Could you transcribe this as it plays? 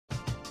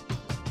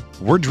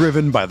We're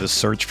driven by the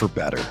search for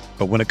better.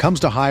 But when it comes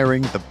to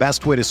hiring, the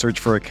best way to search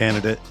for a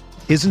candidate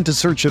isn't to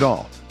search at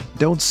all.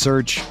 Don't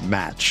search,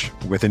 match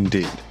with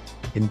Indeed.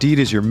 Indeed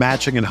is your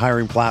matching and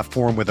hiring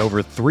platform with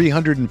over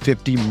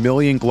 350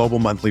 million global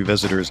monthly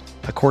visitors,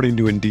 according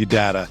to Indeed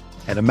data,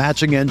 and a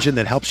matching engine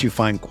that helps you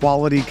find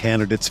quality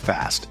candidates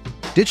fast.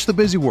 Ditch the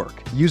busy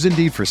work. Use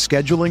Indeed for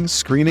scheduling,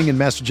 screening, and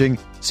messaging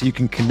so you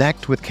can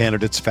connect with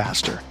candidates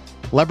faster.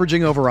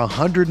 Leveraging over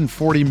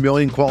 140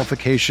 million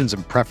qualifications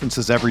and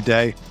preferences every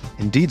day,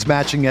 Indeed's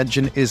matching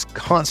engine is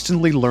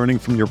constantly learning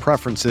from your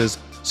preferences,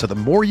 so the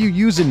more you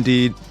use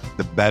Indeed,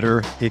 the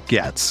better it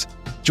gets.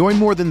 Join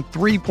more than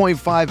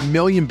 3.5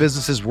 million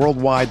businesses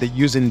worldwide that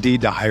use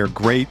Indeed to hire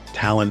great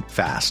talent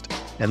fast.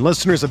 And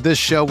listeners of this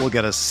show will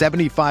get a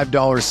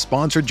 $75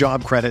 sponsored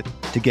job credit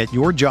to get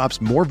your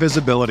jobs more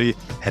visibility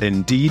at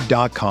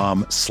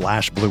Indeed.com/Blue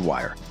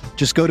Wire.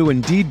 Just go to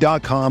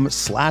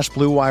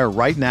Indeed.com/Blue Wire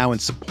right now and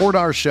support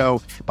our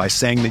show by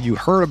saying that you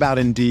heard about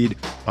Indeed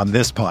on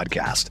this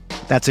podcast.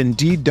 That's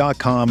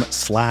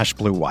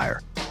Indeed.com/Blue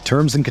Wire.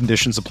 Terms and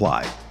conditions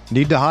apply.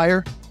 Need to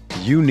hire?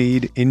 You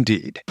need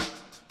Indeed.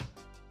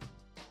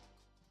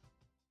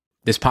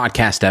 This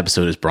podcast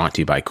episode is brought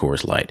to you by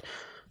Coors Light.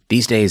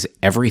 These days,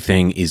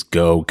 everything is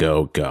go,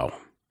 go, go.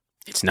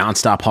 It's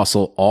nonstop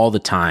hustle all the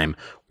time.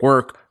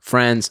 Work,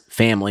 friends,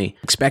 family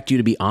expect you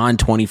to be on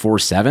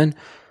 24/7.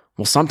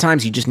 Well,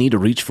 sometimes you just need to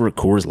reach for a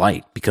Coors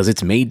Light because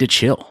it's made to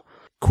chill.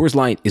 Coors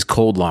Light is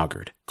cold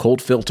lagered,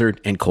 cold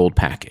filtered, and cold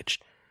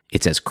packaged.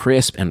 It's as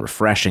crisp and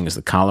refreshing as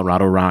the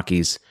Colorado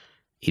Rockies.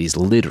 It is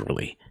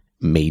literally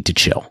made to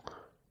chill.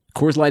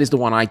 Coors Light is the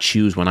one I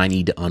choose when I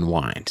need to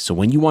unwind. So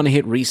when you want to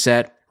hit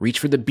reset, reach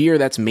for the beer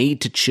that's made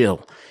to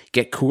chill.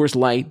 Get Coors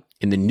Light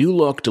in the new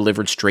look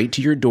delivered straight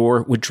to your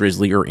door with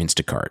Drizzly or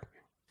Instacart.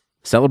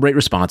 Celebrate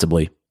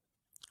responsibly.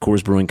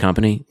 Coors Brewing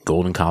Company,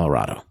 Golden,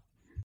 Colorado.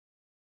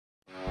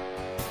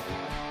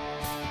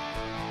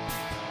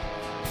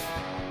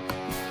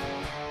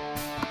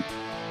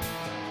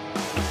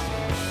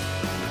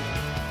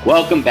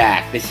 Welcome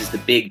back. This is the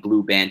Big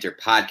Blue Banter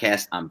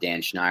podcast. I'm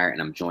Dan Schneier,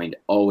 and I'm joined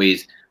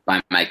always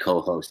by my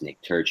co-host, Nick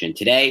Turchin.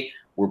 Today,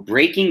 we're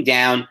breaking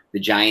down the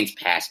Giants'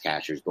 pass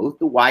catchers, both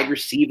the wide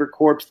receiver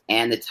corps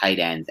and the tight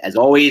ends. As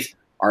always,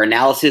 our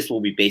analysis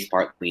will be based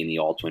partly in the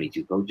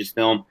All-22 coaches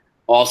film,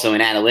 also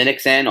in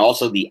analytics, and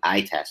also the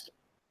eye test.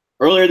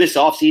 Earlier this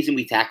offseason,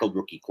 we tackled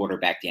rookie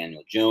quarterback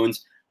Daniel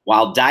Jones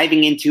while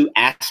diving into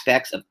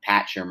aspects of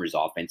Pat Shurmur's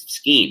offensive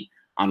scheme.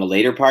 On a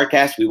later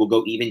podcast, we will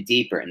go even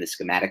deeper in the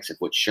schematics of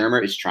what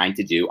Shurmur is trying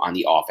to do on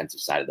the offensive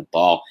side of the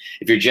ball.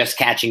 If you're just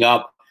catching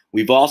up,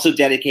 we've also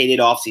dedicated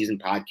off-season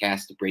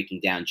podcasts to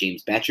breaking down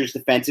James Bettcher's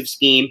defensive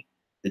scheme,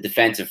 the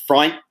defensive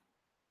front,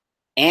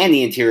 and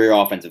the interior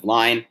offensive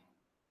line.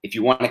 If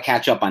you want to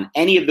catch up on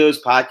any of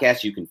those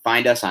podcasts, you can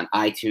find us on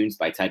iTunes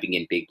by typing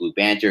in Big Blue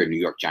Banter, New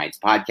York Giants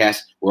podcast.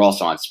 We're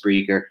also on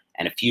Spreaker,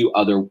 and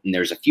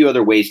there's a few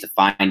other ways to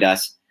find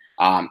us.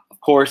 Of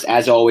course,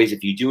 as always,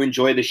 if you do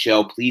enjoy the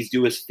show, please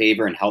do us a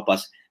favor and help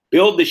us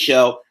build the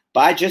show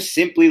by just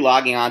simply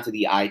logging on to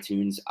the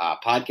iTunes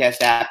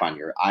podcast app on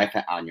your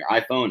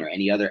iPhone or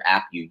any other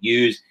app you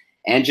use,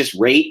 and just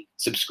rate,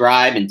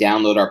 subscribe, and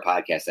download our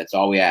podcast. That's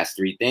all we ask,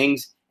 3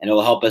 things, and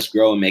it'll help us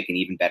grow and make an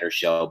even better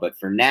show. But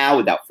for now,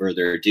 without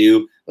further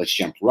ado, let's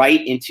jump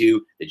right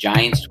into the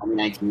Giants'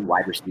 2019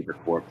 wide receiver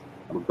corps.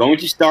 And we're going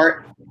to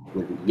start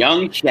with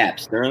young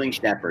Sterling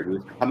Shepard, who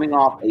is coming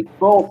off a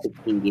full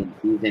 16-game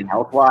season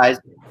health-wise,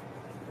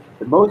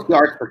 the most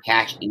yards per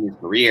catch in his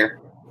career,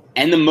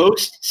 and the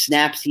most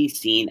snaps he's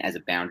seen as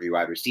a boundary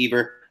wide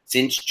receiver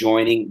since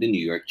joining the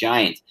New York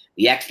Giants.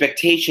 The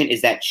expectation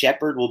is that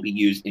Shepard will be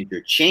used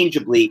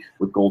interchangeably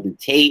with Golden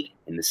Tate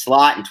in the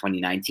slot in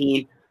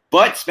 2019,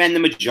 but spend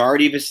the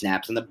majority of his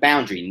snaps on the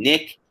boundary.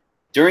 Nick,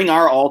 during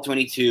our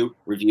All-22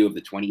 review of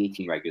the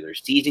 2018 regular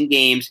season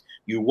games,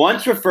 you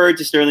once referred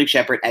to Sterling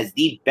Shepard as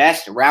the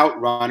best route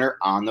runner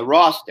on the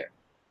roster.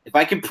 If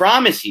I can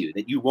promise you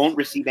that you won't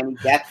receive any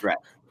death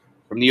threats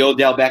from the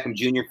Odell Beckham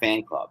Jr.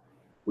 fan club,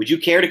 would you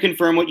care to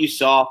confirm what you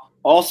saw?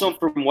 Also,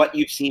 from what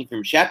you've seen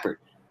from Shepard,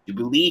 do you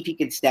believe he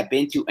can step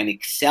into and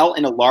excel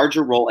in a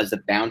larger role as a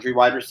boundary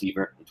wide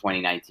receiver in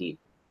 2019?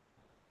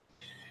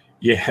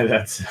 Yeah,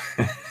 that's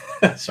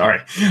sorry.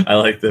 I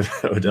like the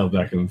Odell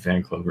Beckham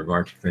fan club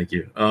remark. Thank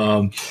you.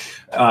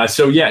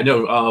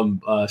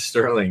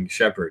 Sterling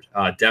Shepard,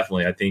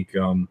 definitely. I think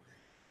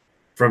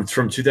from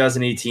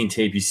 2018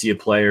 tape, you see a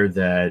player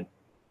that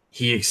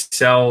he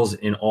excels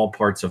in all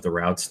parts of the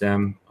route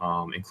stem,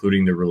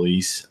 including the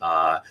release.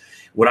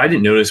 What I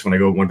didn't notice when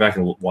I went back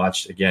and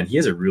watched again, he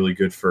has a really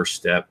good first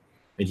step,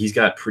 and he's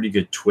got pretty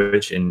good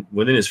twitch. And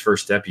within his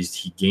first step,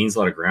 he gains a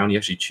lot of ground. He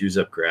actually chews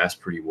up grass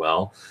pretty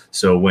well.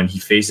 So when he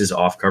faces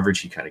off coverage,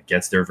 he kind of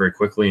gets there very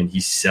quickly, and he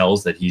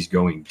sells that he's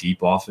going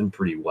deep often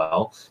pretty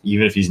well,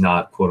 even if he's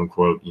not quote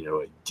unquote,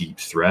 a deep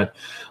threat.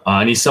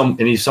 And he's someone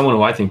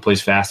who I think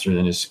plays faster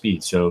than his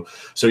speed. So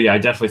yeah, I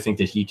definitely think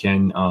that he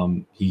can.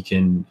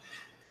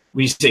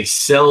 When you say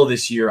sell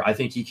this year, I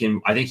think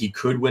he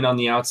could win on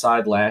the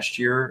outside last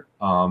year,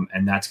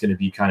 and that's going to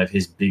be kind of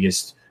his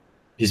biggest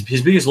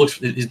his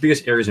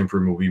biggest areas of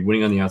improvement will be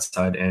winning on the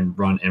outside and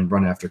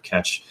run after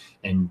catch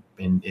and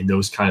in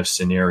those kind of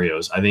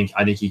scenarios. I think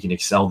he can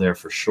excel there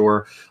for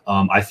sure.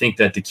 I think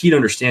that the key to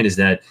understand is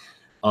that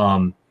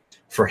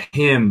for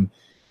him,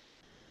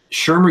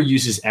 Shermer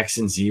uses X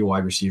and Z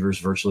wide receivers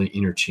virtually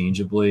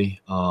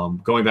interchangeably.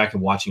 Going back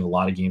and watching a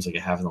lot of games like I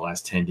have in the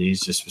last 10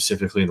 days, just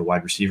specifically in the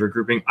wide receiver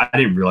grouping, I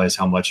didn't realize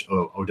how much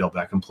Odell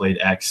Beckham played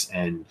X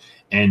and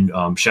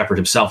Shepard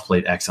himself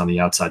played X on the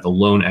outside, the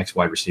lone X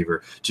wide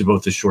receiver to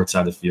both the short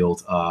side of the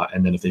field.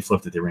 And then if they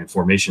flipped it, they ran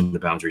formation in the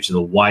boundary to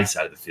the wide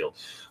side of the field.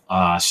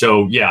 I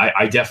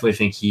definitely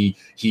think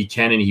he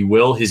can and he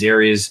will. His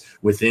areas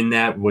within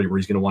that where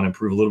he's going to want to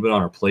improve a little bit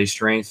on our play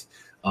strength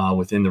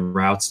within the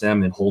route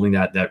stem and holding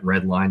that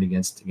red line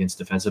against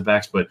defensive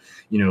backs. But,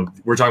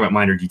 we're talking about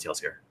minor details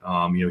here.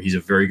 He's a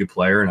very good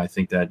player, and I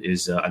think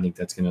that's only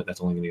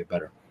going to get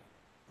better.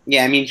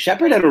 Yeah, I mean,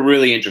 Shepard had a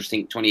really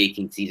interesting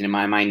 2018 season in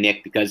my mind,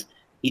 Nick, because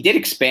he did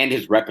expand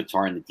his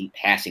repertoire in the deep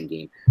passing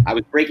game. I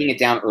was breaking it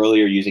down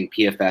earlier using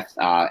PFF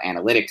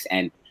analytics,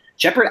 and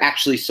Shepard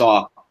actually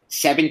saw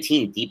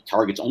 17 deep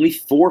targets, only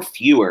 4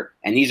 fewer.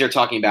 And these are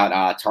talking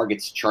about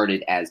targets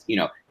charted as,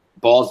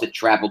 balls that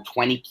traveled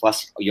 20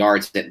 plus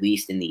yards at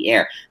least in the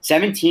air.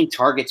 17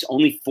 targets,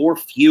 only 4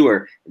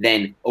 fewer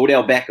than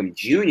Odell Beckham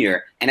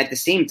Jr. And at the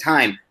same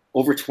time,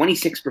 over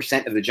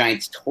 26% of the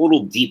Giants'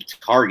 total deep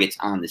targets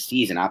on the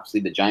season. Obviously,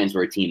 the Giants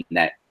were a team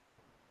that,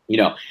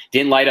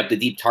 didn't light up the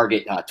deep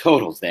target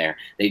totals there.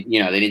 They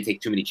didn't take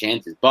too many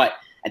chances. But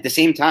at the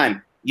same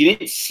time, you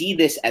didn't see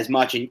this as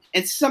much. And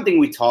it's something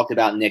we talked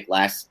about, Nick,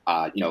 last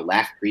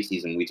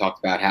preseason. We talked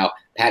about how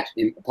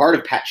part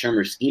of Pat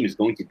Shermer's scheme is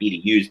going to be to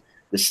use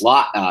the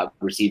slot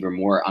receiver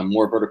more on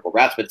more vertical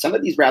routes. But some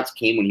of these routes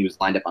came when he was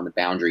lined up on the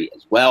boundary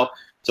as well.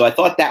 So I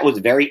thought that was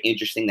very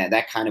interesting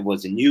that kind of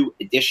was a new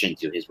addition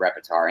to his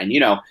repertoire. And,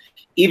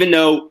 even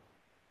though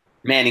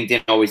Manning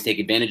didn't always take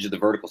advantage of the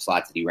vertical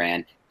slots that he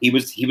ran, he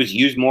was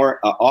used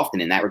more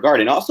often in that regard.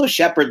 And also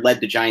Shepard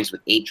led the Giants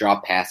with 8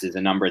 drop passes,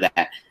 a number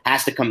that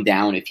has to come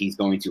down if he's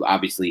going to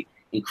obviously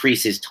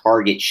increase his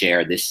target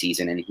share this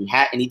season. And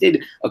he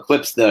did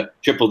eclipse the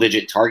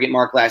triple-digit target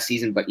mark last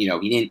season, but,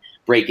 he didn't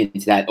break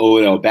into that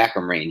Odell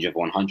Beckham range of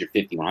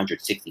 150,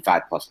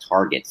 165 plus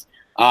targets.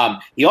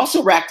 He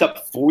also racked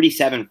up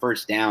 47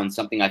 first downs,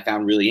 something I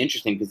found really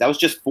interesting because that was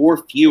just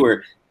 4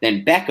 fewer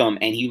than Beckham,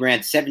 and he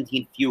ran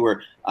 17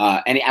 fewer.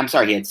 He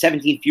had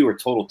 17 fewer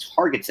total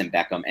targets than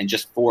Beckham and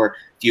just 4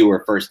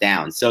 fewer first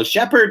downs. So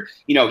Shepard,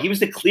 he was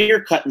the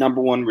clear-cut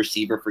number 1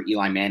 receiver for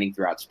Eli Manning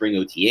throughout spring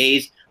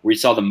OTAs, where he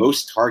saw the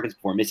most targets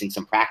before missing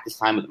some practice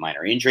time with a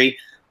minor injury.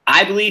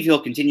 I believe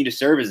he'll continue to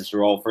serve as this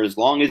role for as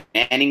long as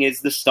Manning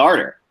is the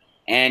starter.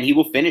 And he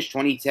will finish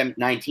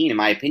 2019, in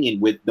my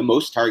opinion, with the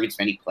most targets of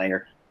any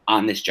player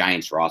on this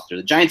Giants roster.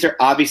 The Giants are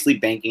obviously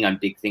banking on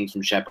big things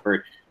from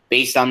Shepard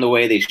based on the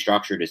way they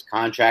structured his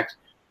contract.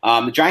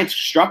 The Giants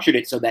structured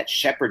it so that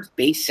Shepard's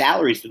base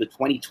salaries for the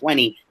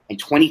 2020 and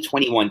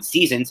 2021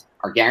 seasons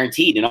are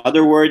guaranteed. In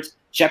other words,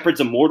 Shepard's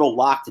a mortal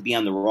lock to be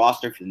on the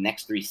roster for the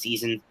next 3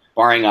 seasons,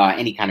 barring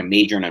any kind of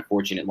major and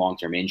unfortunate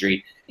long-term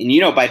injury.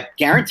 And, by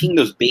guaranteeing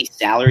those base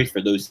salaries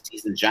for those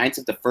seasons, Giants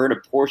have deferred a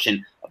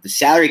portion of the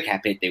salary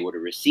cap hit they would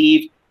have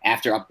received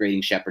after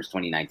upgrading Shepard's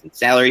 2019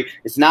 salary.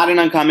 It's not an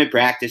uncommon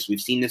practice. We've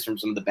seen this from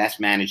some of the best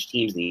managed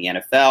teams in the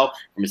NFL.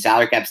 From a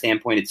salary cap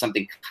standpoint, it's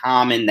something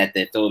common that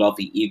the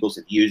Philadelphia Eagles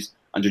have used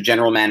under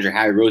general manager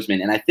Harry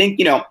Roseman. And I think,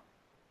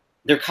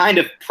 they're kind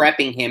of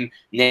prepping him,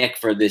 Nick,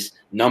 for this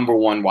number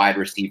 1 wide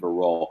receiver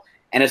role.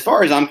 And as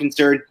far as I'm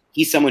concerned,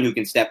 he's someone who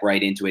can step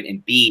right into it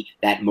and be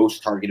that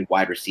most targeted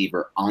wide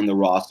receiver on the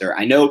roster.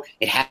 I know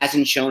it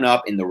hasn't shown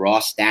up in the raw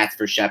stats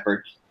for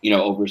Shepard,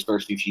 over his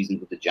first few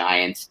seasons with the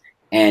Giants.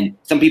 And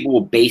some people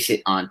will base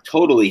it on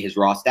totally his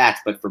raw stats.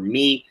 But for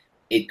me,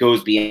 it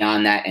goes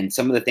beyond that. And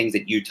some of the things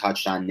that you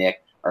touched on,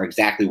 Nick, are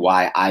exactly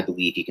why I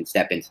believe he can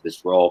step into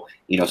this role.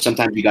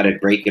 Sometimes you got to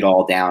break it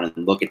all down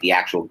and look at the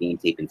actual game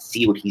tape and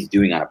see what he's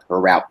doing on a per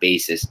route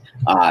basis.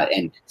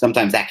 And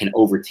sometimes that can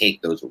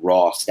overtake those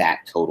raw stat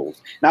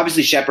totals. And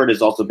obviously Shepard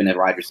has also been a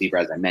wide receiver,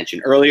 as I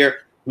mentioned earlier,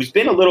 who's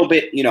been a little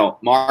bit,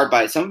 marred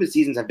by – some of his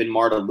seasons have been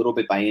marred a little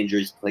bit by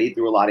injuries, played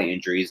through a lot of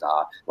injuries, a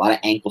lot of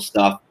ankle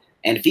stuff.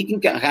 And if he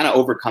can kind of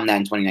overcome that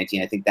in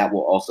 2019, I think that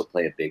will also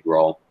play a big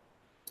role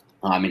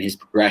in his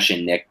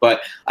progression, Nick.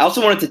 But I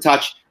also wanted to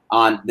touch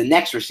on the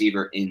next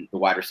receiver in the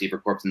wide receiver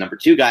corps, the number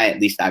 2 guy,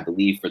 at least I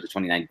believe, for the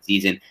 2019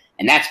 season,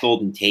 and that's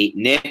Golden Tate.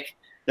 Nick,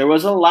 there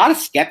was a lot of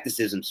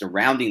skepticism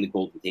surrounding the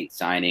Golden Tate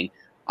signing.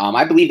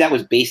 I believe that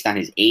was based on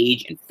his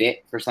age and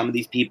fit for some of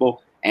these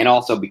people, and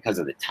also because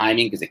of the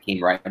timing, because it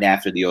came right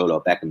after the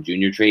Odell Beckham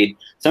Jr. trade.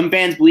 Some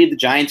fans believe the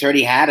Giants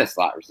already had a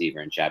slot receiver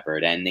in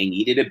Shepard, and they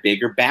needed a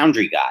bigger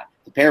boundary guy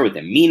to pair with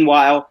him.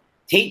 Meanwhile,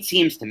 Tate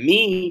seems to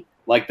me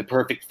like the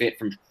perfect fit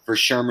for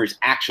Shermer's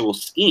actual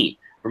scheme.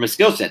 From a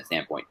skill set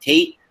standpoint,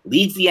 Tate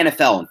leads the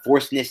NFL in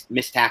forced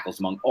missed tackles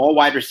among all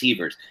wide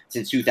receivers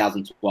since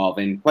 2012,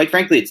 and quite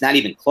frankly, it's not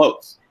even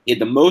close. He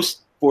had the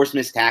most forced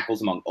missed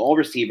tackles among all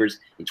receivers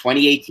in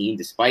 2018,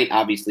 despite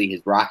obviously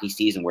his rocky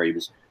season where he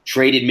was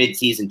traded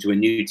midseason to a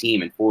new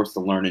team and forced to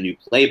learn a new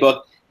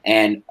playbook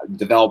and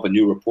develop a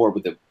new rapport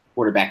with the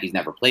quarterback he's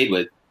never played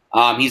with.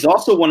 He's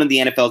also one of the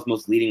NFL's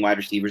most leading wide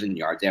receivers in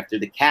yards after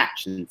the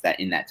catch in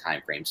that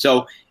time frame.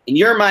 So in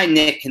your mind,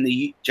 Nick, can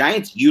the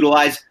Giants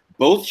utilize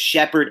both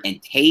Shepard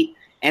and Tate?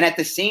 And at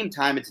the same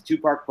time, it's a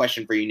two-part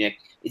question for you, Nick.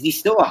 Is he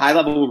still a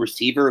high-level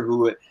receiver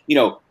who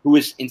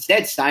is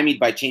instead stymied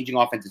by changing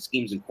offensive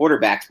schemes and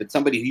quarterbacks, but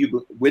somebody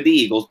with the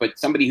Eagles, but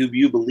somebody who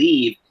you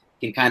believe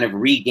can kind of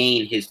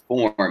regain his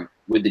form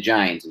with the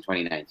Giants in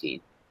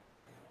 2019?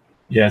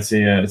 Yeah,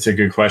 it's a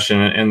good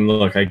question. And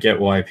look, I get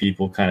why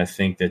people kind of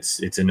think that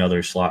it's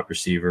another slot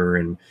receiver,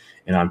 and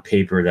on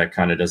paper that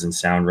kind of doesn't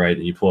sound right.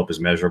 And you pull up his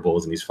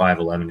measurables, and he's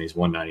 5'11", he's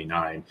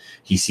 199.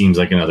 He seems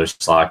like another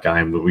slot guy.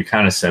 And what we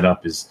kind of set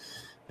up is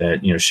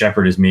that,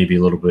 Shepard is maybe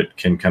a little bit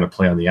can kind of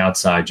play on the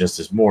outside just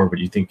as more, but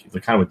you think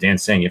kind of what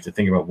Dan's saying, you have to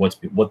think about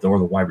what the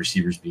wide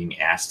receivers being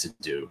asked to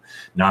do,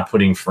 not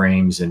putting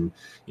frames and,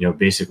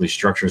 basically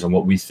structures on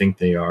what we think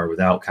they are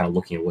without kind of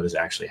looking at what is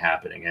actually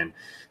happening. And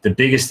the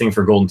biggest thing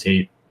for Golden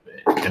Tate,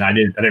 and I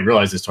didn't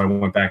realize this until I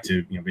went back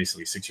to,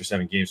 basically 6 or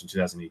 7 games from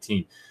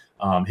 2018.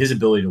 His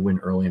ability to win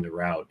early in the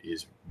route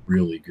is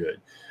really good.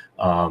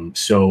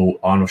 So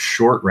on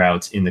short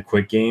routes in the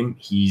quick game,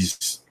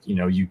 he's,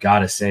 you got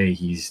to say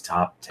he's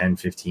top 10,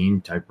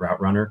 15 type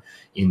route runner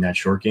in that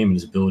short game, and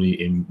his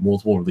ability in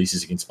multiple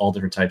releases against all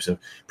different types of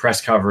press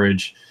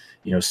coverage,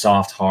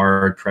 soft,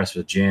 hard, press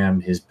with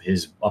jam,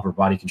 his upper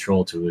body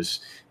control to his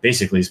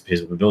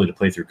ability to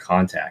play through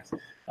contact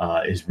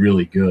is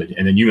really good.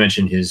 And then you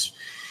mentioned his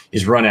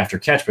run after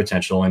catch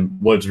potential. And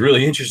what's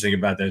really interesting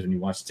about that is when you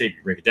watch the tape,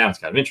 you break it down, it's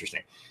kind of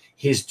interesting.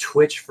 His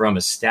twitch from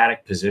a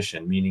static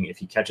position, meaning if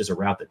he catches a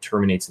route that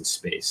terminates in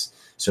space,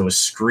 so a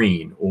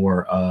screen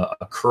or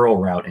a curl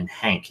route in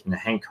the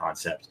Hank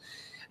concept,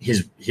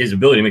 his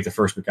ability to make the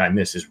first guy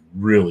miss is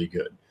really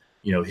good.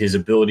 His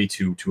ability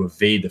to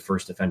evade the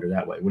first defender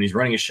that way. When he's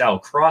running a shallow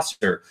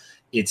crosser,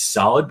 it's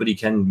solid, but he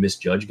can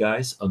misjudge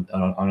guys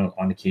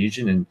on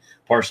occasion. And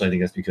partially, I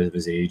think that's because of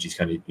his age. He's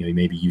kind of, he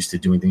may be used to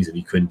doing things that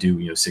he couldn't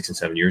do, 6 and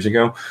 7 years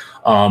ago.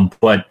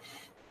 But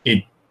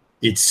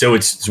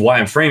it's why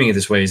I'm framing it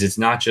this way is it's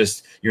not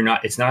just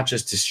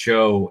to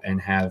show and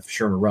have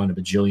Shermer run a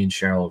bajillion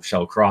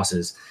shallow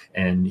crosses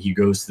and he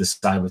goes to the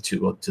side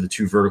to the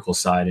two vertical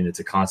side and it's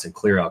a constant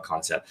clear out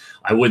concept.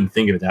 I wouldn't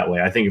think of it that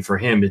way. I think for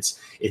him it's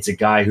a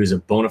guy who's a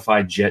bona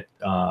fide jet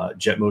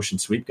motion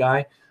sweep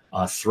guy,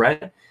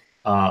 threat,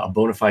 a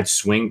bona fide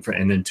swing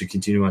and then to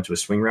continue on to a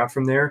swing route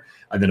from there,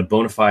 and then a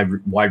bona fide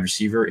wide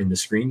receiver in the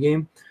screen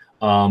game.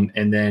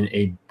 And then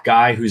a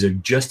guy who's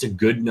just a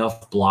good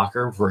enough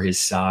blocker for his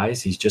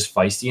size. He's just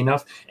feisty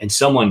enough. And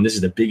this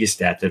is the biggest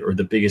stat or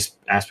the biggest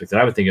aspect that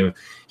I would think of.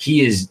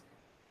 He is,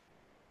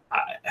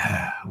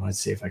 I want to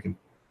see if I can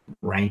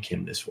rank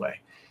him this way.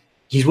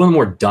 He's one of the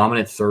more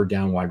dominant third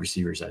down wide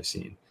receivers I've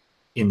seen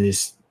in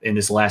this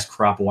last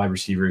crop of wide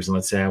receivers. And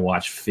let's say I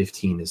watched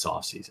 15 this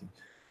offseason.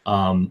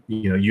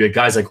 You had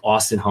guys like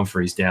Austin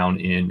Humphreys down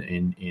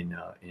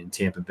in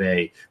Tampa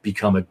Bay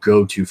become a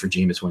go-to for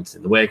Jameis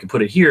Winston. The way I can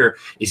put it here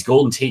is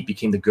Golden Tate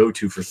became the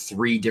go-to for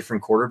 3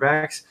 different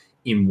quarterbacks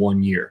in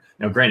 1 year.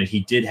 Now, granted,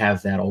 he did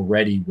have that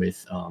already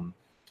with,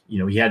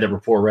 he had that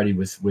rapport already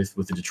with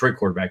the Detroit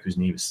quarterback whose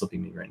name is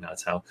slipping me right now.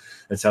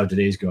 That's how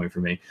today's going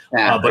for me.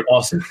 But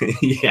also,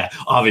 yeah,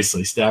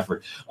 obviously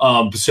Stafford.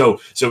 So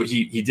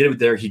he did it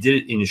there. He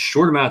did it in a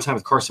short amount of time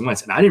with Carson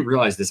Wentz, and I didn't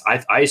realize this.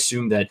 I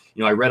assumed that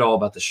I read all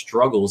about the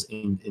struggles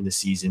in the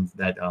season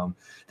that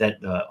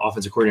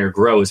offensive coordinator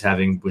Groh is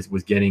having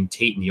with getting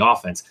Tate in the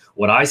offense.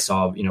 What I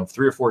saw,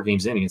 3 or 4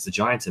 games in against the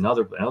Giants and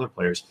other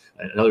players,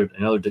 other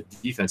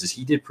defenses,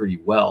 he did pretty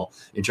well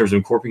in terms of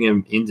incorporating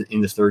him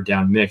in the third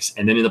down mix,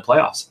 and then in the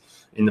playoffs.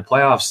 In the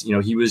playoffs,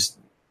 he was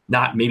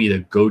not maybe the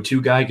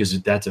go-to guy because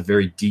that's a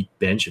very deep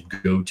bench of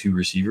go-to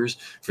receivers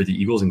for the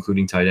Eagles,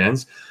 including tight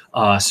ends.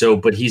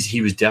 But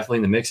he was definitely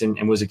in the mix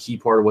and was a key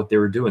part of what they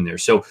were doing there.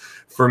 So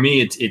for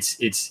me,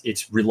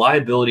 it's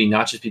reliability,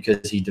 not just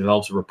because he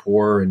develops a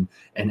rapport and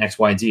X,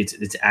 Y, and Z.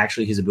 It's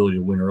actually his ability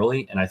to win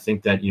early, and I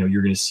think that you're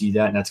going to see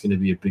that, and that's going to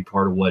be a big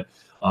part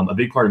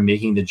of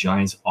making the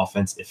Giants'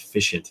 offense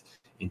efficient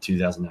in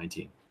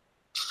 2019.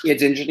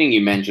 It's interesting you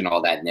mentioned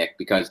all that, Nick,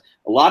 because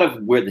a lot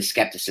of where the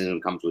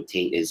skepticism comes with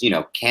Tate is,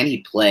 can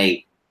he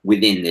play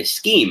within this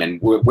scheme and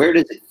where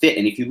does it fit?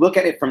 And if you look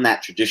at it from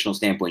that traditional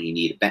standpoint, you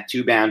need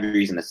 2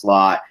 boundaries in the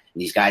slot,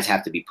 and these guys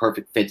have to be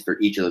perfect fits for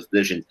each of those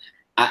positions.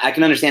 I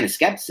can understand the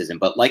skepticism,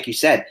 but like you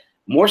said,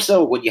 more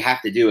so what you have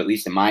to do, at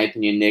least in my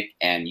opinion, Nick,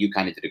 and you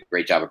kind of did a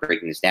great job of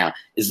breaking this down,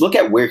 is look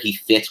at where he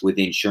fits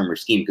within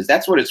Shermer's scheme, because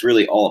that's what it's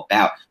really all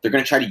about. They're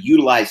going to try to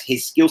utilize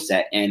his skill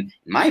set, and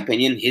in my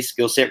opinion, his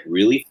skill set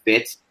really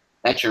fits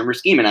that Shermer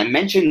scheme. And I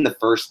mentioned the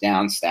first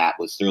down stat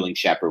with Sterling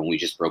Shepard when we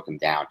just broke him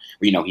down,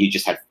 where, he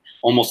just had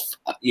almost,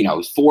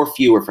 4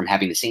 fewer from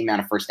having the same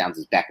amount of first downs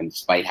as Beckham,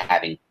 despite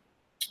having,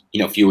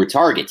 fewer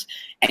targets.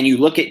 And you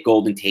look at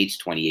Golden Tate's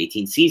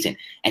 2018 season,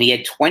 and he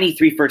had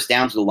 23 first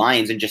downs with the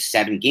Lions in just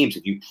 7 games.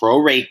 If you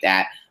prorate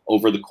that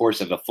over the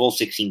course of a full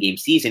 16-game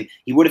season,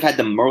 he would have had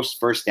the most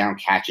first down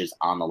catches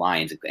on the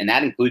Lions. And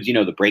that includes,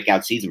 the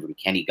breakout season from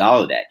Kenny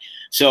Golladay.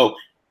 So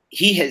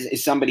he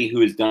is somebody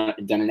who has done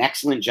an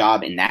excellent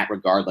job in that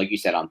regard, like you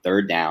said, on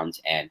third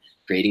downs and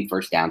creating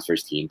first downs for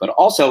his team. But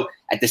also,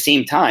 at the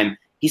same time,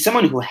 he's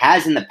someone who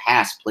has in the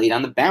past played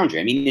on the boundary.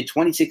 I mean, in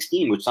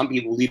 2016, which some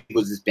people believe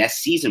was his best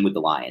season with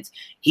the Lions,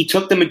 he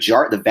took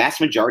the vast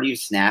majority of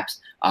snaps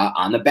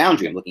on the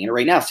boundary. I'm looking at it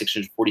right now,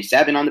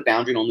 647 on the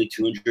boundary and only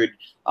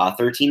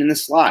 213 in the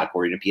slot,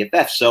 according to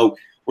PFF. So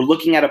we're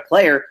looking at a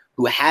player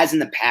who has in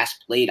the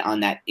past played on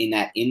that in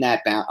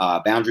that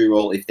boundary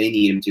role if they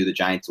need him to. The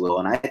Giants will,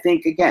 and I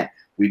think again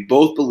we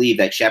both believe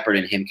that Shepard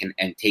and him can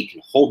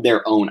hold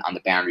their own on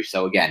the boundary.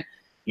 So again,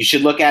 you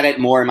should look at it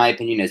more, in my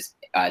opinion,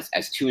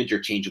 as two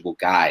interchangeable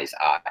guys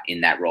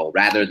in that role,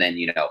 rather than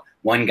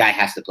one guy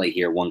has to play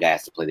here, one guy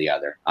has to play the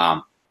other.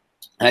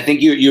 And I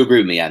think you agree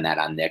with me on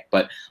that, Nick.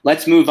 But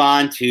let's move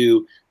on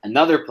to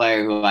another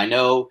player who I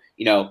know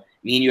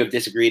me and you have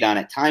disagreed on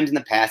at times in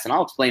the past, and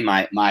I'll explain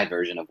my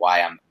version of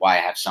why I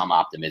have some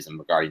optimism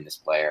regarding this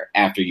player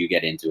after you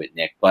get into it,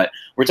 Nick. But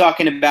we're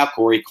talking about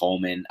Corey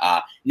Coleman.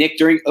 Nick,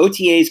 during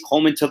OTAs,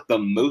 Coleman took the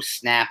most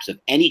snaps of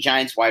any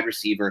Giants wide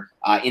receiver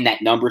in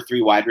that number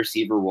 3 wide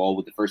receiver role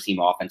with the first team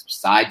offense,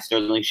 besides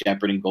Sterling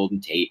Shepard and Golden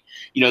Tate.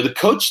 The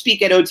coach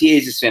speak at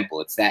OTAs is simple.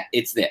 It's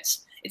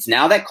this. It's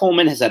now that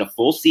Coleman has had a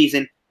full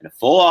season and a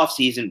full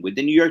offseason with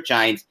the New York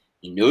Giants.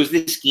 He knows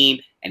the scheme,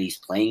 and he's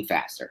playing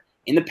faster.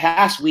 In the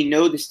past, we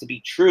know this to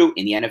be true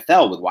in the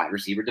NFL with wide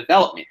receiver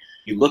development.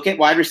 You look at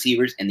wide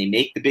receivers, and they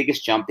make the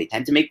biggest jump. They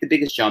tend to make the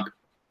biggest jump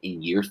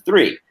in year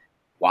 3.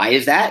 Why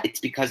is that? It's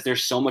because they're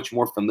so much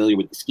more familiar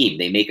with the scheme.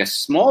 They make a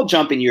small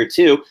jump in year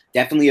 2,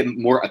 definitely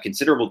a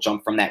considerable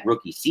jump from that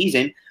rookie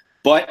season,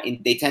 but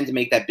they tend to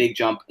make that big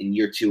jump in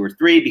year 2 or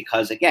 3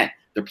 because, again,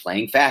 they're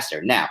playing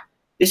faster. Now,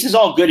 this is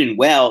all good and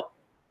well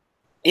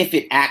if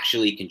it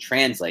actually can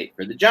translate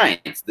for the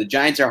Giants. The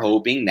Giants are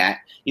hoping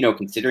that,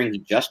 considering he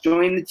just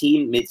joined the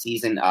team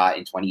midseason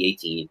in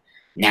 2018,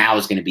 now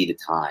is going to be the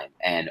time,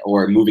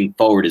 or moving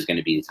forward is going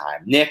to be the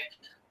time. Nick,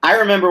 I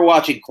remember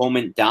watching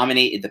Coleman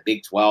dominate at the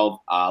Big 12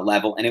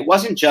 level, and it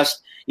wasn't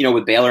just,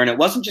 with Baylor, and it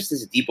wasn't just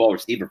as a deep ball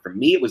receiver. For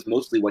me, it was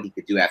mostly what he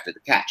could do after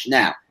the catch.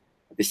 Now,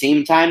 at the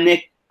same time,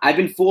 Nick, I've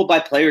been fooled by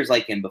players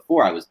like him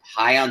before. I was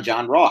high on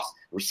John Ross,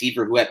 a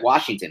receiver who at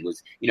Washington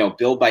was,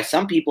 billed by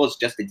some people as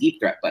just a deep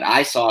threat. But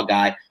I saw a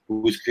guy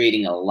who was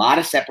creating a lot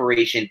of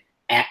separation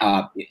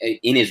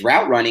in his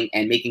route running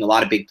and making a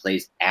lot of big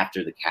plays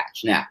after the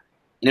catch. Now,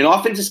 in an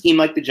offensive scheme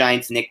like the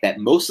Giants, Nick, that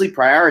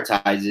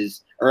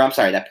prioritizes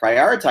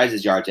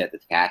yards at the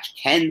catch,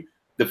 can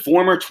the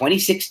former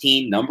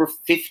 2016 number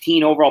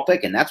 15 overall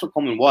pick, and that's what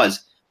Coleman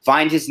was,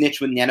 find his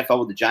niche within the NFL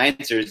with the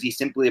Giants, or is he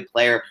simply a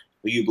player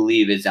who you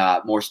believe is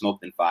more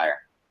smoke than fire?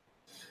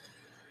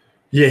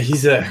 Yeah,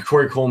 he's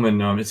Corey Coleman.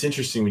 It's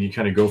interesting when you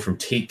kind of go from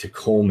Tate to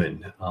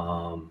Coleman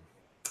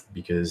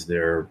because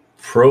their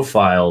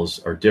profiles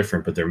are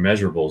different, but their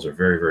measurables are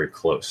very, very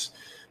close.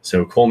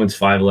 So Coleman's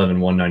 5'11",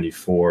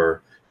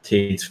 194.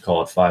 Tate's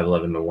call it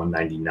 5'11" to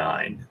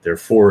 199. Their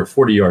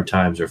 40-yard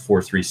times are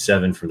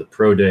 4.37 for the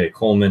pro day at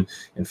Coleman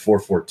and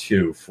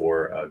 4.42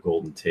 for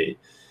Golden Tate.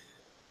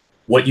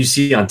 What you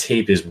see on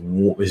tape is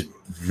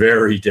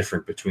very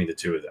different between the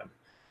two of them.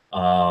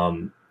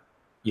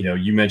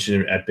 You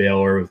mentioned at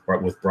Baylor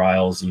with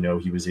Bryles,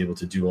 he was able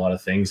to do a lot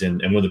of things.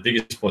 And one of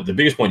the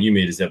biggest point you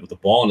made is that with the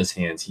ball in his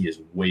hands, he is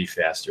way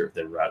faster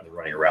than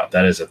running a route.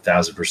 That is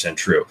 1,000%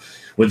 true.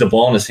 With the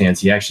ball in his hands,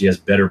 he actually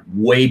has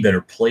way better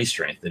play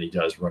strength than he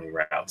does running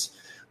routes.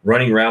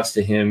 Running routes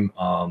to him,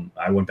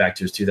 I went back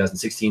to his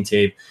 2016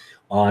 tape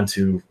on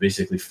to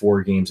basically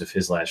 4 games of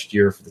his last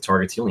year for the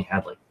targets. He only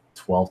had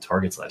 12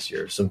 targets last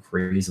year, some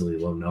crazily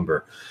low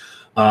number.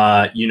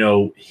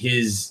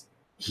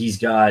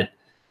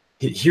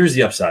 Here's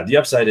the upside. The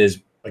upside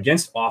is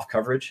against off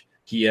coverage.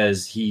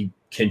 He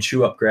can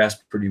chew up grass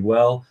pretty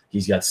well.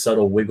 He's got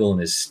subtle wiggle in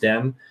his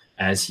stem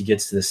as he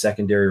gets to the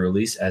secondary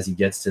release, as he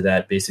gets to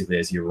that, basically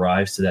as he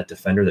arrives to that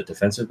defender, that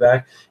defensive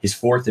back. His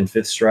 4th and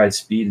 5th stride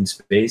speed and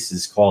space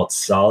is called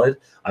solid.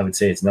 I would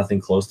say it's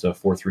nothing close to a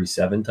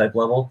 4.37 type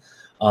level.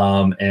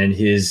 And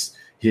his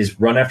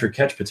run after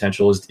catch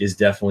potential is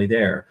definitely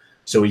there.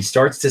 So he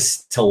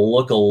starts to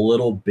look a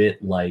little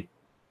bit like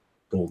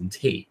Golden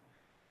Tate.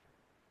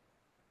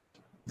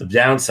 The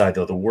downside,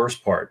 though, the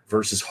worst part,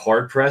 versus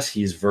hard press,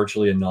 he is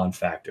virtually a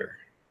non-factor.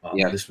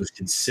 This was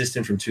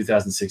consistent from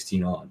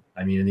 2016 on.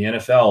 I mean, in the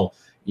NFL,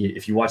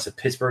 if you watch the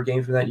Pittsburgh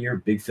game from that year,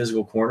 big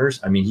physical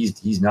corners, I mean,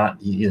 he's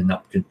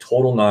a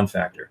total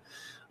non-factor.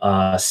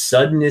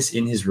 Suddenness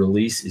in his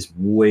release is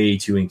way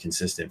too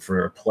inconsistent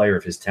for a player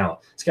of his talent.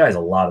 This guy has a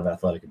lot of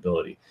athletic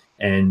ability.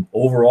 And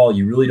overall,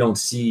 you really don't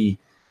see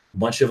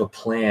much of a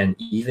plan,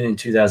 even in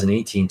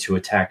 2018, to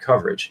attack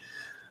coverage.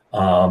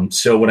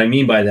 So what I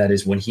mean by that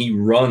is when he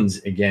runs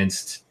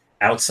against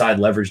outside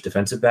leverage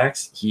defensive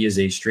backs, he is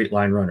a straight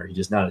line runner. He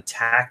does not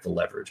attack the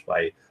leverage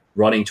by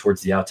running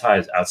towards the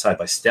outside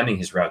by stemming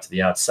his route to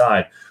the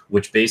outside,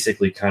 which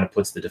basically kind of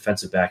puts the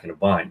defensive back in a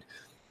bind.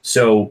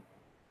 So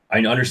I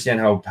understand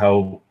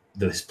how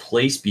his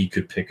play speed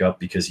could pick up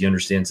because he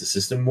understands the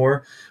system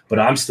more, but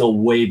I'm still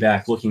way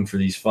back looking for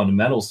these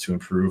fundamentals to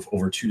improve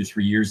over 2 to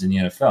 3 years in the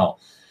NFL.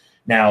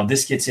 Now,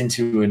 this gets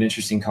into an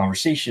interesting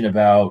conversation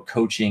about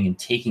coaching and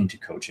taking to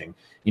coaching.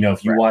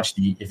 If you watch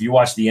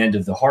the end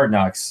of the Hard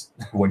Knocks,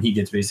 when he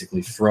gets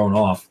basically thrown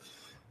off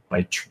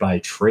by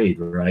trade,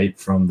 right,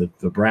 from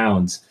the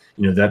Browns,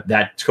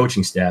 that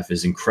coaching staff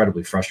is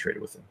incredibly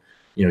frustrated with him.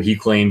 He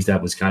claims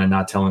that was kind of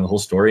not telling the whole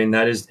story, and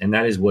that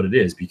is what it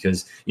is,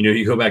 because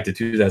you go back to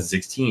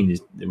 2016,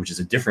 which is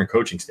a different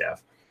coaching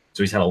staff.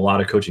 So he's had a lot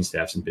of coaching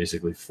staffs in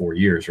basically 4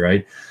 years,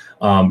 right?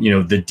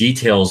 The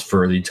details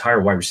for the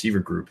entire wide receiver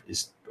group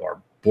are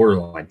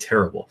borderline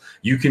terrible.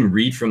 You can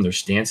read from their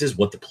stances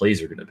what the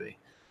plays are going to be,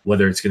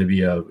 whether it's going to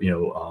be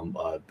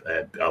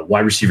a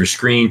wide receiver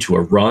screen to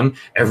a run.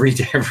 Every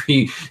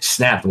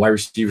snap, the wide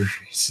receiver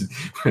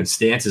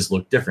stances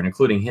look different,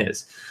 including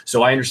his.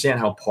 So I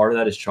understand how part of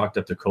that is chalked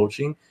up to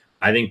coaching.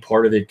 I think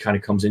part of it kind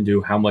of comes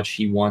into how much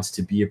he wants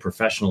to be a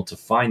professional to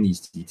find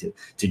these details,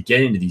 to get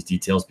into these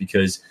details,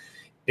 because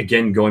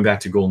again, going back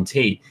to Golden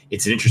Tate,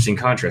 it's an interesting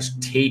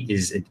contrast. Tate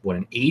is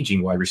an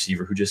aging wide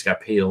receiver who just got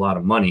paid a lot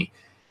of money.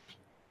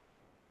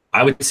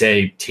 I would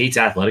say Tate's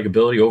athletic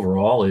ability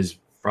overall is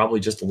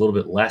probably just a little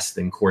bit less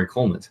than Corey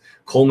Coleman's.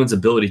 Coleman's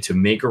ability to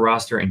make a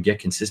roster and get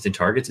consistent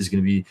targets is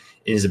going to be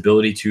his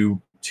ability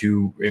to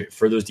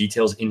for those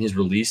details in his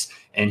release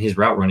and his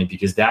route running,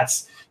 because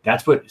that's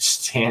what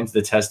stands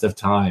the test of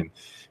time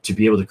to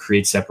be able to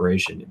create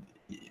separation.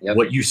 Yep.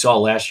 What you saw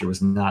last year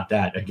was not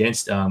that.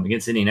 Against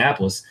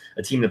Indianapolis,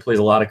 a team that plays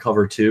a lot of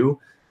cover two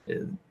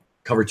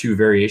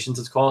variations,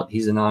 let's call it,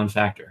 he's a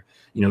non-factor.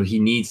 He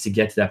needs to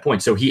get to that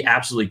point. So he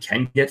absolutely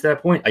can get to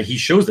that point. He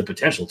shows the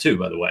potential too,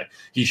 by the way.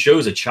 He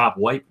shows a chop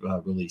wipe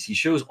release. He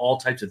shows all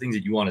types of things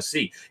that you want to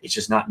see. It's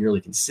just not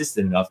nearly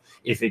consistent enough.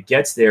 If it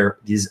gets there,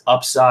 his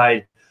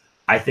upside,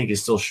 I think,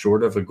 is way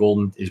short of a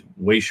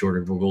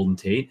Golden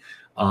Tate,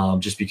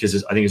 just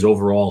because I think his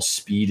overall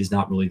speed is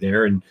not really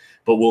there.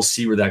 But we'll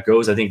see where that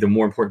goes. I think the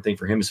more important thing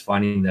for him is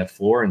finding that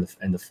floor, and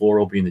the floor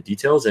will be in the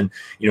details. And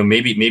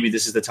maybe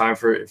this is the time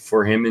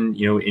for him in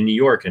New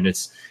York, and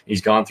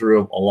he's gone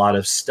through a lot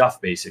of stuff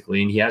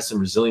basically, and he has some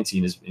resiliency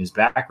in his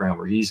background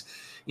where he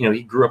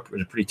grew up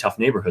in a pretty tough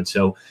neighborhood.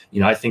 So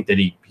I think that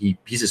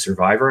he's a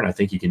survivor, and I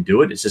think he can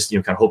do it. It's just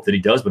kind of hope that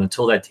he does. But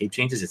until that tape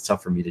changes, it's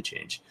tough for me to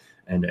change,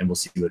 and we'll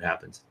see what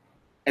happens.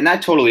 And I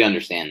totally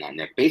understand that,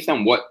 Nick. Based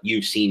on what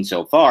you've seen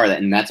so far,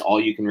 and that's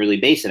all you can really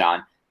base it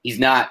on, he's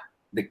not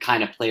the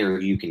kind of player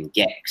you can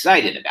get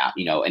excited about,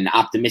 and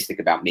optimistic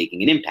about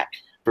making an impact.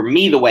 For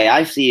me, the way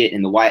I see it,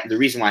 and the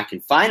reason why I can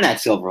find that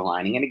silver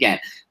lining, and again,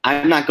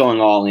 I'm not going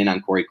all in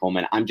on Corey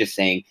Coleman. I'm just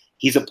saying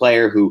he's a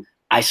player who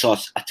I saw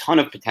a ton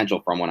of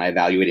potential from when I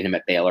evaluated him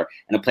at Baylor,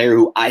 and a player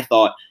who I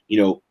thought,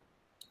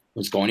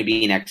 was going to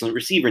be an excellent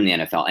receiver in the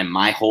NFL. And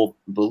my whole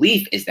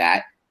belief is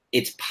that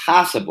it's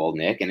possible,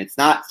 Nick, and it's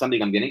not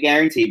something I'm going to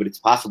guarantee, but it's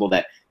possible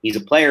that he's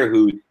a player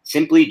who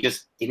simply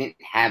just didn't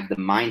have the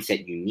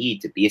mindset you need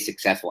to be a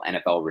successful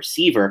NFL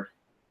receiver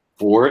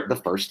for the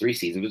first 3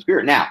 seasons of his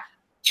career. Now,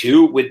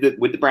 2 with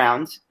the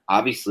Browns,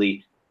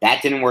 obviously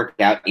that didn't work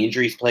out.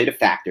 Injuries played a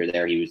factor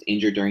there. He was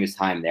injured during his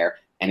time there.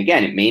 And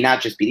again, it may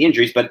not just be the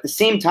injuries, but at the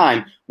same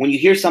time, when you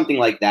hear something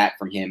like that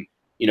from him,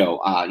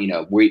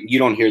 where you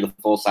don't hear the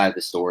full side of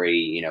the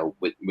story,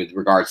 with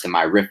regards to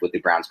my riff with the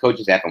Browns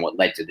coaching staff and what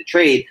led to the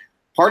trade,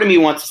 part of me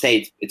wants to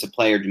say it's a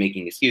player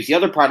making an excuse. The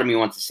other part of me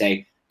wants to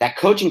say that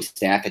coaching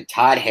staff had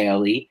Todd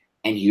Haley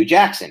and Hugh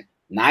Jackson,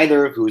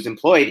 neither of who's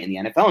employed in the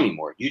NFL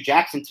anymore. Hugh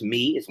Jackson, to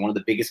me, is one of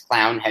the biggest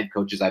clown head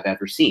coaches I've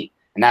ever seen,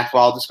 and that's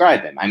why I'll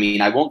describe him. I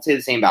mean, I won't say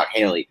the same about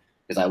Haley,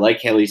 because I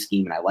like Haley's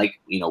scheme and I like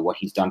what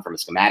he's done from a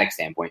schematic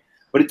standpoint.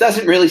 But it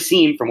doesn't really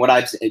seem, from what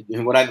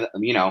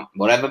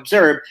I've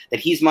observed, that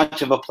he's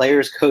much of a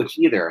player's coach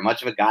either, or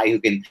much of a guy who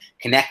can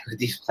connect with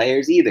these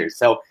players either.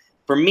 So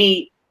for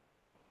me,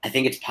 I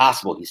think it's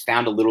possible he's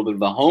found a little bit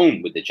of a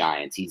home with the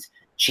Giants. He's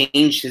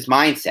changed his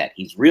mindset.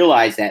 He's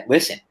realized that,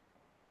 listen,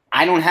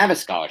 I don't have a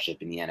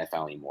scholarship in the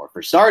NFL anymore.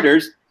 For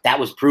starters, that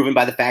was proven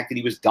by the fact that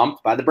he was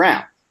dumped by the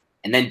Browns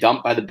and then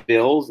dumped by the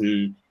Bills,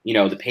 and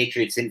the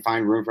Patriots didn't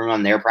find room for him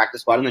on their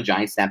practice squad, and the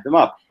Giants snapped him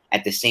up.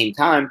 At the same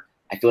time,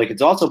 I feel like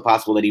it's also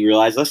possible that he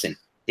realized, listen,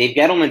 Dave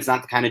Gettleman's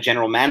not the kind of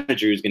general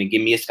manager who's going to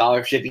give me a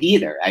scholarship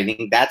either. I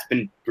think that's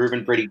been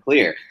proven pretty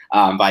clear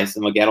by all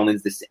of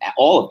Gettleman's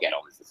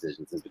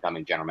decisions since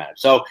becoming general manager.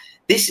 So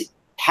this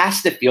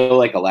has to feel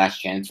like a last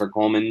chance for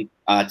Coleman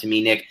to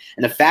me, Nick.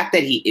 And the fact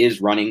that he is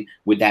running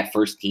with that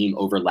first team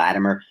over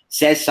Latimer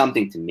says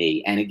something to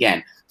me. And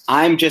again,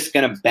 I'm just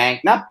going to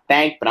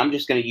but I'm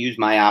just going to use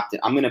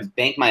I'm going to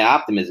bank my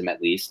optimism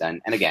at least.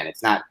 And again,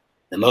 it's not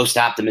the most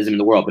optimism in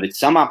the world, but it's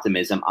some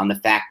optimism on the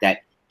fact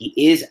that he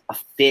is a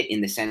fit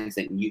in the sense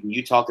that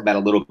you talked about a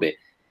little bit,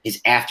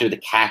 his after the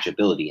catch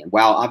ability. And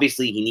while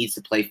obviously he needs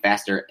to play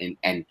faster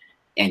and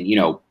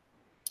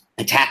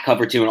attack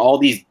cover too, and all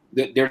these,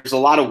 there's a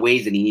lot of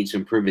ways that he needs to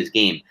improve his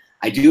game.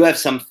 I do have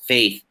some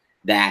faith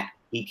that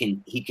he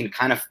can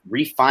kind of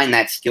refine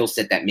that skill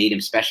set that made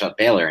him special at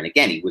Baylor. And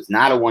again, he was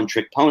not a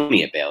one-trick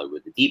pony at Baylor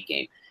with the deep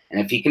game. And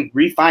if he can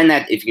refine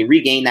that, if he can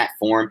regain that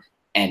form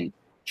and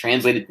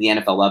translate it to the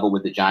NFL level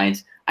with the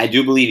Giants, I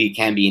do believe he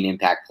can be an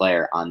impact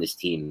player on this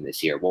team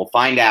this year. We'll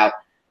find out,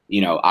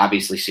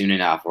 obviously soon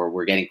enough, or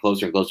we're getting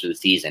closer and closer to the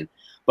season.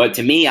 But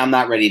to me, I'm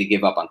not ready to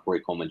give up on Corey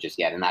Coleman just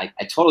yet. And I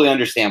totally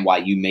understand why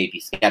you may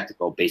be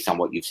skeptical based on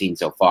what you've seen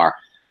so far.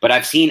 But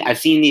I've seen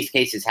these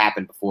cases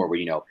happen before where,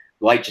 the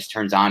light just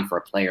turns on for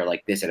a player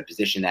like this at a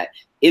position that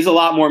is a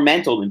lot more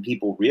mental than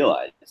people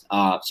realize.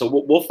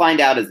 So we'll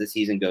find out as the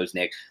season goes,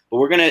 Nick. But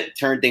we're going to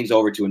turn things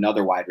over to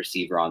another wide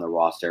receiver on the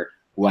roster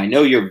who I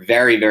know you're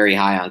very, very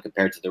high on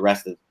compared to the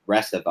rest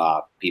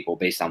of people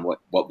based on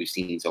what we've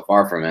seen so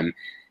far from him.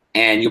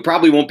 And you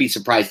probably won't be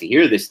surprised to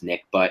hear this,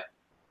 Nick, but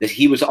that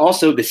he was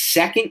also the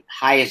second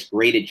highest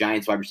graded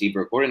Giants wide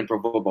receiver, according to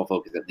Pro Football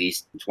Focus, at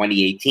least in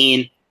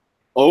 2018,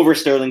 over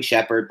Sterling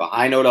Shepard,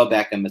 behind Odell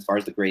Beckham as far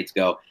as the grades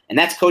go, and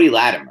that's Cody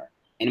Latimer.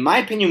 And in my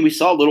opinion, we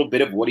saw a little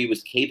bit of what he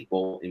was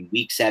capable in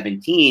Week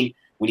 17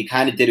 when he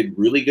kind of did a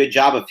really good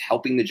job of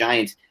helping the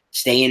Giants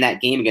stay in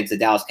that game against the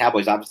Dallas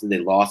Cowboys. Obviously, they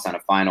lost on a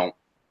final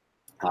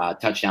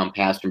touchdown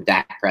pass from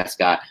Dak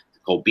Prescott to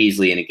Cole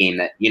Beasley in a game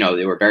that,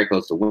 they were very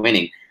close to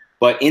winning.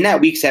 But in that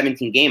Week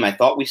 17 game, I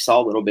thought we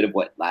saw a little bit of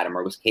what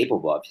Latimer was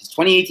capable of. His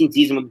 2018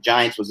 season with the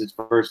Giants was his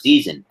first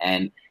season,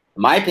 and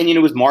in my opinion,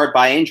 it was marred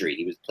by injury.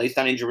 He was placed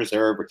on injured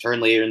reserve,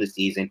 returned later in the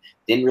season,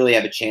 didn't really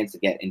have a chance to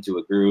get into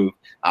a groove,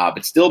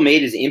 but still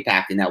made his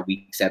impact in that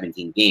Week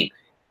 17 game.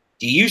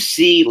 Do you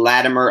see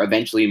Latimer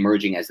eventually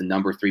emerging as the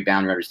number 3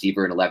 boundary wide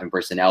receiver in 11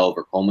 personnel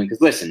over Coleman?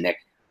 Because listen, Nick,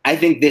 I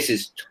think this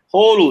is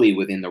totally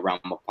within the realm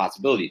of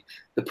possibilities.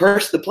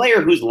 The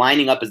player who's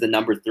lining up as the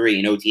number 3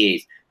 in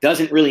OTAs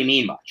doesn't really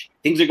mean much.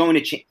 Things are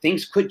going to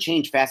things could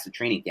change fast at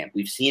training camp.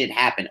 We've seen it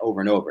happen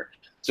over and over.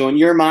 So in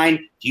your mind,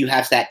 do you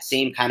have that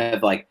same kind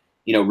of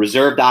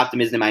reserved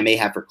optimism I may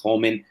have for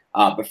Coleman,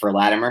 but for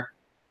Latimer?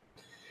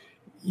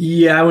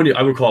 Yeah, I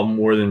would call it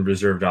more than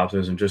reserved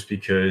optimism, just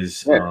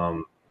because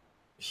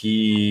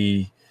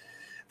he,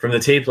 from the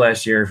tape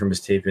last year, from his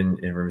tape and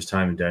from his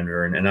time in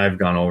Denver, and I've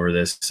gone over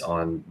this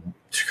on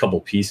a couple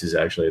pieces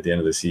actually at the end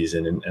of the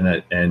season,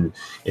 and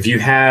if you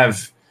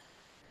have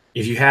a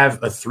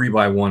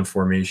 3-by-1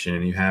 formation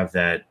and you have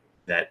that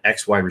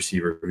X wide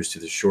receiver who's to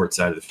the short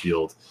side of the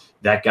field,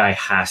 that guy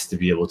has to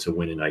be able to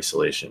win in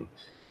isolation.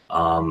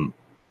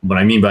 What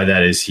I mean by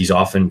that is he's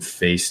often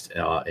faced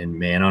in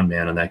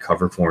man-on-man on that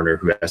cover corner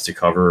who has to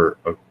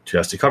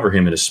cover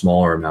him in a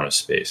smaller amount of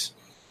space.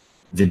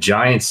 The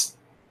Giants'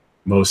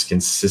 most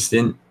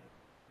consistent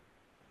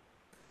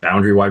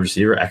boundary wide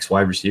receiver, X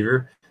wide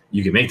receiver,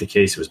 you can make the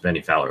case it was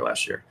Benny Fowler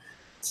last year.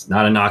 It's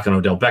not a knock on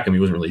Odell Beckham. He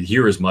wasn't really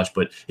here as much,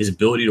 but his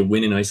ability to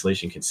win in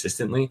isolation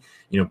consistently,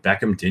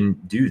 Beckham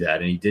didn't do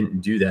that, and he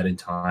didn't do that in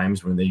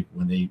times when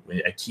they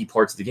at key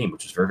parts of the game,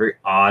 which is very, very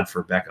odd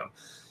for Beckham.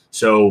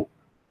 So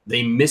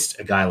they missed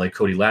a guy like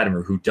Cody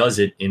Latimer who does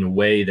it in a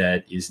way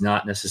that is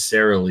not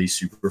necessarily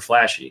super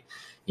flashy.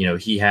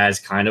 He has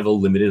kind of a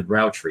limited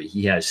route tree.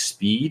 He has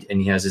speed,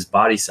 and he has his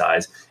body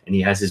size, and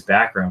he has his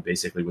background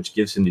basically, which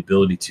gives him the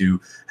ability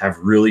to have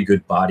really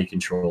good body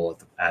control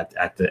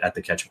at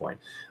the catch point.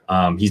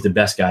 He's the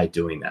best guy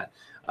doing that.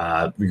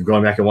 We're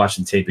going back and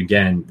watching tape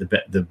again.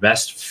 The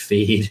best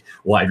fade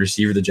wide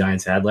receiver the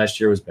Giants had last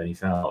year was Benny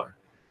Fowler.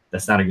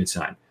 That's not a good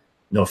sign.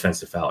 No offense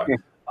to Fowler. Yeah.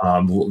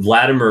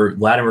 Latimer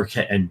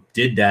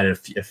did that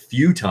a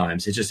few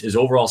times. It's just his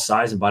overall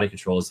size and body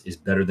control is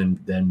better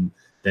than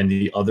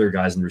the other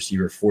guys in the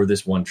receiver for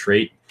this one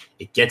trait.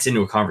 It gets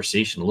into a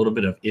conversation a little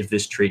bit of if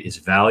this trait is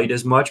valued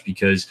as much,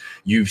 because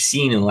you've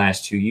seen in the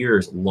last 2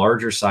 years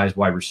larger size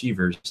wide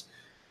receivers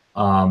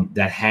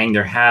that hang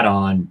their hat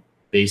on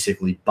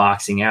basically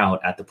boxing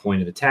out at the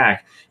point of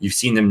attack. You've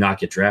seen them not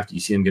get drafted. You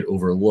see them get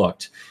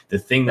overlooked. The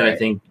thing that I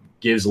think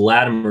gives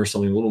Latimer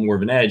something a little more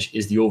of an edge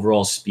is the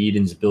overall speed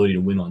and his ability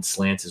to win on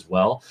slants as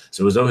well.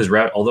 So although his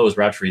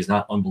route tree is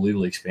not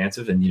unbelievably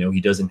expansive, and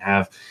he doesn't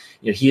have,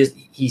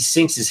 he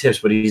sinks his hips,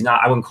 but he's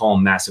not. I wouldn't call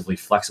him massively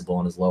flexible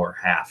in his lower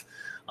half.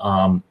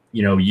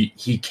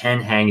 He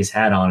can hang his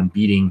hat on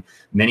beating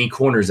many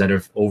corners that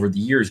have over the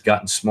years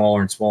gotten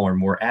smaller and smaller and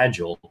more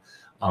agile.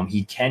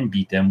 He can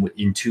beat them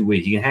in 2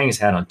 ways. He can hang his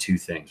hat on 2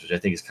 things, which I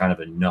think is kind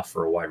of enough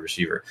for a wide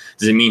receiver.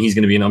 Does it mean he's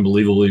going to be an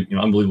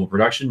unbelievable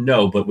production?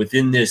 No, but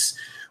within this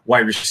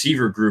wide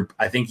receiver group,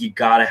 I think you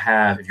got to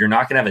have, if you're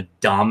not going to have a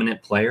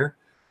dominant player,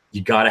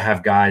 you got to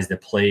have guys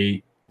that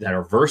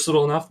are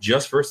versatile enough,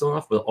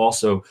 but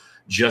also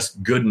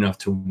just good enough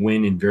to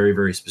win in very,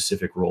 very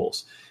specific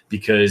roles.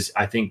 Because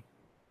I think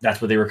that's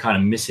what they were kind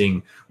of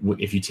missing.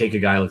 If you take a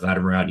guy like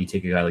Latimer out and you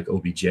take a guy like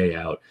OBJ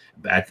out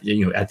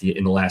in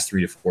the last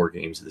 3 to 4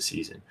 games of the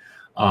season.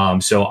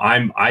 So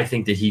I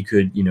think that he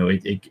could,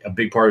 a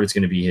big part of it's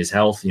going to be his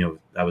health.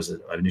 That was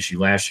an issue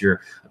last year.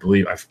 I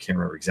believe, I can't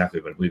remember exactly,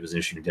 but I believe it was an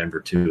issue in Denver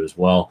too as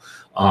well.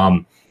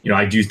 I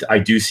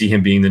do see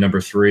him being the number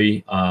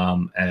 3,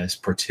 as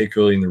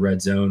particularly in the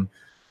red zone.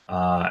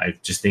 I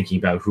just thinking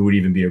about who would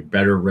even be a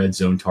better red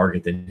zone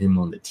target than him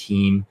on the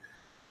team.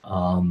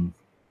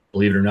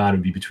 believe it or not, it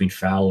would be between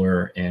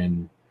Fowler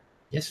and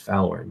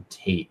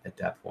Tate at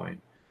that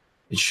point.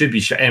 It should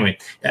be anyway.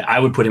 I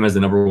would put him as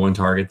the number one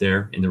target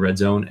there in the red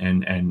zone,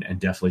 and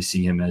definitely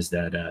see him as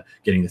that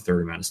getting the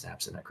third amount of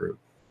snaps in that group.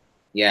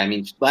 Yeah, I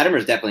mean, Latimer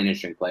is definitely an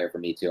interesting player for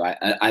me too.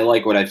 I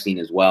like what I've seen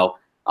as well.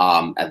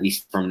 At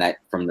least from the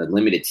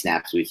limited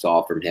snaps we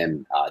saw from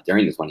him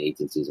during the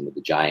 2018 season with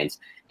the Giants.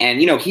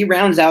 And, he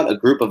rounds out a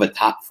group of a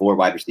top 4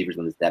 wide receivers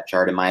on this depth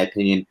chart, in my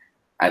opinion,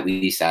 at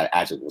least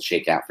as it will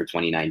shake out for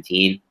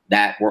 2019,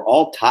 that were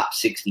all top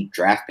 60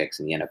 draft picks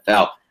in the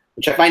NFL,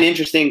 which I find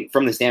interesting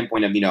from the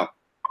standpoint of,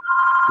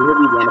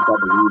 clearly the NFL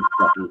believes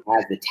that he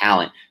has the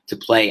talent to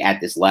play at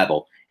this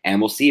level. And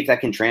we'll see if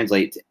that can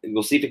translate.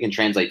 We'll see if it can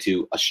translate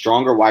to a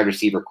stronger wide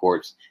receiver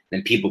corps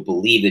than people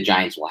believe the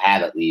Giants will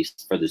have, at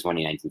least for the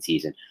 2019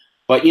 season.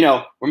 But,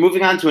 we're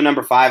moving on to a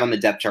number 5 on the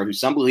depth chart, who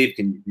some believe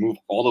can move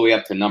all the way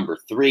up to number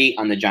 3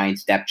 on the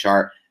Giants depth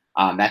chart.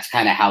 That's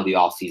kind of how the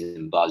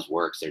offseason buzz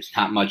works. There's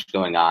not much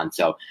going on.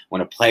 So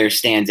when a player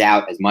stands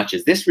out as much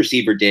as this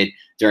receiver did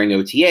during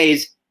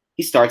OTAs,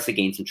 he starts to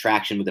gain some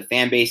traction with the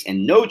fan base.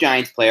 And no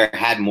Giants player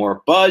had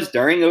more buzz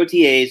during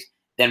OTAs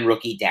than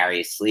rookie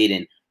Darius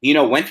Slayton.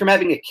 Went from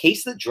having a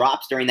case of the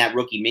drops during that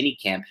rookie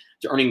minicamp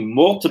to earning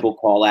multiple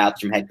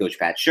call-outs from head coach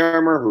Pat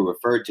Shurmur, who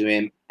referred to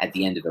him at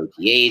the end of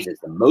OTAs as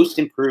the most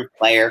improved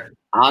player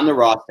on the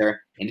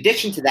roster. In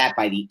addition to that,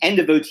 by the end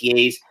of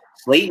OTAs,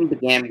 Slayton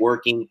began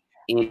working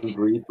in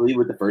briefly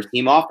with the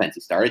first-team offense.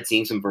 He started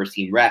seeing some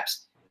first-team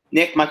reps.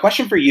 Nick, my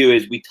question for you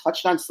is, we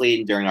touched on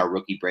Slayton during our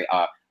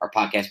our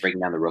podcast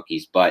breaking down the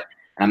rookies, but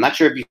I'm not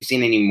sure if you've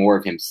seen any more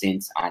of him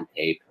since on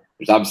tape.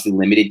 There's obviously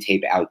limited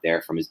tape out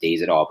there from his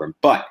days at Auburn,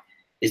 but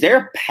is there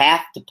a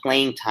path to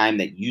playing time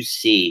that you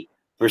see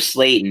for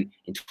Slayton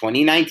in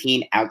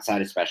 2019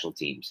 outside of special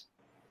teams?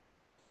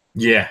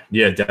 Yeah,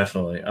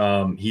 definitely.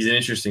 He's an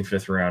interesting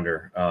 5th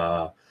rounder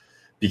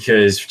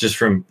because just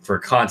for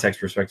context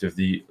perspective,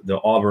 the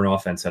Auburn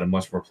offense had a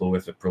much more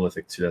prolific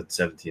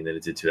 2017 than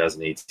it did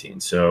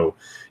 2018. So,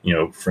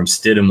 from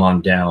Stidham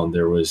on down,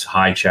 there was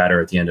high chatter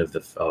at the end of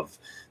the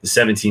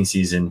 17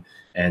 season,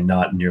 and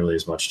not nearly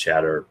as much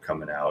chatter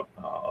coming out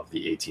of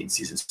the 18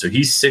 season. So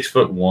he's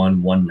 6'1",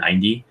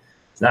 190.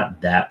 It's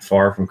not that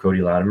far from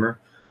Cody Latimer,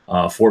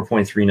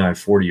 4.39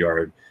 40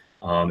 yard.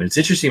 And it's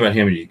interesting about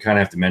him, you kind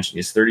of have to mention, he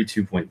has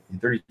 32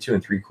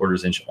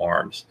 3/4 inch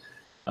arms.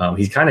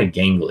 He's kind of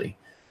gangly.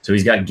 So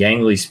he's got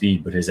gangly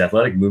speed, but his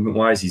athletic movement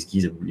wise,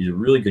 he's a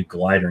really good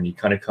glider, and he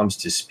kind of comes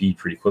to speed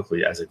pretty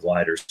quickly as a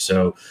glider.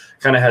 So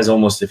kind of has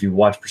almost, if you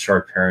watch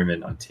Brashard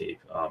Perryman on tape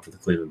for the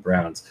Cleveland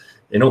Browns,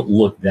 they don't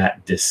look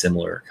that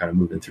dissimilar, kind of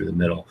moving through the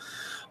middle.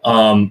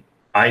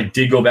 I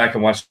did go back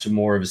and watch some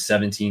more of his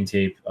 17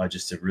 tape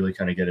just to really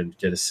kind of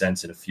get a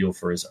sense and a feel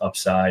for his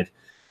upside.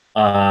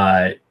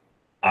 When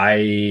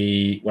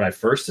I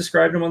first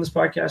described him on this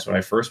podcast, when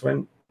I first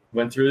went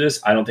through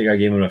this, I don't think I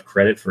gave him enough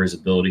credit for his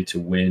ability to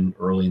win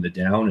early in the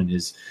down and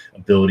his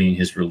ability in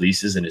his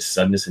releases and his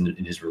suddenness in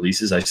his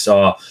releases. I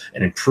saw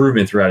an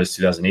improvement throughout his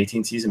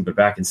 2018 season, but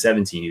back in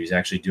 17, he was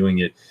actually doing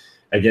it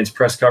against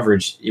press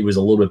coverage. It was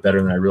a little bit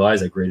better than I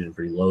realized. I graded him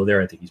pretty low there.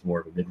 I think he's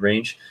more of a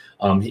mid-range.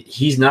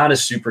 He's not a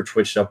super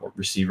twitched up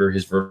receiver.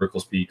 His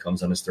vertical speed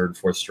comes on his 3rd and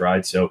 4th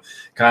stride. So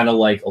kind of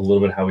like a little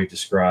bit how we've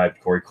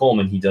described Corey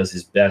Coleman, he does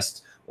his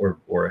best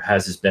or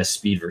has his best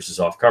speed versus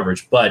off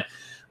coverage. But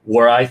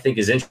where I think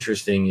is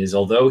interesting is,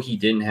 although he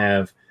didn't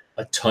have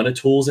a ton of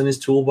tools in his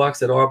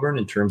toolbox at Auburn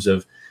in terms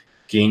of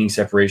gaining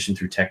separation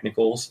through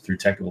technical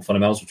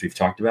fundamentals, which we've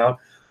talked about,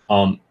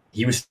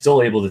 he was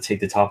still able to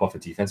take the top off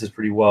of defenses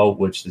pretty well,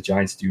 which the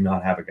Giants do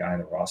not have a guy on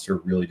the roster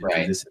really to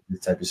do this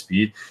type of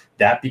speed.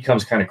 That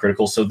becomes kind of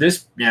critical. So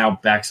this now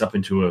backs up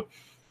into a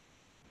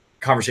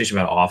conversation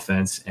about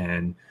offense,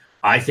 and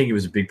I think it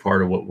was a big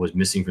part of what was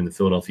missing from the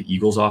Philadelphia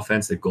Eagles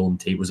offense that Golden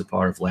Tate was a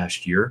part of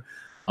last year.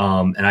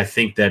 And I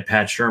think that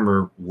Pat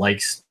Shurmur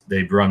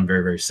they run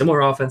very, very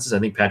similar offenses. I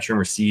think Pat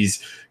Shurmur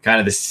sees kind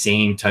of the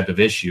same type of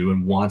issue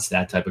and wants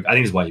that type of – I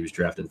think that's why he was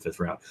drafted in the 5th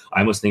round. I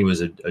almost think it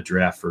was a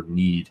draft for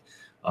need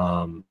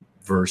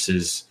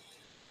versus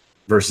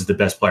the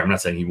best player. I'm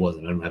not saying he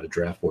wasn't. I don't have a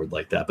draft board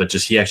like that, but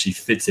just he actually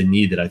fits a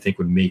need that I think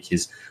would make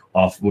this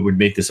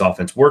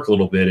offense work a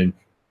little bit. And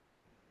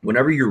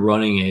whenever you're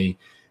running a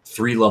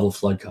 3-level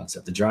flood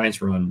concept, the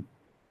Giants run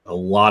a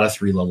lot of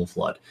 3-level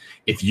flood.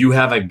 If you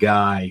have a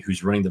guy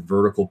who's running the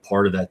vertical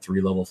part of that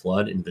 3-level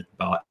flood into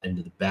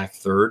the back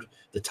third,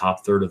 the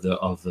top third of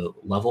the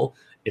level,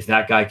 if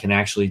that guy can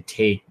actually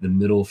take the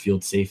middle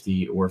field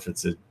safety, or if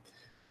it's a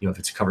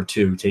cover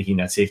 2, taking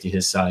that safety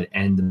his side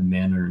and the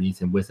man underneath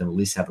him with him, at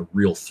least have a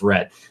real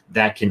threat,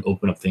 that can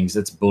open up things.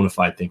 That's a bona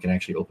fide thing, can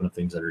actually open up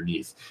things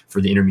underneath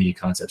for the intermediate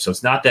concept. So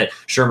it's not that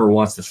Shurmur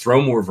wants to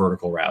throw more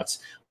vertical routes.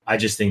 I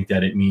just think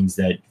that it means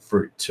that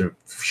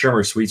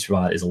Shurmur's sweet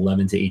spot is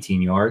 11 to 18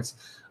 yards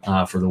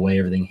for the way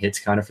everything hits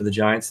kind of for the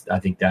Giants. I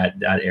think that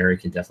area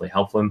can definitely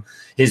help him.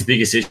 His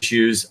biggest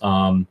issues,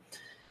 and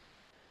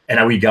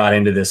we got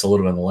into this a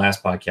little bit in the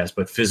last podcast,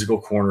 but physical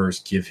corners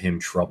give him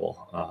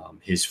trouble.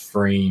 His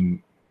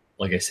frame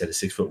like I said, a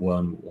 6'1",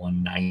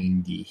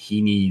 190.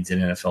 He needs an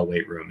NFL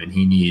weight room, and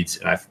he needs,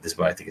 and this is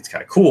what I think it's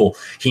kind of cool.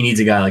 He needs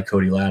a guy like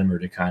Cody Latimer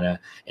to kind of,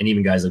 and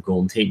even guys like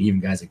Golden Tate, and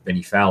even guys like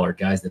Benny Fowler,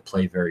 guys that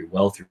play very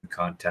well through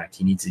contact.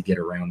 He needs to get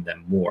around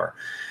them more,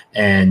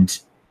 and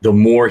the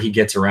more he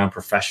gets around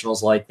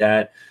professionals like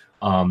that,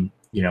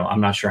 I'm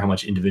not sure how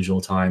much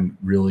individual time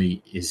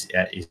really is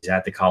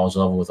at the college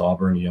level with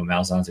Auburn.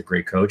 Malzahn's a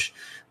great coach,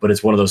 but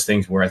it's one of those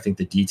things where I think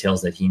the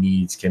details that he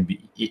needs can be,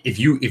 if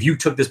you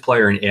took this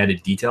player and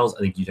added details, I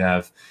think you'd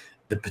have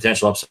the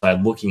potential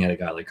upside looking at a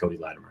guy like Cody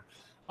Latimer,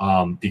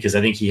 because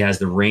I think he has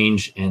the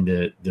range and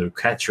the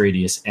catch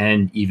radius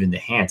and even the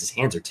hands. His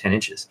hands are 10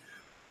 inches.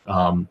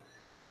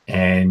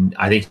 And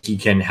I think he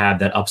can have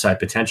that upside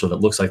potential that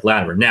looks like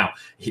Latimer. Now,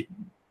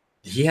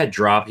 he had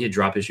drop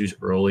issues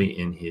early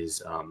in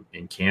his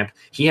in camp.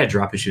 He had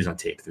drop issues on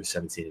tape through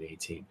 17 and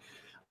 18.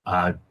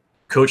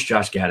 Coach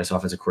Josh Gaddis,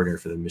 offensive coordinator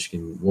for the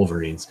Michigan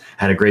Wolverines,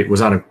 was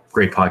on a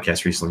great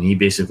podcast recently. He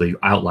basically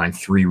outlined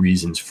 3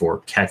 reasons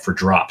for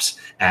drops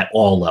at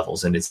all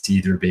levels, and it's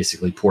either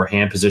basically poor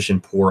hand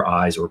position, poor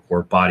eyes, or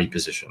poor body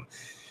position.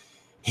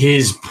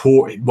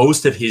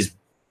 Most of his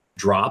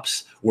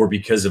drops were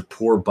because of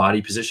poor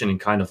body position and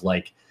kind of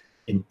like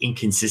an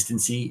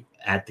inconsistency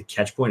at the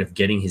catch point of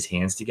getting his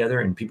hands together.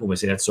 And people may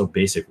say that's so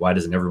basic. Why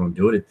doesn't everyone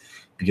do it?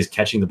 Because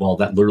catching the ball,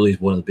 that literally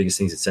is one of the biggest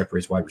things that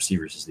separates wide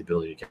receivers, is the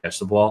ability to catch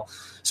the ball.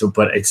 So,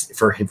 but it's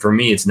for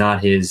me, it's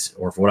not his,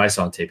 or for what I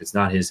saw on tape, it's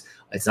not his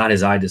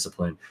eye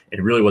discipline. And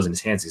it really wasn't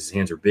his hands, because his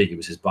hands are big. It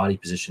was his body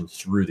position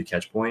through the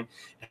catch point.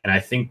 And I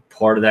think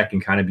part of that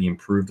can kind of be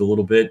improved a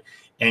little bit,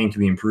 and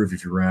can be improved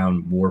if you're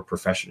around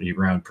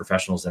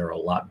professionals that are a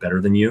lot better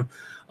than you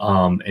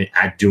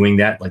at doing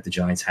that, like the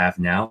Giants have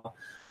now.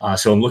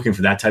 So I'm looking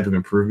for that type of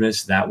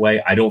improvements that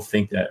way. I don't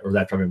think that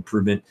type of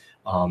improvement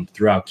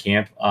throughout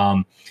camp.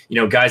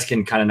 Guys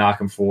can kind of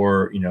knock him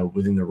for,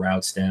 within the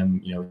route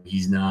stem.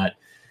 He's not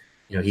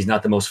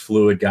the most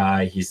fluid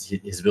guy.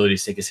 His ability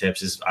to sink his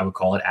hips is, I would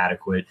call it,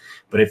 adequate.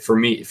 But if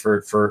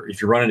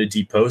you're running a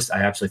deep post,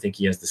 I absolutely think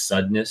he has the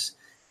suddenness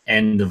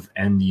and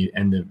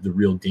the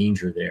real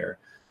danger there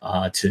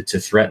to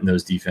threaten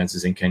those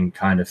defenses, and can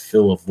kind of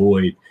fill a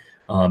void.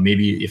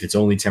 Maybe if it's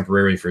only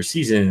temporarily for a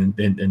season,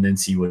 and then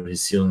see what his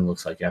ceiling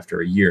looks like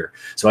after a year.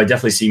 So I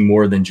definitely see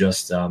more than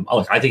just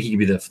I think he could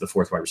be the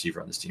 4th wide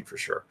receiver on this team for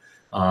sure.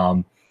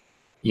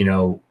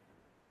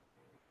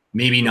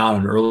 Maybe not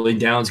on early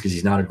downs, because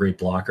he's not a great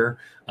blocker,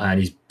 and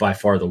he's by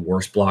far the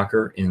worst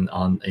blocker in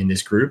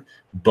this group.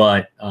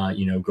 But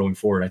going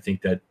forward, I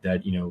think that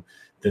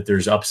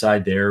there's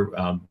upside there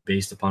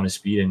based upon his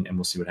speed, and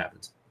we'll see what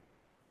happens.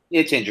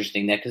 It's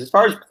interesting that, because as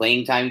far as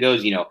playing time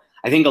goes,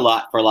 I think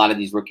for a lot of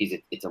these rookies,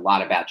 it's a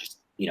lot about just,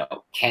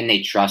 can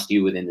they trust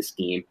you within the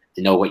scheme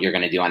to know what you're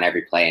going to do on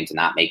every play and to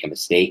not make a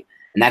mistake?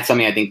 And that's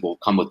something I think will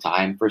come with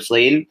time for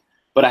Slayton.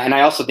 And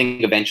I also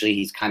think eventually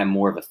he's kind of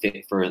more of a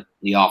fit for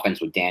the offense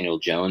with Daniel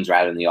Jones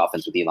rather than the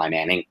offense with Eli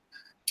Manning,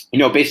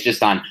 based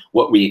just on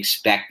what we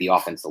expect the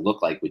offense to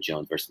look like with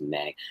Jones versus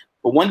Manning.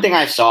 But one thing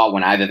I saw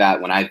when I've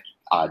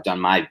done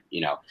my,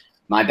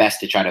 my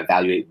best to try to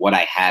evaluate what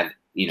I have,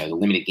 the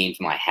limited game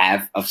film I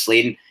have of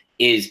Slayton,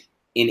 is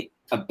in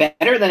a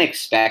better than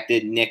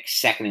expected Nick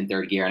second and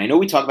third gear. And I know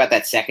we talk about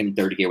that second and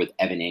third gear with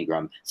Evan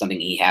Ingram, something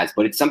he has,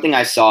 but it's something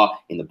I saw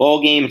in the bowl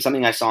game. It's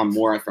something I saw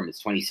more from his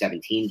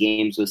 2017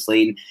 games with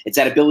Slayton. It's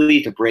that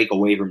ability to break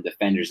away from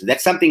defenders. Is that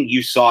something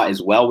you saw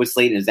as well with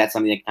Slayton? Is that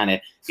something that kind of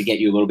to get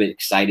you a little bit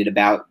excited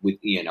about with,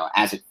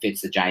 as it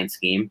fits the Giants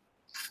scheme?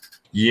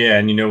 Yeah.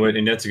 And you know what?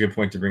 And that's a good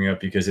point to bring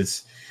up,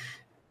 because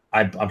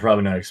I'm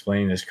probably not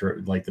explaining this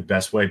like the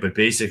best way, but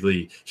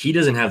basically he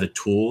doesn't have the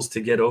tools to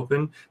get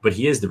open, but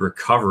he has the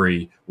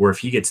recovery where if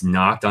he gets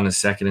knocked on a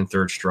second and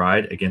third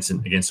stride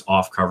against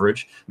off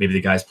coverage, maybe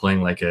the guy's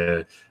playing like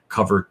a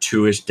cover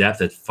 2-ish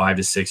depth at 5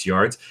 to 6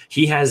 yards,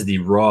 he has the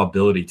raw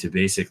ability to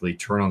basically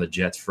turn on the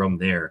jets from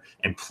there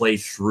and play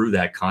through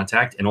that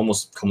contact and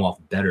almost come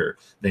off better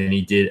than he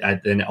did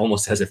than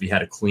almost as if he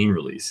had a clean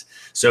release.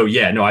 So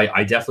yeah, no,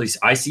 I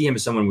definitely see him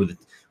as someone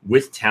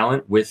with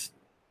talent,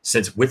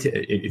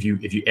 if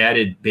you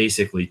added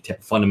basically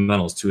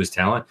fundamentals to his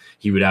talent,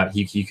 he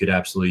could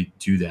absolutely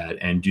do that,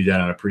 and do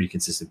that on a pretty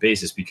consistent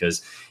basis,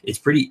 because it's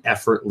pretty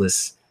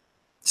effortless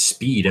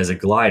speed as a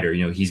glider.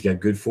 He's got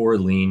good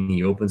forward lean.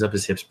 He opens up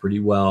his hips pretty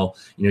well.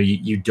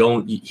 He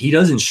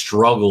doesn't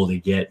struggle to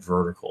get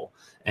vertical.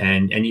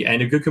 And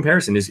a good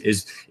comparison is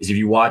if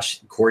you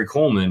watch Corey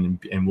Coleman,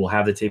 and we'll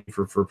have the tape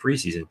for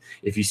preseason.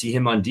 If you see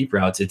him on deep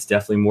routes, it's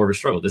definitely more of a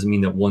struggle. It doesn't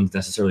mean that one's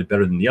necessarily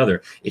better than the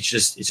other. It's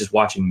just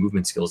watching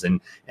movement skills, and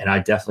I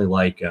definitely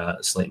like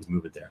Slayton's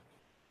movement there.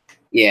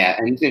 Yeah,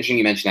 and it's interesting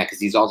you mentioned that,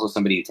 because he's also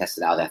somebody who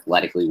tested out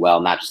athletically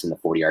well, not just in the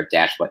 40-yard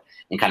dash, but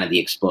in kind of the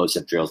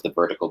explosive drills, the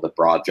vertical, the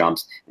broad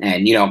jumps.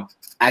 And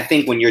I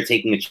think when you're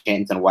taking a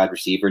chance on a wide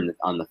receiver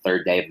on the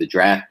third day of the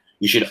draft,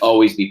 you should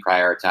always be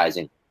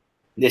prioritizing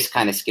this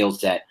kind of skill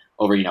set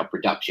over,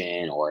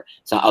 production or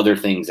some other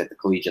things at the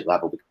collegiate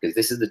level, because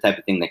this is the type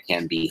of thing that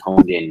can be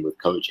honed in with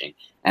coaching.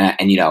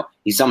 And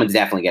he's someone to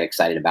definitely get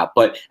excited about.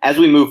 But as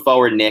we move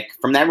forward, Nick,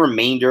 from that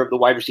remainder of the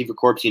wide receiver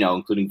corps,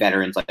 including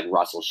veterans like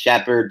Russell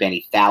Shepard,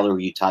 Benny Fowler, who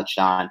you touched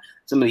on,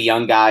 some of the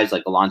young guys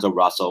like Alonzo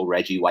Russell,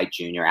 Reggie White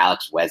Jr.,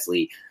 Alex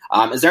Wesley.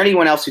 Is there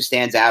anyone else who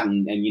stands out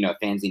and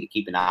fans need to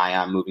keep an eye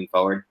on moving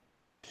forward?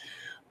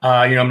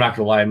 I'm not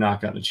going to lie. I've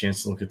not gotten a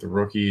chance to look at the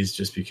rookies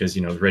just because,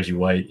 Reggie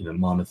White,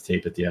 Monmouth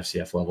tape at the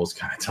FCF level is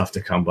kind of tough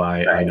to come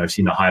by. Right. I know I've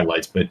seen the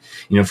highlights, but,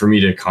 for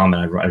me to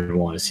comment, I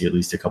want to see at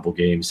least a couple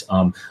games.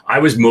 I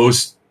was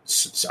most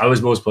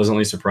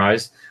pleasantly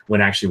surprised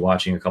when actually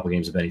watching a couple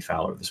games of Benny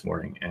Fowler this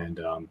morning. And,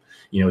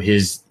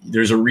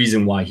 there's a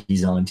reason why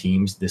he's on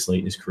teams this late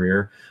in his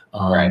career.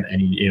 Right. And,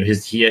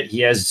 he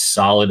has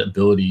solid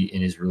ability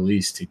in his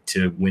release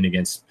to win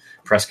against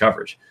press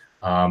coverage.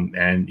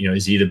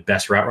 Is he the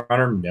best route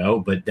runner? No,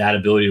 but that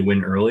ability to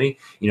win early,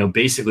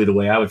 basically the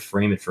way I would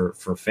frame it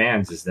for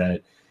fans is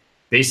that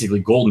basically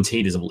Golden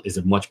Tate is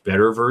a much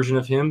better version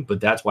of him, but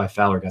that's why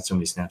Fowler got so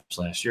many snaps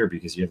last year,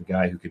 because you have a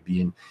guy who could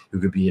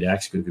be at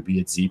X, who could be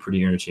at Z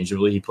pretty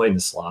interchangeably. He played in the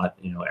slot,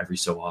 every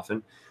so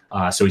often.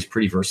 So he's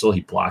pretty versatile.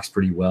 He blocks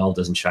pretty well,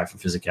 doesn't shy from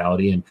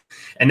physicality.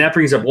 And that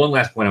brings up one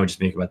last point I would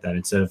just make about that.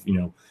 Instead of,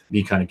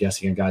 me kind of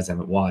guessing on guys I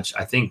haven't watched,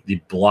 I think the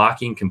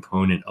blocking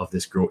component of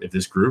this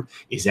group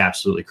is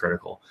absolutely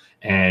critical.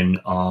 And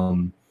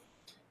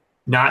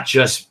not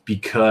just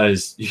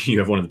because you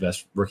have one of the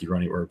best rookie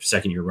running or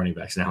second-year running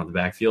backs now in the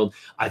backfield.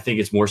 I think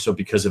it's more so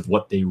because of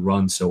what they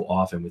run so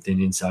often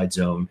within inside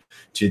zone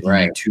to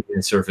the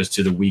two-man surface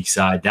to the weak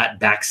side. That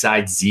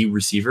backside Z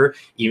receiver,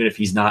 even if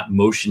he's not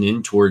motioned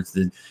in towards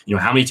the,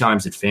 how many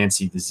times did fans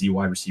see the Z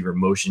wide receiver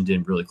motioned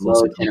in really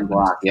close to the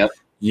block? Yep.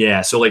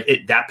 Yeah, so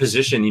that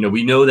position,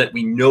 we know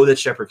that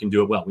Shepard can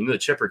do it well. We know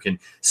that Shepard can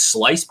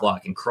slice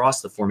block and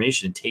cross the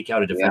formation and take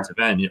out a defensive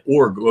end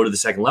or go to the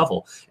second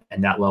level.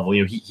 And that level,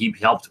 he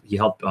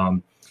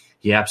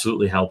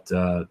absolutely helped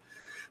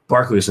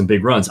Barkley with some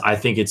big runs. I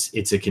think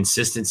it's a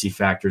consistency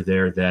factor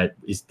there that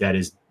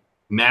is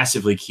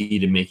massively key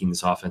to making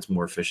this offense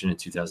more efficient in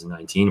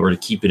 2019, or to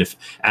keep it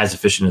as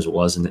efficient as it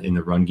was in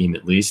the run game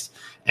at least.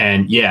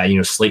 And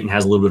Slayton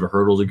has a little bit of a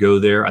hurdle to go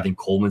there. I think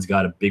Coleman's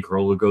got a big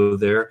hurdle to go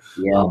there.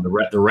 Yeah.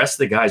 The rest of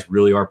the guys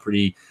really are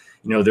pretty,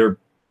 they're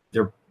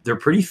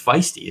pretty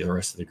feisty, the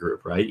rest of the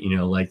group, right?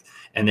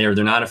 And they're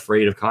not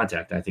afraid of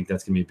contact. I think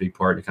that's going to be a big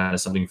part and kind of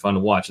something fun to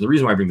watch. And the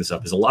reason why I bring this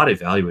up is a lot of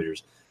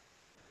evaluators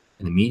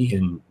in the media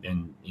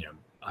and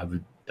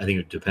I think it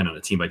would depend on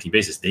a team-by-team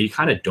basis. They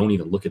kind of don't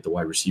even look at the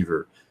wide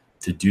receiver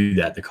to do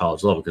that at the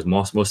college level, because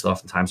most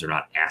oftentimes they're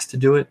not asked to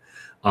do it.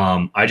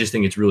 I just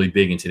think it's really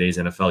big in today's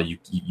NFL.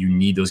 You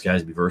need those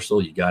guys to be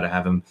versatile. You got to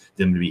have them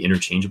to be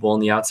interchangeable on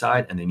the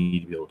outside, and they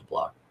need to be able to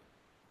block.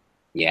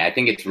 Yeah, I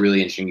think it's really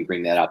interesting you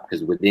bring that up,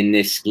 because within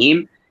this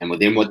scheme and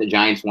within what the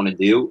Giants want to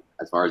do,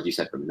 as far as you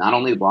said, from not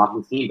only the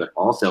blocking scheme, but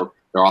also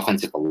their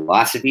offensive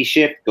philosophy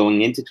shift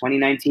going into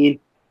 2019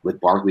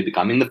 with Barkley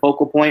becoming the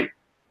focal point.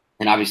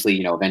 And obviously,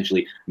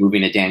 eventually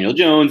moving to Daniel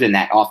Jones and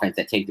that offense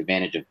that takes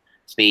advantage of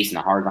space in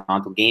a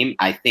horizontal game,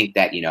 I think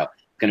that, it's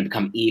going to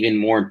become even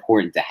more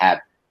important to have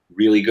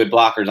really good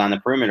blockers on the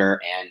perimeter.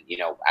 And,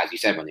 as you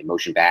said, when they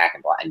motion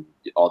back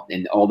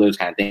and all those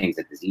kind of things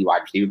at the Z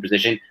wide receiver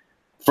position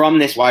from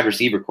this wide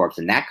receiver corps.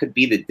 And that could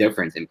be the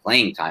difference in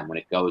playing time when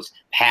it goes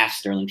past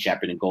Sterling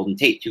Shepard and Golden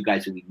Tate, two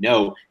guys who we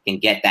know can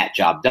get that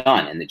job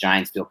done. And the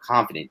Giants feel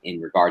confident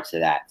in regards to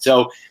that.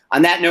 So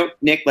on that note,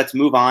 Nick, let's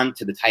move on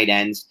to the tight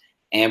ends.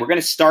 And we're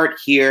going to start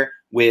here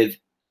with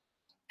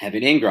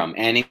Evan Ingram.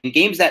 And in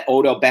games that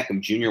Odell Beckham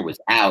Jr. was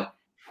out,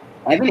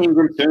 Evan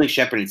Ingram, Sterling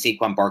Shepard, and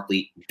Saquon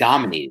Barkley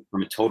dominated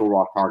from a total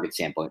raw target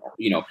standpoint.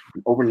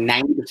 Over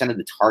 90% of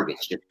the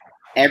targets, just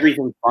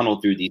everything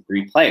funneled through these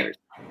three players.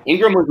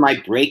 Ingram was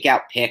my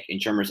breakout pick in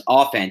Shermer's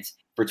offense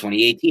for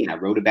 2018. I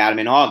wrote about him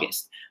in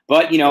August.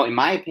 But, in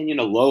my opinion,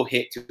 a low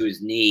hit to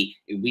his knee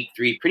in week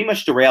 3 pretty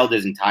much derailed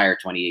his entire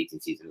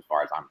 2018 season as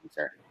far as I'm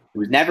concerned. It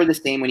was never the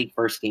same when he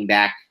first came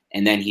back.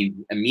 And then he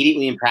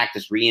immediately in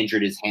practice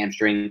injured his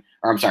hamstring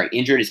while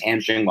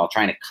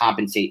trying to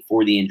compensate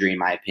for the injury, in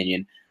my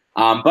opinion.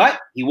 But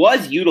he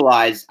was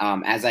utilized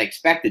as I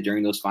expected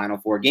during those final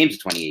 4 games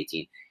of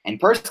 2018. And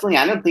personally,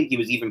 I don't think he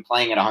was even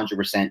playing at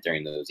 100%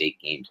 during those 8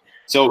 games.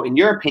 So in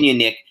your opinion,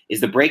 Nick,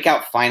 is the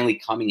breakout finally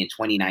coming in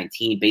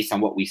 2019 based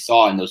on what we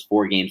saw in those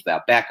 4 games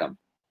without Beckham?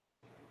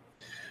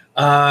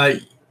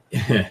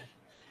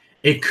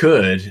 It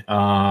could.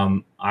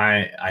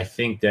 I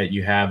think that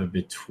you have a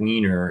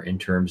betweener in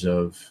terms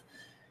of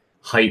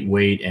height,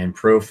 weight, and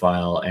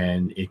profile,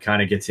 and it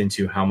kind of gets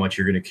into how much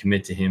you're going to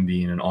commit to him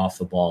being an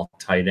off-the-ball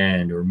tight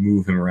end or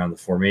move him around the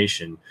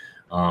formation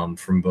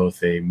from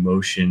both a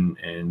motion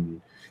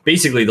and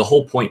basically the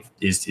whole point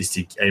is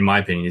to, in my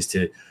opinion,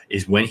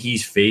 is when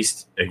he's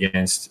faced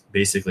against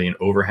basically an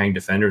overhang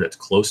defender that's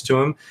close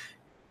to him,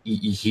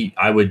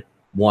 I would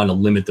want to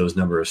limit those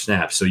number of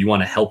snaps. So you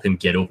want to help him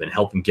get open,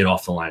 help him get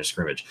off the line of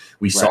scrimmage.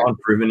 We saw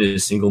improvement in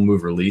his single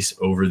move release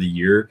over the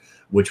year,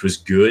 which was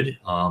good.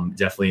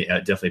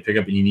 Definitely pick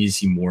up, and you need to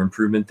see more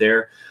improvement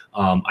there.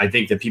 I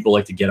think that people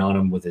like to get on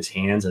him with his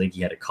hands. I think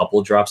he had a couple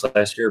of drops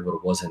last year, but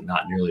it wasn't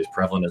not nearly as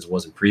prevalent as it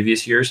was in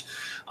previous years.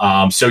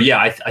 I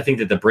think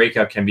that the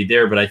breakout can be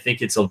there, but I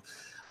think it's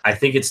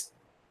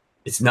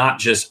not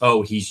just,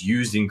 he's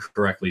used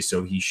incorrectly,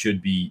 so he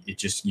should be.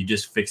 You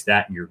just fix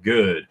that and you're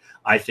good.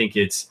 I think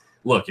it's,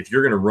 look, if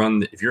you're going to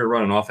run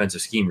an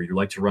offensive scheme where you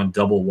like to run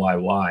double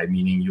YY,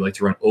 meaning you like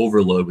to run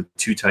overload with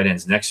two tight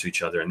ends next to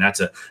each other, and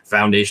that's a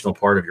foundational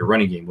part of your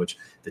running game, which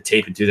the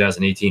tape in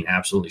 2018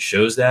 absolutely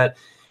shows that.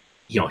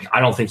 I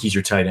don't think he's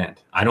your tight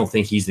end. I don't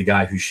think he's the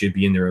guy who should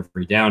be in there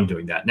every down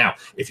doing that. Now,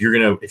 if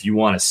you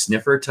want a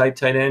sniffer type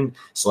tight end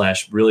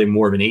 / really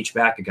more of an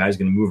H-back, a guy's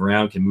going to move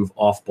around, can move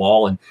off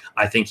ball, and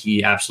I think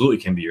he absolutely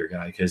can be your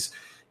guy because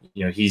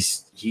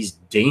he's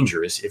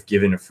dangerous if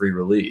given a free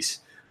release.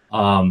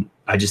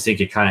 I just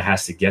think it kind of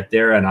has to get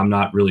there, and I'm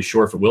not really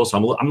sure if it will. So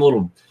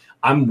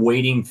I'm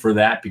waiting for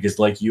that because,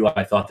 like you,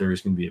 I thought there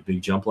was going to be a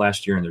big jump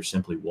last year, and there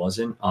simply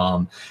wasn't.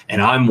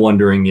 And I'm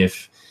wondering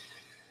if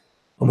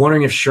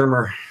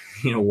Shurmur,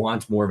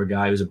 wants more of a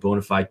guy who's a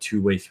bona fide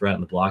two-way threat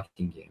in the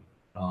blocking game.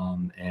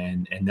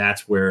 And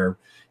that's where,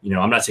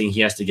 I'm not saying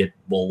he has to get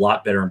a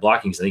lot better in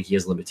blocking because I think he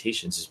has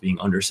limitations as being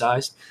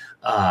undersized.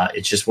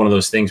 It's just one of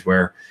those things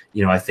where,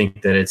 I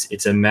think that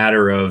it's a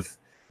matter of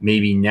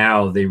maybe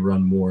now they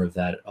run more of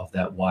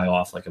that Y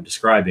off like I'm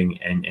describing,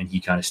 and he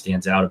kind of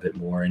stands out a bit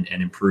more and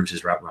improves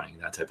his route running,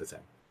 that type of thing.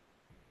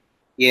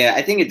 Yeah,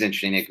 I think it's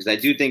interesting, Nick, because I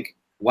do think,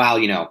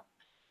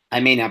 I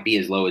may not be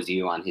as low as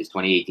you on his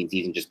 2018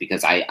 season just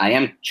because I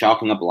am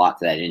chalking up a lot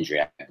to that injury.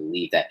 I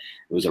believe that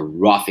it was a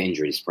rough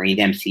injury, sprained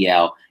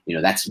MCL.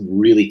 That's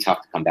really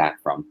tough to come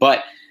back from.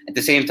 But at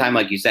the same time,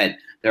 like you said,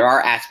 there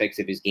are aspects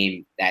of his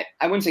game that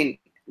I wouldn't say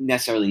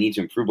necessarily need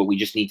to improve, but we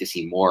just need to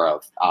see more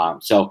of.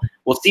 So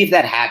we'll see if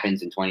that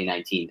happens in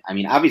 2019. I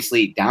mean,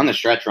 obviously, down the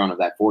stretch run of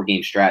that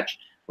 4-game stretch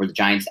where the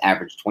Giants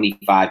averaged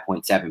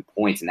 25.7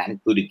 points, and that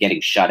included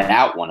getting shut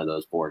out one of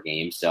those 4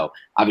 games. So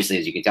obviously,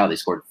 as you can tell, they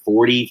scored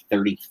 40,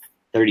 30,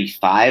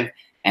 35,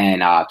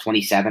 and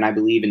 27, I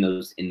believe, in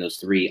those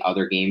 3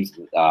 other games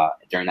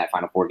during that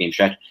final 4-game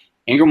stretch.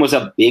 Ingram was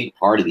a big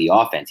part of the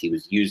offense. He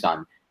was used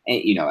on,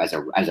 as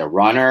a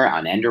runner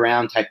on end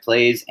around type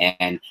plays,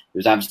 and he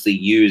was obviously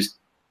used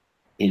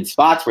in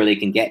spots where they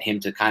can get him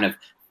to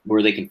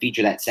where they can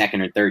feature that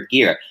second or third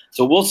gear.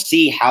 So we'll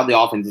see how the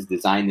offense is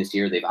designed this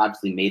year. They've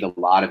obviously made a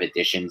lot of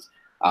additions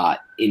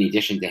in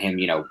addition to him,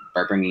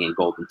 by bringing in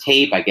Golden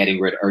Tate, by getting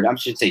rid of, or I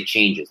should say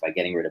changes, by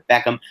getting rid of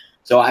Beckham.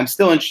 So I'm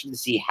still interested to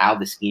see how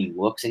the scheme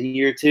looks in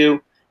year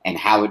 2 and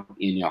how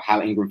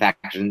how Ingram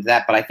factors into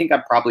that. But I think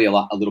I'm probably a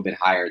little bit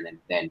higher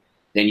than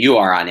you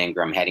are on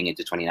Ingram heading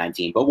into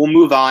 2019. But we'll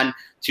move on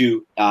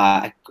to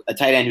a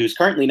tight end who's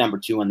currently number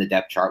 2 on the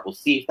depth chart. We'll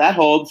see if that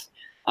holds.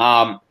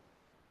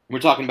 We're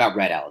talking about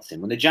Red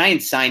Ellison. When the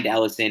Giants signed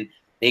Ellison,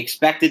 they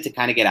expected to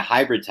kind of get a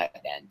hybrid tight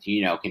end,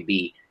 can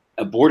be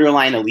a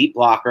borderline elite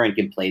blocker and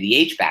can play the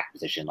H-back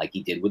position like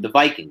he did with the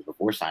Vikings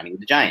before signing with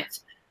the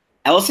Giants.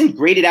 Ellison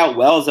graded out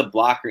well as a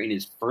blocker in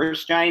his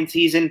first Giants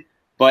season,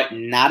 but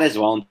not as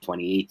well in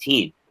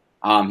 2018.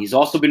 He's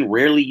also been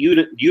rarely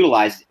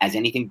utilized as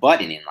anything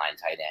but an inline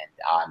tight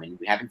end, and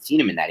we haven't seen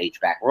him in that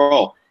H-back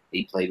role that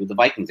he played with the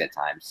Vikings at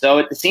times. So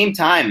at the same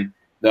time,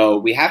 though,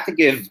 we have to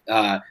give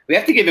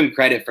him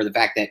credit for the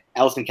fact that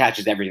Ellison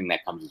catches everything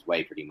that comes his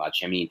way pretty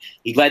much. I mean,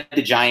 he led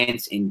the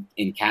Giants in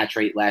catch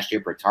rate last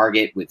year per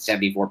target with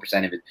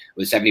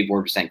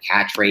 74%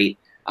 catch rate.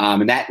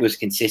 And that was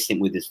consistent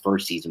with his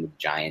first season with the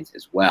Giants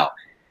as well.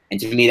 And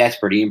to me, that's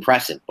pretty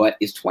impressive. But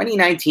is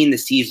 2019 the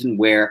season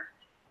where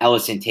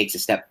Ellison takes a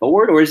step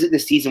forward, or is it the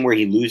season where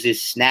he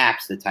loses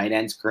snaps, the tight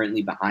ends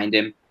currently behind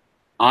him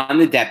on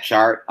the depth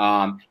chart?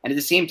 And at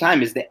the same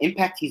time, is the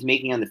impact he's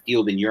making on the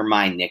field, in your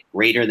mind, Nick,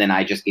 greater than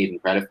I just gave him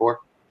credit for?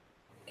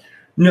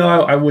 No,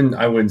 I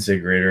wouldn't say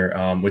greater.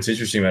 What's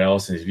interesting about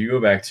Ellison is if you go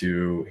back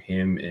to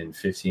him in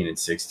 15 and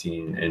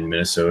 16 in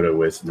Minnesota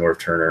with Norv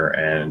Turner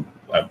and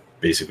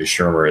basically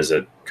Shurmur as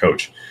a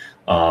coach,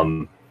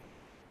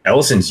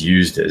 Ellison's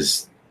used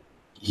as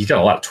he's got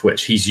a lot of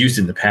twitch. He's used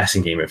in the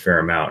passing game a fair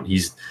amount.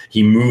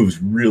 He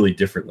moves really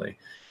differently.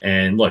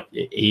 And look,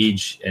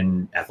 age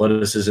and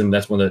athleticism,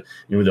 that's one of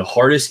the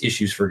hardest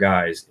issues for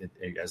guys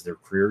as their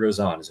career goes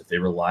on is if they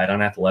relied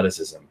on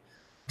athleticism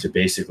to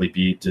basically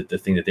be the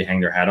thing that they hang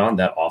their hat on,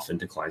 that often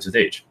declines with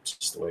age. It's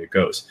just the way it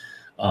goes.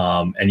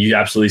 And you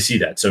absolutely see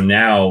that. So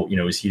now,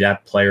 is he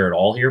that player at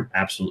all here?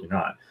 Absolutely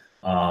not.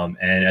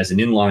 And as an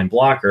inline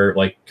blocker,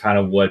 like kind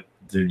of what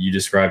you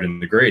described in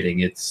the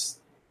grading, it's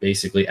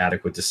basically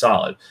adequate to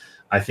solid.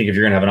 I think if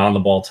you're going to have an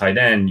on-the-ball tight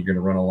end, you're going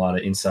to run a lot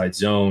of inside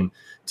zone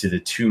to the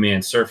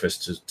two-man surface,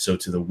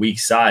 to the weak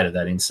side of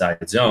that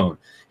inside zone.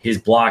 His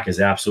block is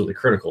absolutely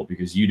critical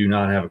because you do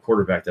not have a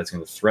quarterback that's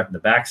going to threaten the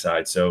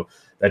backside. So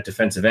that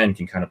defensive end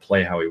can kind of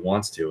play how he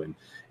wants to.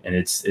 And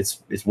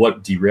it's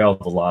what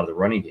derailed a lot of the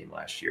running game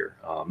last year.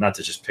 Not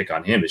to just pick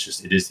on him. It's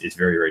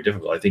very, very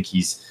difficult. I think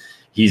he's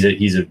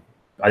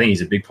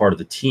a big part of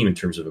the team in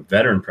terms of a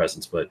veteran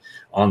presence, but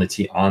on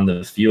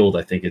the field,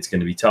 I think it's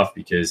going to be tough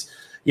because,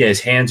 yeah,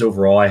 his hands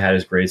overall, I had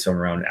his grade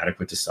somewhere around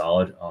adequate to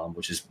solid,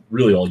 which is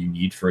really all you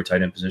need for a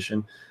tight end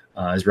position.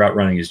 His route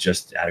running is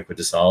just adequate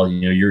to solid.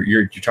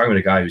 You're talking about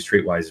a guy who's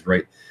trait wise is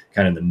right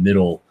kind of in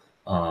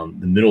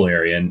the middle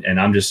area, and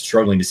I'm just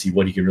struggling to see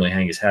what he can really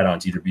hang his hat on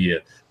to either be a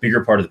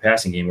bigger part of the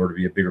passing game or to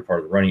be a bigger part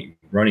of the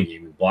running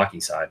game and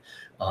blocking side,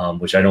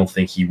 which I don't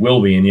think he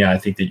will be. And yeah, I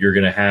think that you're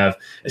going to have,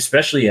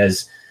 especially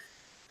as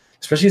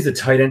the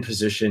tight end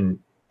position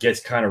gets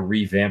kind of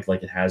revamped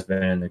like it has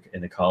been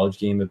in the college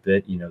game a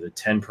bit. The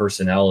 10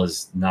 personnel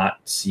is not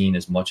seen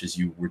as much as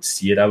you would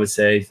see it, I would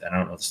say. And I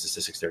don't know the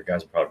statistics there.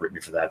 Guys will probably rip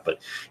me for that. But,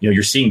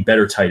 you're seeing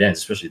better tight ends,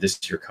 especially this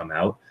year, come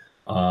out.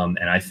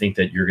 And I think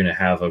that you're going to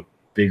have a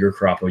bigger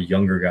crop of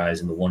younger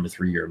guys in the 1 to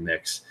 3 year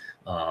mix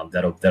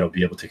that'll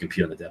be able to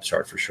compete on the depth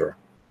chart for sure.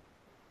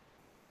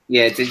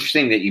 Yeah, it's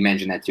interesting that you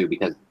mentioned that too,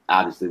 because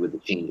obviously with the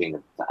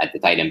changing at the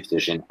tight end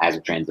position as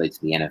it translates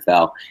to the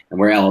NFL and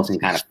where Ellison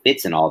kind of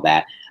fits and all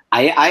that,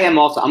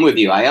 I'm with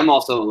you. I am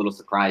also a little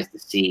surprised to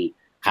see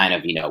kind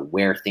of,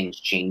 where things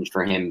changed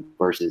for him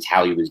versus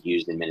how he was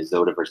used in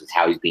Minnesota versus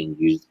how he's being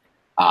used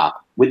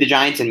with the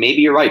Giants. And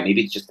maybe you're right.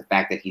 Maybe it's just the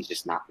fact that he's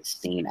just not the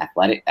same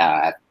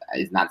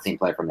is not the same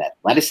player from the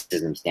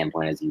athleticism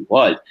standpoint as he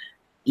was.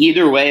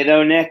 Either way,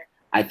 though, Nick,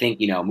 I think,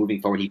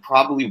 moving forward, he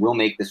probably will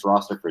make this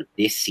roster for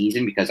this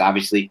season because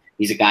obviously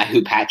he's a guy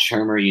who Pat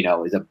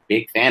Shurmur, is a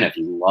big fan of.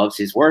 He loves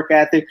his work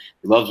ethic.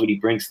 He loves what he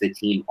brings to the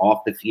team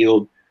off the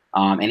field.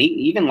 And he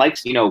even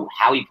likes,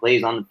 how he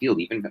plays on the field,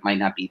 even if he might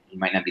not be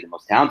the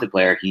most talented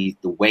player. The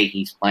way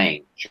he's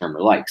playing, Shurmur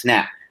likes.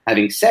 Now,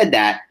 having said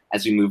that,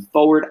 as we move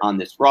forward on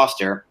this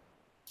roster,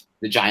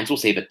 the Giants will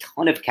save a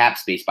ton of cap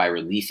space by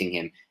releasing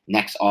him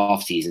next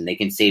offseason. They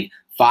can save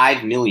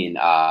 $5 million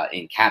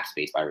in cap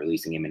space by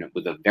releasing him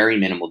with a very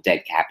minimal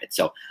dead cap hit.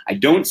 So I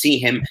don't see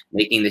him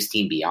making this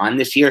team beyond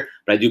this year,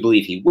 but I do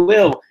believe he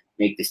will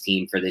make this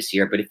team for this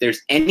year. But if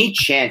there's any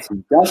chance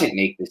he doesn't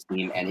make this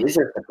team and is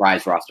a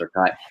surprise roster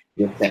cut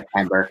this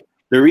September,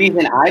 the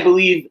reason I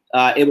believe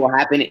it will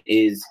happen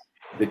is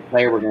the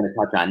player we're going to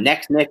touch on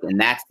next, Nick, and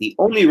that's the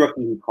only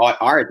rookie who caught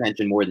our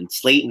attention more than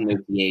Slayton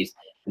OTAs,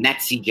 and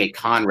that's C.J.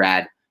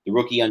 Conrad, the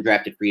rookie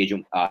undrafted free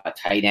agent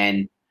tight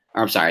end.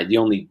 Or I'm sorry, the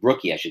only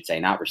rookie, I should say,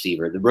 not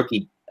receiver. The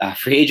rookie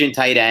free agent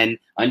tight end,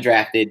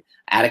 undrafted,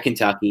 out of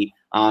Kentucky.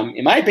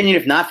 In my opinion,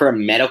 if not for a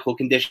medical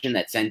condition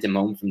that sent him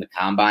home from the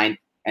combine,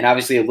 and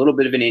obviously a little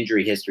bit of an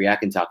injury history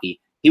at Kentucky,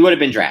 he would have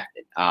been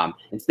drafted.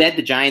 Instead,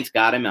 the Giants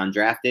got him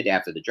undrafted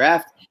after the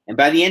draft, and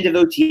by the end of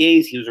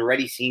OTAs, he was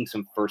already seeing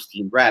some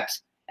first-team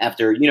reps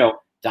after,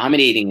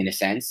 dominating in a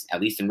sense, at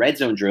least in red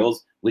zone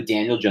drills, with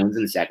Daniel Jones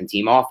in the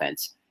second-team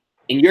offense.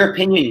 In your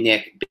opinion,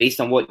 Nick, based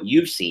on what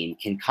you've seen,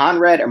 can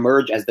Conrad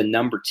emerge as the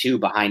number 2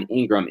 behind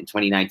Ingram in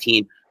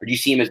 2019, or do you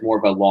see him as more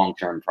of a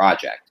long-term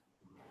project?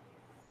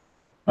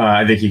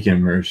 I think he can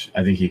emerge.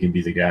 I think he can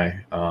be the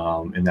guy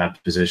in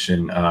that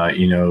position.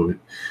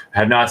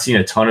 Have not seen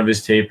a ton of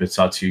his tape, but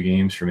saw 2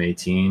 games from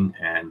 18,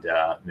 and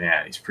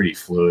man, he's pretty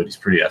fluid. He's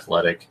pretty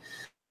athletic.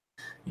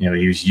 He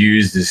was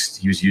used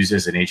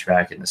as an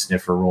H-back in the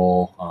sniffer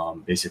role,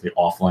 basically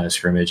offline of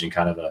scrimmage and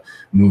kind of a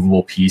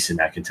movable piece in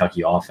that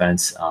Kentucky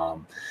offense.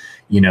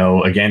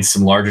 Against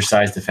some larger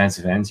size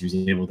defensive ends, he was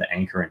able to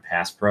anchor and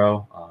pass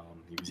pro.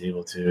 He was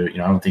able to, I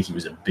don't think he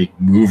was a big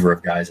mover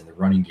of guys in the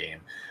running game.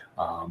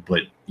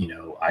 But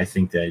I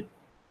think that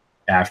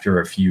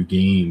after a few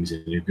games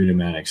and a good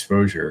amount of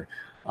exposure,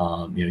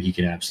 he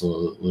can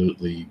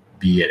absolutely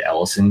be at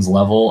Ellison's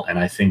level. And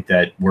I think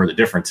that where the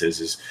difference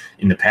is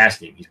in the pass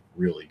game, he's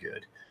really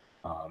good.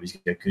 He's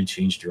got good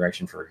change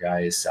direction for a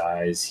guy his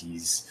size.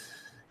 He's,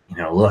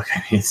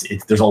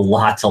 there's a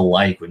lot to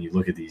like when you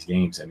look at these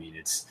games. I mean,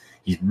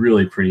 he's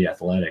really pretty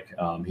athletic.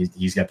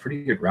 He's got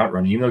pretty good route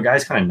running, even though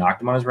guys kind of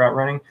knocked him on his route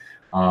running.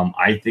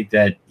 I think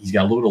that he's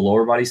got a little bit of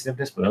lower body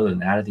stiffness, but other than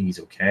that, I think he's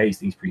okay.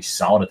 He's pretty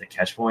solid at the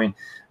catch point.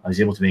 He's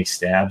able to make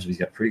stabs. He's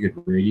got pretty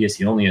good radius.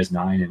 He only has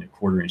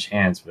 9.25 inch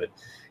hands, but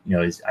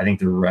I think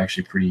they're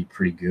actually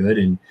pretty good.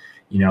 And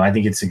I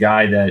think it's a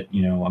guy that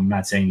I'm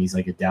not saying he's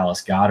like a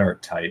Dallas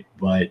Goedert type,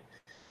 but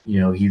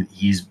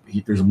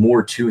there's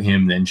more to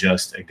him than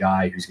just a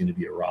guy who's going to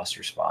be a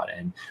roster spot.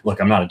 And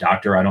look, I'm not a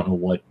doctor. I don't know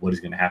what is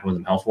going to happen with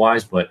him health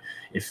wise, but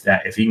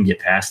if he can get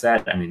past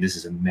that, I mean, this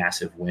is a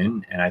massive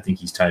win. And I think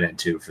he's tight end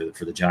too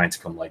for the Giants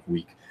come like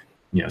week,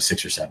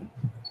 6 or 7.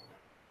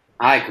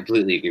 I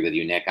completely agree with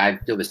you, Nick. I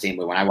feel the same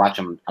way. When I watch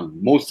him,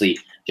 I'm mostly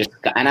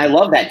and I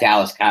love that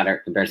Dallas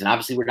Goedert comparison.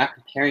 Obviously, we're not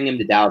comparing him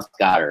to Dallas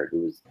Goedert,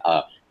 who was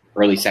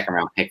early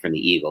second-round pick from the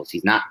Eagles.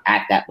 He's not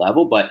at that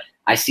level, but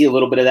I see a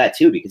little bit of that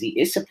too because he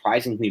is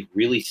surprisingly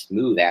really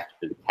smooth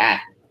after the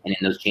pass and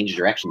in those change of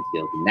direction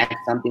skills. And that's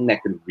something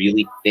that could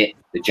really fit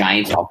the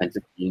Giants'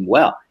 offensive team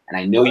well. And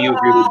I know you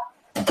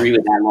agree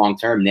with that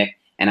long-term, Nick.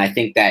 And I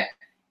think that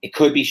it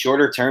could be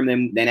shorter term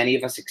than any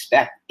of us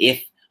expect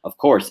if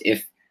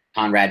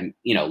Conrad,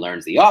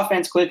 learns the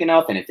offense quick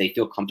enough, and if they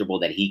feel comfortable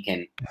that he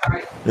can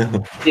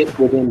fit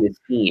within the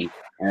scheme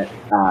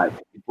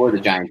for the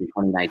Giants in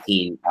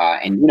 2019,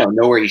 and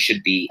know where he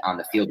should be on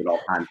the field at all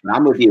times. But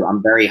I'm with you.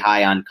 I'm very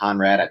high on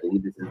Conrad. I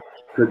believe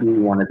could be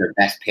one of their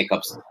best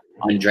pickups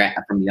from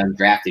the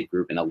undrafted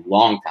group in a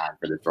long time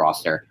for this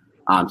roster.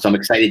 So I'm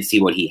excited to see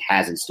what he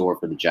has in store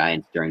for the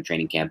Giants during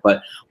training camp.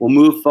 But we'll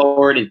move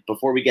forward, and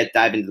before we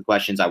dive into the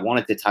questions, I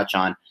wanted to touch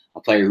on a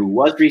player who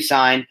was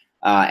re-signed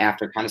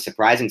after kind of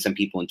surprising some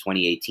people in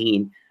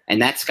 2018, and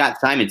that's Scott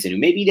Simonson, who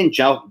maybe didn't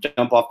jump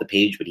off the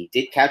page, but he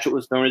did catch what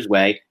was thrown his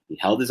way. He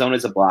held his own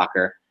as a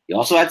blocker. He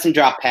also had some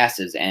drop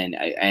passes, and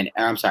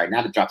I'm sorry,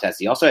 not a drop pass.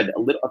 He also had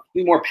a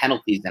few more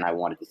penalties than I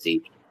wanted to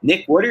see.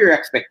 Nick, what are your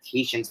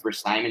expectations for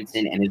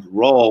Simonson and his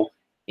role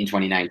in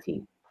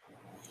 2019?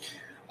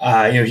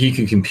 He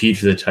can compete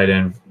for the tight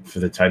end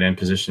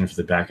position, for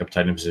the backup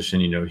tight end position.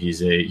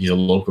 He's a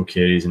local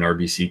kid. He's an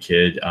RBC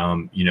kid.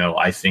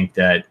 I think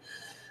that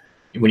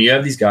when you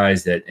have these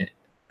guys that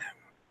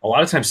a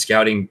lot of times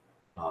scouting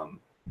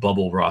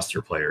bubble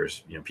roster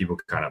players, people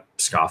kind of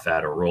scoff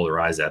at or roll their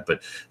eyes at,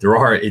 but there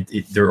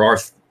are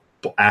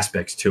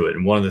aspects to it.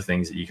 And one of the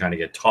things that you kind of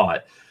get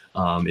taught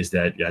is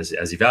that as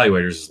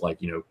evaluators is like,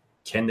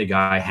 can the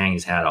guy hang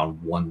his hat on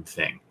one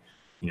thing?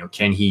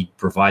 Can he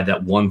provide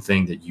that one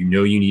thing that you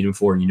need him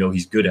for and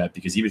he's good at?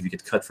 Because even if he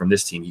gets cut from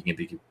this team, he can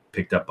be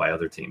picked up by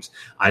other teams.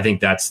 I think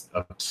that's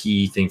a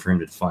key thing for him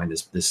to define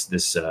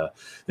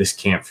this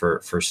camp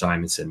for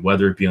Simonson,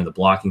 whether it be on the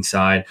blocking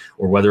side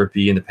or whether it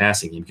be in the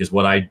passing game. Because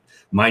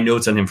my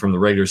notes on him from the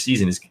regular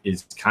season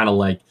is kind of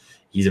like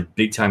he's a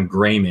big time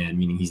gray man,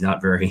 meaning he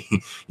doesn't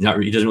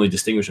really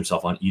distinguish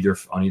himself on either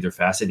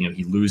facet.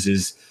 He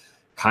loses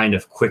kind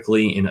of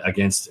quickly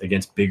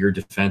against bigger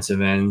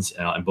defensive ends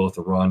in both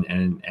the run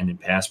and in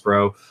pass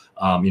pro.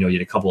 You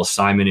had a couple of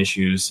assignment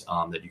issues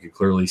that you could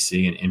clearly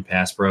see in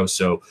pass pro.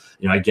 So,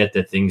 I get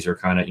that things are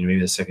kind of, maybe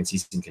the second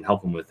season can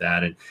help him with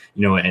that. And,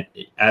 and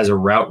as a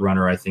route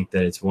runner, I think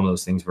that it's one of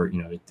those things where,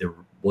 there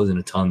wasn't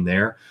a ton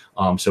there.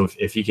 So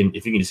if he can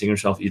distinguish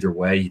himself either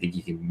way, you think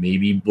he can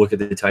maybe look at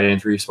the tight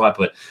end 3 spot,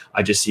 but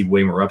I just see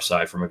way more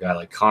upside from a guy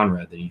like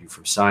Conrad than you do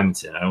from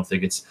Simonson.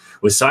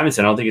 With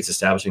Simonson, I don't think it's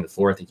establishing the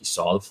floor. I think he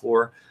saw the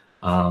floor.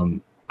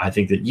 I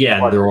think that,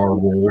 there are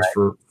roles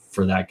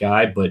for that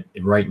guy, but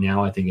right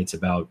now I think it's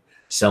about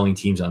selling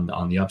teams on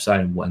the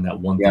upside and that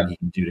one thing he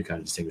can do to kind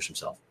of distinguish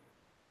himself.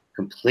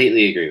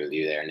 Completely agree with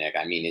you there, Nick.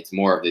 I mean, it's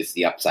more of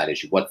the upside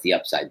issue. What's the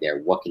upside there?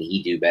 What can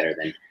he do better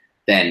than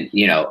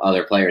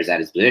other players at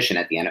his position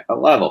at the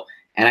NFL level?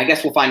 And I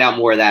guess we'll find out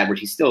more of that, which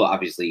he's still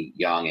obviously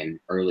young and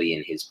early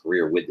in his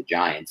career with the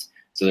Giants.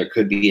 So there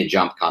could be a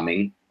jump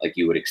coming, like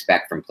you would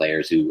expect from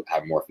players who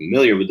are more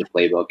familiar with the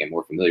playbook and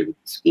more familiar with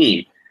the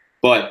scheme.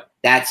 But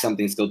that's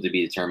something still to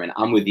be determined.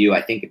 I'm with you.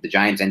 I think if the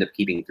Giants end up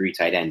keeping 3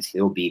 tight ends,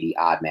 he'll be the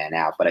odd man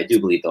out. But I do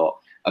believe they'll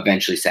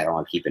eventually settle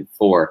on keeping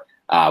 4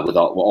 with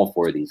all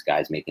 4 of these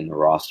guys making the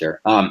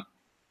roster.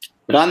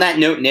 But on that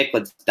note, Nick,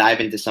 let's dive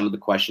into some of the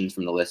questions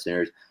from the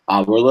listeners.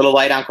 We're a little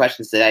light on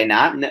questions today.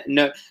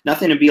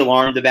 Nothing to be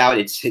alarmed about.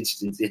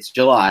 It's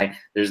July.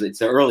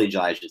 It's early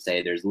July, I should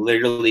say. There's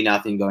literally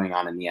nothing going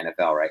on in the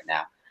NFL right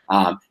now.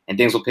 And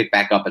things will pick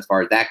back up as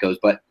far as that goes.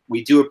 But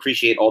we do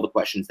appreciate all the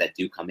questions that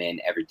do come in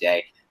every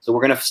day. So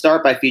we're going to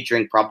start by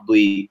featuring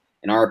probably,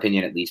 in our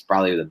opinion at least,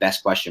 probably the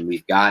best question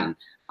we've gotten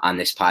on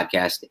this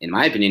podcast, in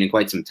my opinion, in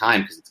quite some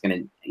time, because it's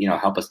going to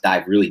help us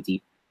dive really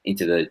deep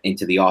into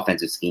the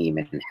offensive scheme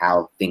and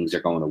how things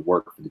are going to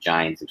work for the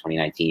Giants in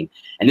 2019.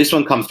 And this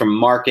one comes from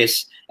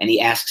Marcus, and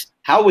he asks,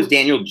 how was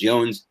Daniel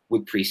Jones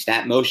with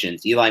pre-snap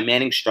motions? Eli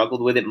Manning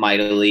struggled with it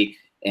mightily,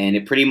 and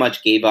it pretty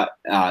much gave up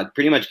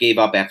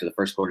after the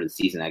first quarter of the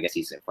season. I guess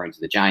he's referring to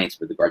the Giants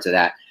with regards to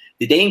that.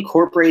 Did they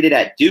incorporate it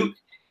at Duke?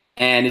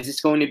 And is this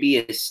going to be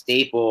a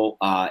staple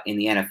in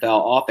the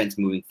NFL offense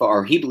moving forward?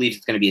 Or he believes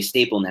it's going to be a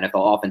staple in the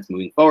NFL offense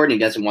moving forward, and he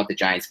doesn't want the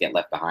Giants to get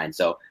left behind.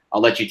 So I'll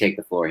let you take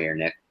the floor here,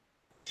 Nick.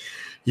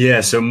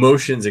 Yeah, so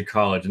motions at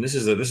college, and this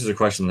is a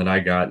question that I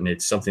got, and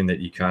it's something that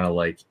you kind of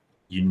like,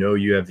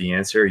 you have the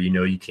answer,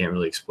 you can't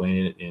really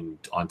explain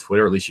it on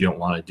Twitter, or at least you don't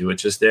want to do it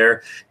just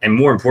there. And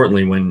more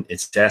importantly, when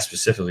it's asked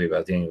specifically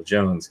about Daniel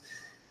Jones,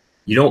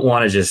 you don't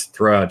want to just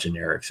throw out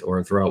generics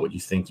or throw out what you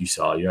think you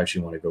saw. You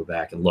actually want to go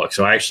back and look.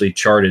 So I actually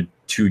charted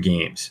 2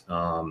 games.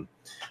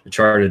 I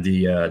charted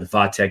the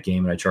Vatech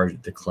game, and I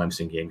charted the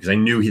Clemson game because I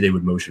knew they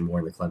would motion more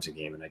in the Clemson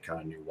game, and I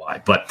kind of knew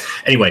why. But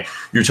anyway,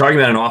 you're talking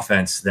about an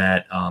offense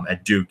that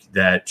at Duke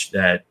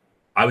that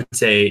I would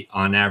say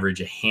on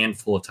average a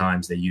handful of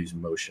times they use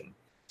motion.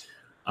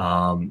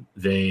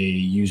 They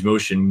use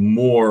motion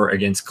more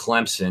against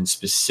Clemson,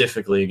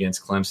 specifically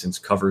against Clemson's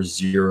cover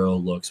 0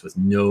 looks with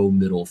no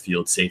middle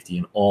field safety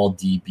and all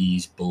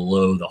DBs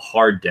below the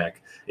hard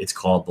deck. It's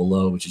called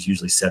below, which is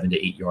usually 7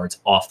 to 8 yards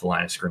off the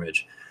line of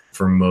scrimmage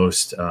for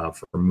most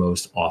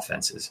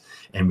offenses.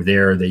 And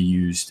there they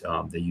used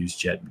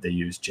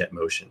jet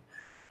motion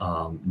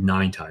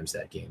 9 times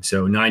that game.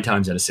 So 9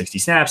 times out of 60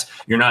 snaps,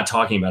 you're not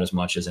talking about as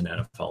much as an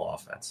NFL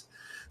offense.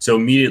 So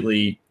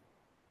immediately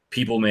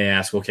people may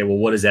ask, okay, well,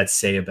 what does that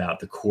say about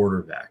the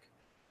quarterback?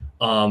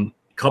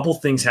 Couple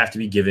things have to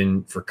be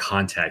given for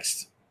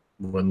context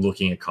when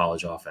looking at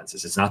college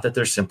offenses. It's not that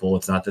they're simple.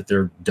 It's not that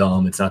they're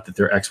dumb. It's not that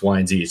they're X, Y,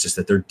 and Z. It's just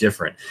that they're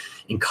different.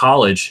 In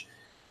college,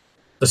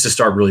 let's just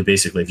start really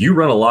basically. If you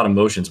run a lot of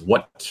motions,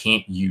 what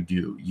can't you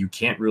do? You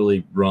can't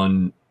really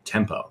run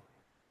tempo.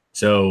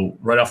 So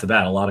right off the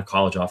bat, a lot of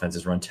college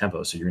offenses run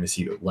tempo. So you're going to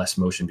see less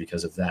motion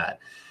because of that.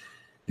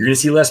 You're going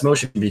to see less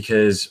motion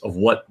because of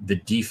what the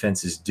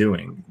defense is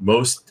doing.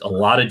 A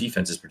lot of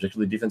defenses,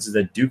 particularly defenses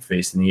that Duke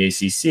faced in the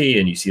ACC,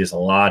 and you see this a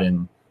lot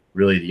in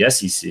really the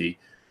SEC,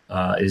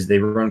 is they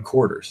run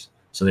quarters.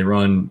 So they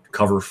run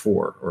cover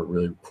 4, or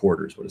really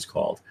quarters, what it's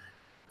called.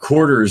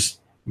 Quarters,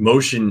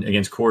 motion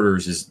against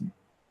quarters is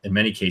in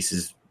many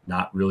cases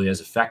not really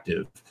as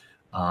effective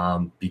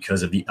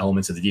because of the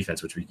elements of the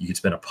defense, which you could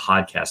spend a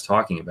podcast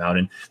talking about.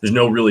 And there's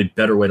no really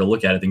better way to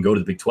look at it than go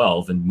to the Big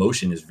 12. And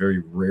motion is very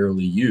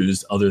rarely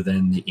used other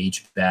than the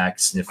H-back,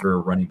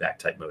 sniffer, running back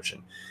type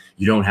motion.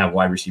 You don't have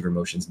wide receiver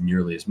motions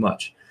nearly as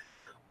much.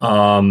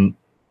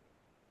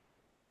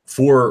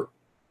 For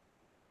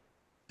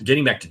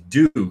getting back to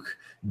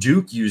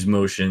Duke used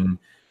motion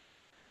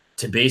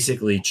to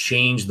basically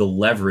change the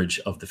leverage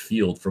of the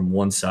field from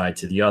one side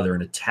to the other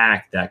and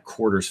attack that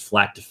quarters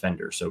flat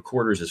defender. So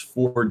quarters is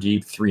 4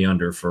 deep, 3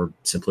 under for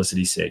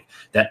simplicity's sake.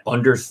 That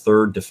under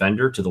third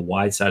defender to the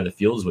wide side of the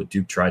field is what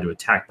Duke tried to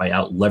attack by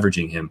out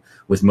leveraging him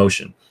with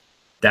motion.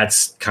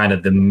 That's kind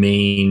of the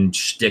main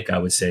shtick, I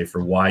would say, for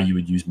why you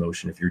would use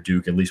motion if you're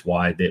Duke, at least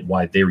why they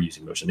were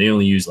using motion. They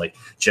only use like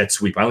jet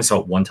sweep. I only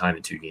saw it one time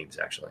in 2 games,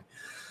 actually.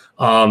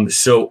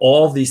 So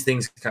all of these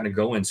things kind of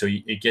go in. So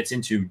it gets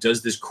into,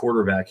 does this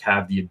quarterback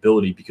have the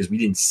ability, because we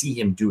didn't see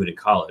him do it in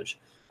college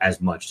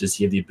as much, does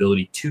he have the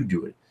ability to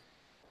do it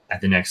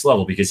at the next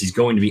level? Because he's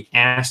going to be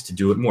asked to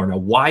do it more. Now,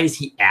 why is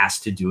he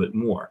asked to do it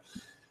more?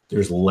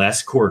 There's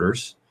less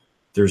quarters.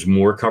 There's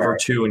more cover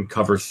 2 and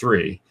cover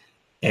 3.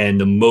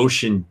 And the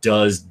motion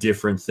does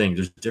different things.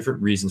 There's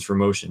different reasons for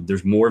motion.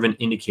 There's more of an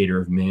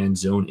indicator of man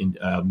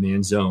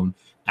zone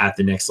at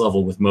the next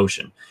level with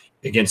motion.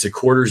 Against a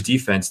quarters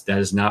defense, that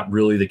is not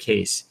really the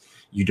case.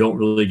 You don't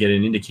really get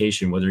an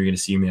indication whether you're going to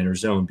see man or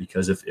zone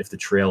because if the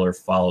trailer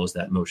follows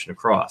that motion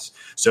across.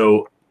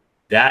 So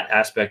that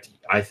aspect,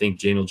 I think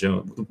Daniel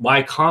Jones,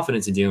 my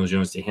confidence in Daniel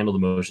Jones to handle the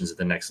motions at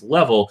the next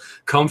level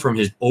come from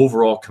his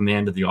overall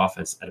command of the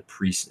offense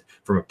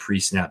from a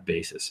pre-snap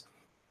basis.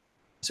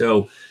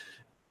 So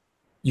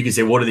you can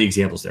say, what are the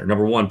examples there?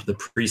 Number one, the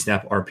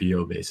pre-snap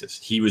RPO basis.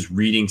 He was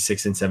reading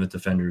 6th and 7th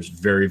defenders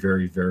very,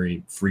 very,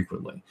 very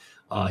frequently.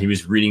 He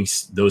was reading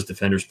those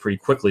defenders pretty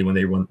quickly when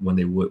they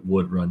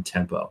would run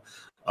tempo.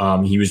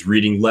 He was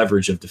reading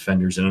leverage of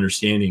defenders and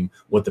understanding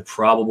what the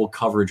probable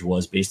coverage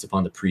was based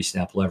upon the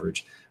pre-snap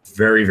leverage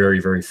very, very,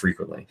 very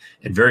frequently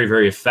and very,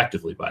 very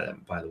effectively by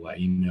them. By the way,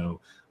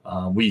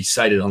 we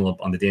cited on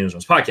the Daniel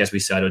Jones podcast, we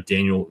cited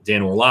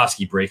Dan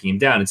Orlovsky breaking him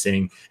down and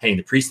saying, hey, in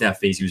the pre-snap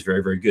phase, he was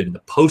very, very good. In the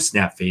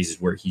post-snap phase is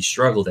where he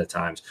struggled at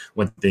times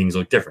when things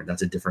look different.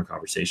 That's a different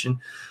conversation.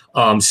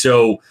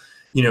 Do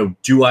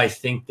I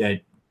think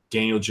that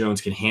Daniel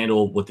Jones can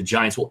handle what the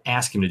Giants will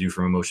ask him to do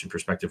from a motion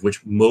perspective,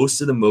 which most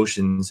of the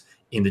motions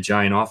in the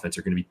Giant offense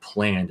are going to be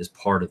planned as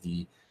part of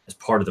the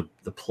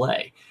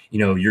play.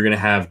 You're going to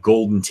have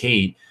Golden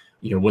Tate.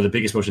 One of the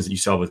biggest motions that you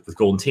saw with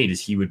Golden Tate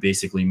is he would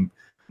basically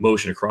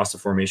motion across the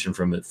formation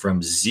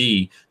from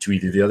Z to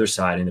either the other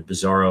side in a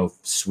bizarro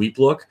sweep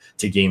look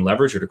to gain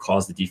leverage or to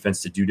cause the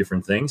defense to do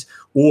different things,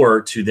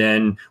 or to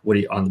then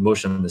on the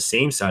motion on the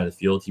same side of the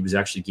field, he was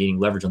actually gaining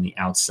leverage on the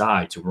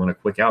outside to run a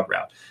quick out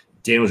route.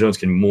 Daniel Jones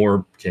can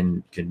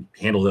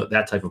handle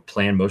that type of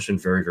planned motion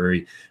very,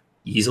 very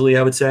easily,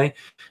 I would say.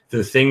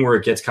 The thing where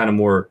it gets kind of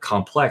more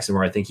complex and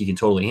where I think he can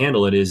totally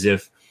handle it is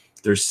if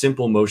there's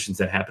simple motions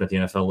that happen at the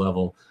NFL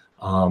level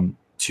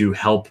to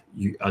help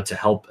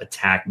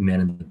attack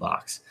men in the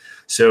box.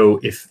 So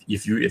if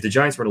the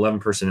Giants run 11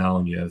 personnel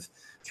and you have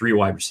 3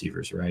 wide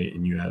receivers, right,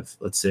 and you have,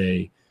 let's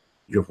say,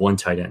 you have 1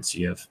 tight end, so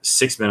you have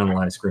 6 men on the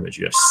line of scrimmage,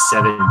 you have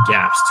 7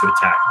 gaps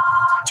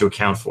to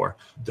account for.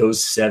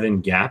 Those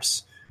 7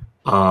 gaps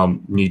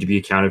need to be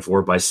accounted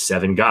for by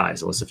 7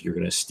 guys, unless if you're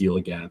going to steal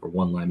a gap or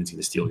one lineman's going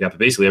to steal a gap. But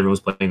basically,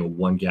 everyone's playing a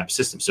 1-gap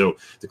system. So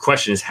the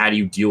question is, how do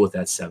you deal with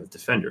that 7th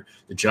defender?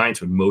 The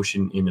Giants would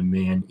motion in a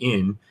man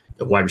in,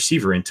 a wide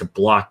receiver in, to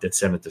block that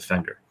 7th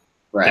defender.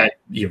 Right.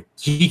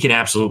 He can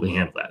absolutely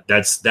handle that.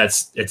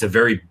 It's a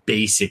very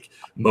basic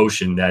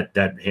motion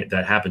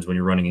that happens when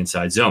you're running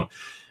inside zone.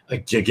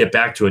 To get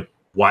back to it,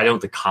 why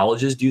don't the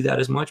colleges do that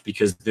as much?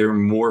 Because they're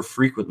more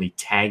frequently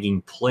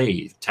tagging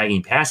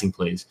passing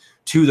plays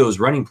to those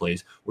running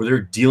plays where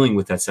they're dealing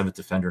with that 7th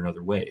defender in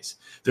other ways.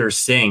 They're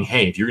saying,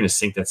 hey, if you're going to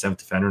sink that 7th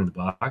defender in the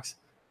box,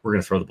 we're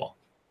going to throw the ball.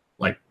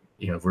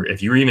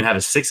 If you even have a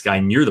 6th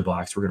guy near the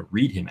box, we're going to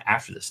read him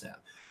after the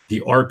snap.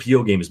 The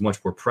RPO game is much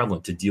more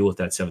prevalent to deal with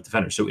that 7th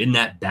defender. So in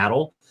that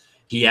battle,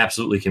 he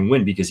absolutely can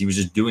win because he was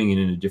just doing it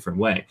in a different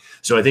way.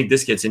 So I think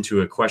this gets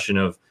into a question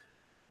of,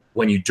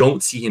 when you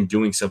don't see him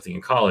doing something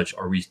in college,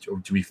 or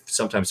do we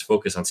sometimes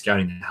focus on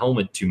scouting the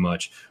helmet too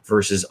much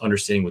versus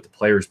understanding what the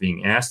player is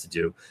being asked to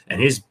do?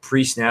 And his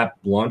pre-snap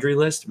laundry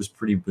list was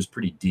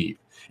pretty deep,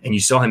 and you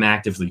saw him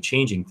actively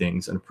changing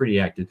things on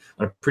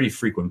a pretty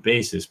frequent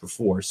basis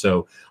before.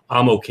 So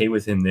I'm okay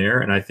with him there,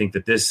 and I think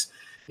that this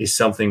is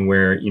something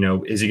where,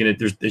 is he going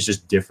to? It's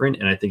just different,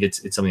 and I think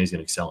it's something he's going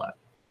to excel at.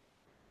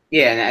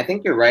 Yeah, and I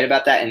think you're right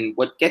about that. And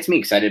what gets me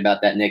excited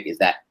about that, Nick, is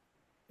that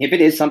if it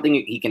is something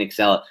he can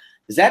excel at,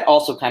 does that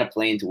also kind of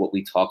play into what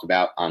we talked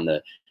about on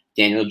the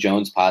Daniel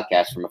Jones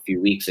podcast from a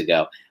few weeks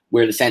ago,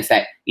 where the sense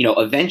that,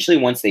 eventually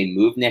once they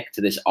move Nick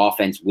to this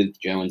offense with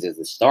Jones as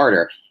the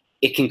starter,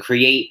 it can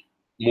create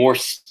more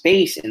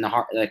space in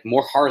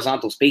more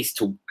horizontal space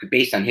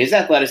based on his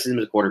athleticism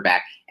as a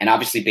quarterback, and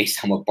obviously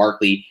based on what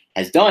Barkley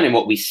has done and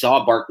what we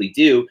saw Barkley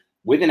do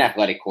with an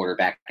athletic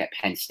quarterback at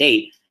Penn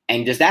State.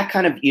 And does that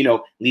kind of,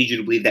 lead you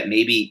to believe that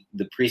maybe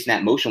the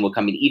pre-snap motion will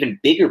become an even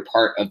bigger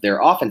part of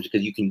their offense,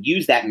 because you can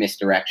use that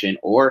misdirection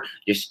or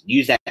just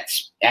use that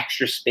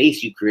extra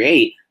space you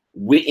create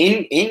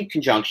in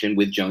conjunction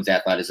with Jones'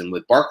 athleticism,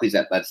 with Barkley's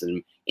athleticism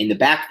in the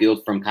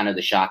backfield from kind of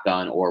the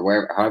shotgun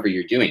or however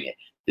you're doing it?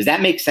 Does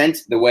that make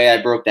sense the way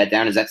I broke that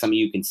down? Is that something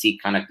you can see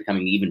kind of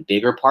becoming an even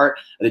bigger part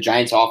of the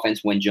Giants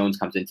offense when Jones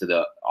comes into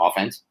the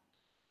offense?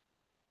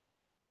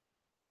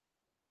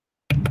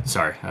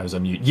 Sorry, I was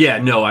on mute. Yeah,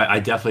 no, I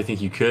definitely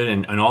think you could.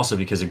 And also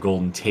because of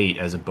Golden Tate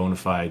as a bona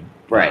fide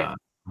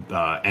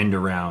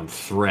end-around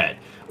threat,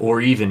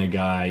 or even a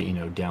guy,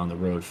 down the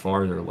road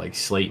farther like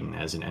Slayton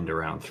as an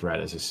end-around threat,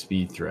 as a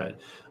speed threat.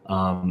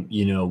 I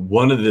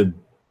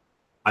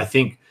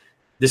think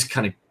this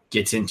kind of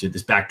gets into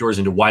this backdoors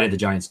into why did the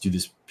Giants do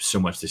this so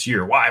much this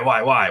year?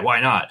 Why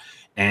not?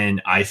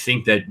 And I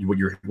think that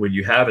what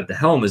you have at the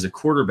helm is a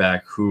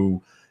quarterback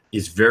who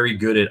is very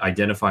good at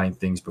identifying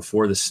things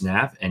before the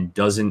snap and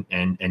doesn't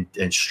and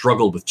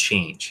struggled with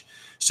change.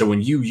 So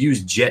when you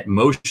use jet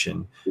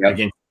motion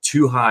against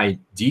too high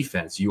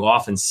defense, you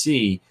often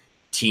see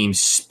teams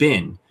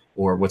spin,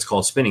 or what's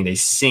called spinning. They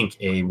sink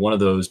one of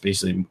those,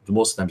 basically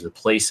most of the times the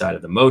play side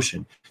of the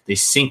motion, they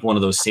sink one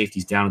of those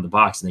safeties down in the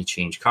box and they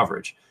change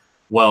coverage.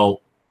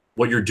 Well,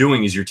 what you're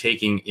doing is you're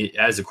taking it,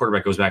 as the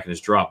quarterback goes back in his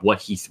drop,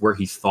 what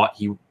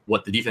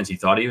the defense he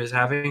thought he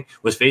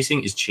was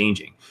facing is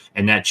changing.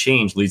 And that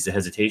change leads to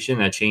hesitation.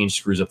 That change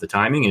screws up the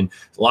timing. And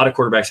a lot of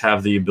quarterbacks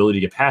have the ability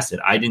to get past it.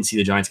 I didn't see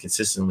the Giants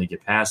consistently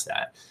get past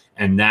that.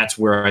 And that's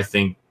where I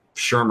think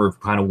Shermer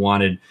kind of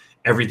wanted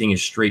everything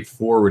as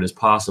straightforward as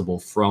possible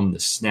from the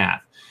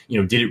snap.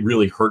 Did it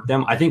really hurt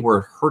them? I think where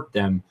it hurt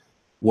them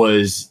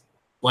was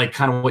like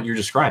kind of what you're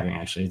describing.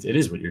 Actually, it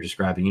is what you're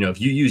describing.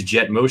 If you use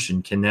jet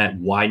motion, can that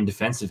widen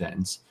defensive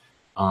ends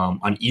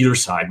on either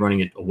side, running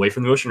it away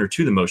from the motion or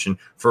to the motion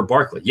for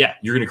Barkley? Yeah,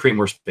 you're going to create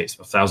more space,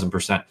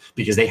 1,000%,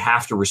 because they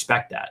have to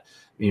respect that.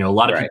 A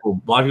lot of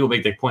people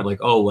make that point,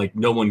 like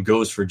no one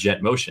goes for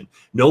jet motion.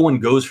 No one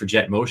goes for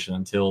jet motion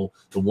until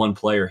the one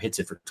player hits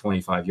it for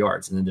 25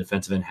 yards, and the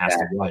defensive end has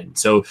to widen.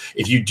 So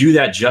if you do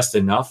that just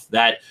enough,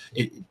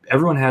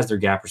 everyone has their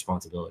gap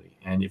responsibility,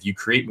 and if you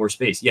create more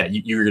space,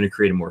 you're going to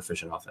create a more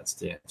efficient offense.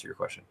 To answer your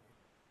question.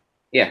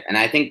 Yeah, and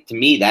I think to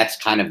me that's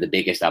kind of the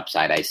biggest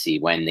upside I see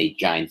when the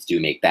Giants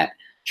do make that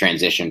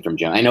transition from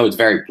Jones. I know it's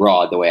very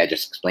broad the way I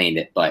just explained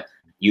it, but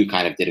you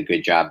kind of did a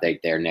good job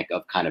there, Nick,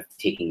 of kind of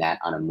taking that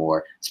on a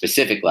more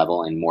specific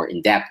level and more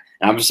in depth.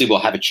 And obviously we'll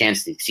have a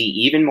chance to see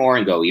even more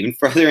and go even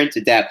further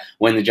into depth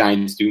when the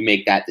Giants do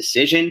make that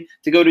decision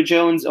to go to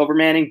Jones over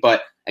Manning.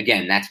 But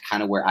again, that's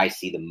kind of where I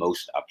see the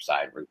most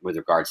upside with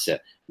regards to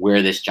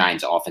where this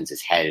Giants offense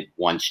is headed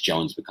once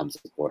Jones becomes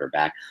the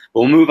quarterback.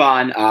 But we'll move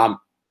on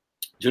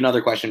to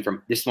another question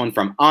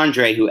from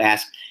Andre, who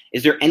asks,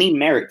 is there any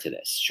merit to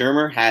this?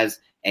 Shermer has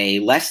a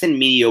less than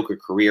mediocre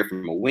career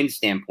from a win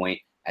standpoint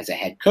as a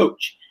head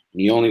coach, and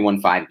he only won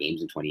 5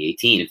 games in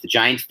 2018. If the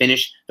Giants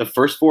finish the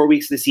first 4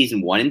 weeks of the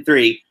season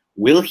 1-3,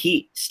 will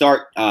he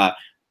start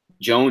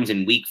Jones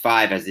in week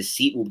 5 as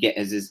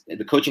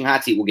the coaching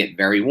hot seat will get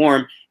very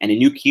warm, and a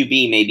new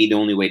QB may be the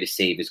only way to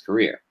save his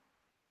career?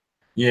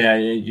 Yeah,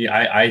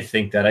 I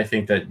think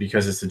that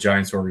because it's the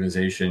Giants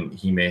organization,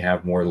 he may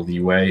have more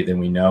leeway than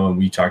we know. And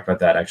we talked about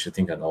that actually, I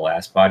think, on the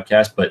last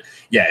podcast. But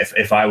yeah,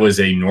 if I was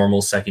a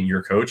normal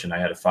second-year coach and I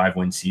had a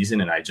 5-win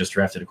season and I just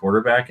drafted a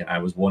quarterback and I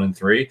was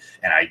 1-3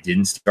 and I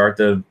didn't start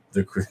the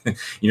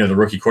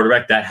rookie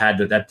quarterback,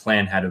 that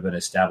plan had to have been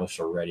established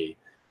already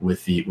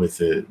with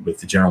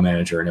the general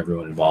manager and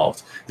everyone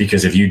involved.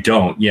 Because if you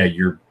don't,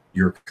 you're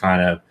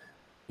kind of,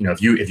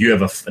 if you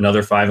have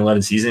another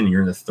 5-11 season and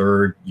you're in the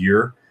third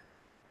year,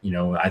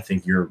 I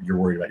think you're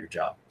worried about your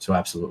job. So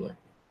absolutely.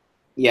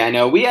 Yeah, I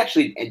know. We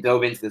actually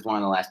dove into this one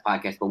on the last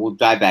podcast, but we'll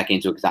dive back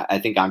into it because I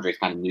think Andre's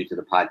kind of new to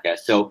the podcast.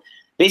 So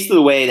basically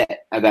the way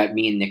that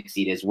me and Nick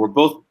see it is we're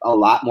both a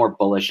lot more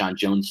bullish on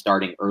Jones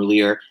starting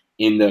earlier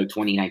in the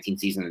 2019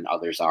 season than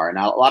others are. And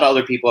a lot of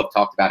other people have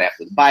talked about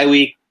after the bye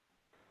week.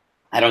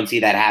 I don't see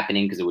that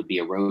happening because it would be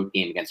a road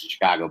game against the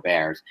Chicago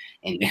Bears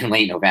in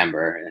late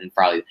November and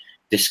probably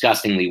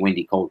disgustingly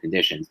windy, cold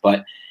conditions.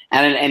 But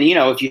And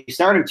if you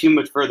started too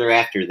much further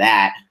after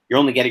that, you're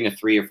only getting a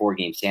 3 or 4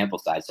 game sample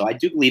size. So I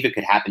do believe it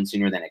could happen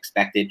sooner than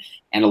expected.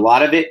 And a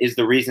lot of it is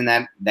the reason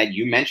that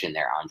you mentioned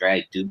there,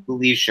 Andre. I do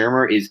believe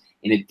Shermer is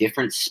in a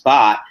different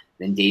spot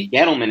than Dave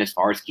Gettleman as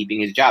far as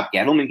keeping his job.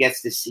 Gettleman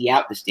gets to see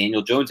out this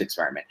Daniel Jones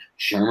experiment.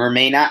 Shermer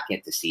may not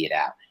get to see it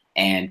out.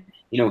 And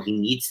he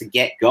needs to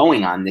get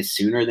going on this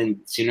sooner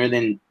than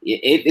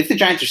if the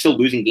Giants are still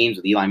losing games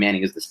with Eli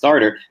Manning as the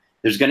starter,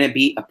 there's going to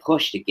be a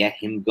push to get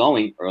him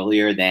going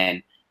earlier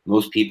than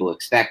most people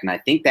expect. And I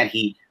think that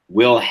he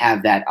will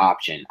have that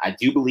option. I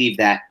do believe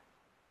that,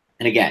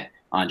 and again,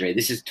 Andre,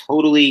 this is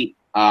totally,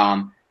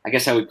 I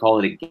guess I would call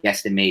it a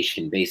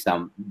guesstimation based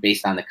on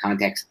the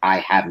context I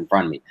have in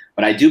front of me.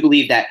 But I do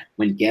believe that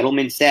when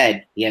Gettleman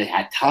said he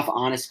had tough,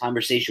 honest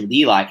conversation with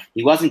Eli,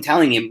 he wasn't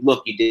telling him,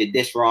 look, you did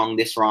this wrong,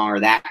 or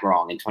that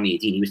wrong in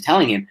 2018. He was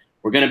telling him,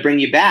 we're going to bring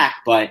you back,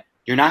 but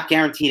you're not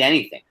guaranteed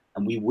anything.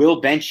 And we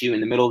will bench you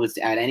in the middle of this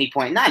at any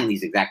point, not in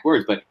these exact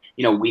words, but,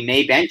 we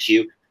may bench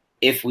you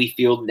if we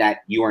feel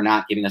that you are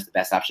not giving us the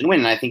best option to win.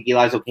 And I think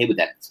Eli's okay with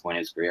that at this point in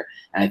his career.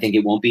 And I think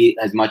it won't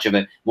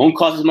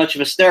cause as much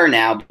of a stir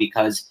now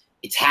because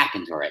it's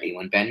happened already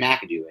when Ben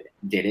McAdoo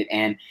did it.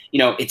 And,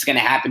 it's going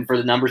to happen for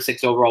the number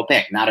 6 overall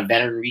pick, not a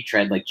veteran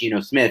retread like Geno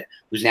Smith,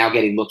 who's now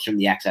getting looks from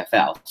the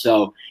XFL.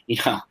 So,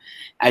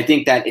 I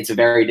think that it's a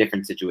very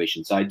different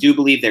situation. So I do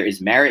believe there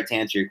is merit to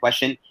answer your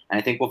question. And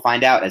I think we'll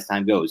find out as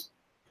time goes.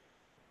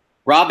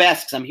 Rob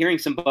asks, I'm hearing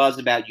some buzz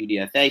about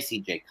UDFA,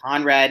 CJ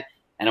Conrad,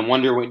 and I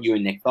wonder what you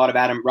and Nick thought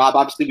about him. Rob,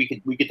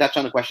 obviously we could touch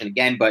on the question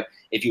again, but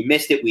if you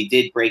missed it, we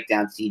did break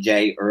down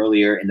CJ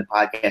earlier in the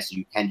podcast, so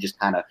you can just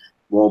kind of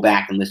roll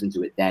back and listen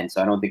to it then.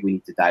 So I don't think we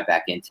need to dive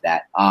back into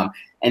that.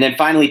 And then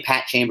finally,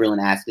 Pat Chamberlain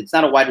asked, it's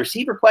not a wide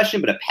receiver question,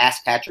 but a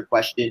pass catcher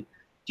question.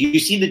 Do you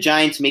see the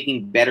Giants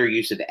making better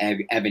use of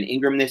Evan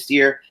Ingram this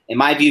year? In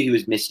my view, he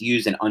was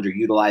misused and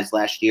underutilized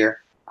last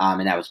year,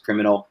 and that was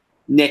criminal.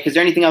 Nick, is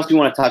there anything else you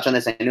want to touch on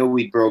this? I know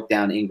we broke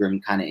down Ingram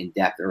kind of in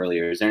depth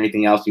earlier. Is there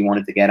anything else you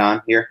wanted to get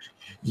on here?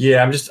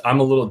 Yeah, I'm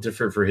a little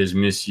different for his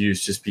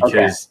misuse just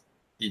because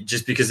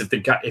if the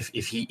guy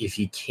if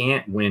he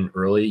can't win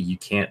early, you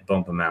can't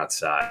bump him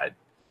outside.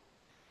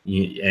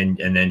 And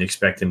then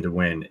expect him to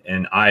win.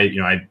 And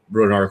I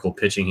wrote an article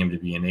pitching him to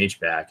be an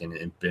H-back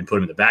and put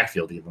him in the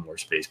backfield to give him more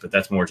space, but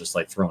that's more just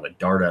like throwing a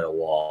dart at a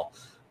wall.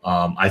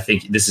 I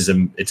think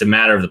it's a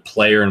matter of the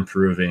player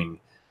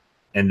improving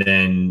and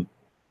then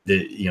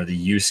the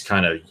use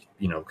kind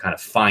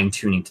of fine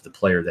tuning to the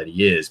player that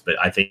he is. But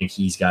I think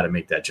he's got to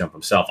make that jump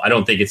himself. I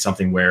don't think it's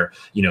something where,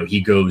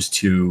 he goes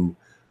to,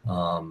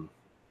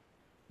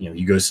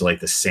 he goes to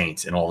like the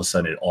Saints and all of a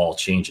sudden it all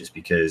changes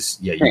because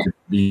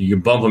you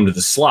can bump him to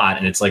the slot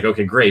and it's like,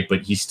 okay, great.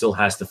 But he still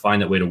has to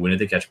find that way to win at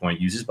the catch point,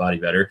 use his body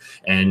better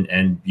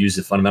and use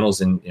the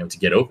fundamentals and, to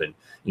get open,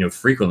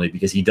 frequently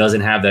because he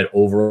doesn't have that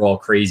overall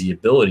crazy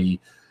ability.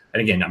 And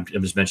again, I'm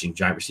just mentioning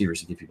giant receivers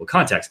to give people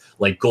context,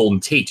 like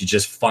Golden Tate to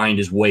just find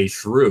his way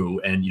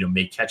through and,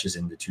 make catches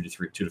in the 2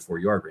 to 4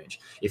 yard range.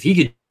 If he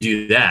could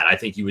do that, I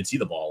think you would see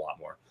the ball a lot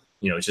more.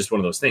 It's just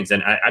one of those things.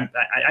 And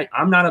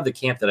I'm not of the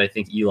camp that I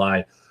think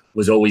Eli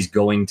was always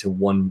going to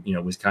one,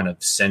 was kind of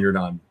centered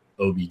on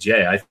OBJ.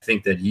 I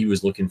think that he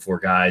was looking for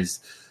guys,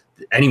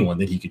 anyone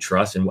that he could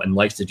trust and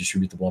likes to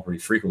distribute the ball pretty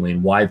frequently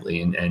and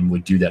widely and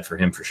would do that for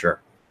him for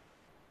sure.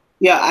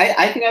 Yeah,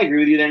 I think I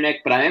agree with you there,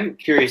 Nick, but I am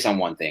curious on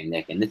one thing,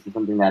 Nick, and this is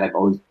something that I've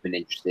always been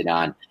interested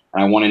on,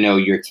 and I want to know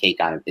your take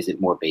on it. Is it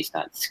more based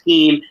on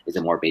scheme? Is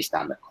it more based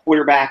on the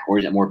quarterback? Or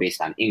is it more based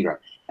on Ingram?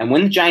 And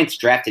when the Giants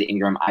drafted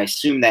Ingram, I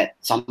assumed that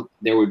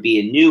there would be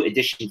a new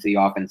addition to the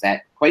offense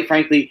that, quite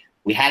frankly,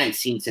 we hadn't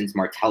seen since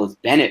Martellus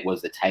Bennett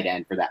was the tight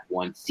end for that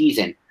one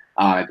season.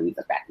 I believe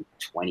that back in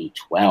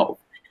 2012.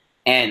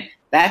 And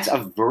that's a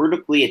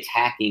vertically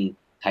attacking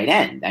tight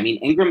end. I mean,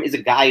 Ingram is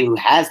a guy who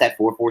has that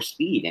 4.4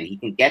 speed, and he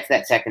can get to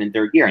that second and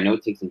third gear. I know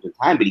it takes him some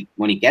time, but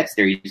when he gets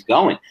there, he's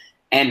going.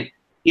 And,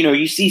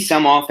 you see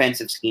some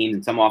offensive schemes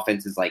and some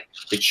offenses like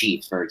the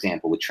Chiefs, for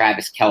example, with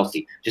Travis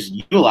Kelce, just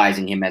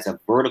utilizing him as a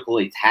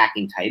vertically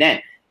attacking tight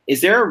end.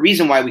 Is there a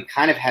reason why we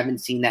kind of haven't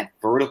seen that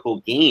vertical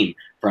game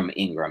from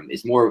Ingram?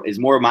 Is more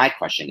of my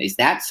question. Is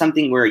that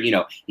something where,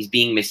 he's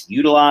being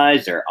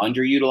misutilized or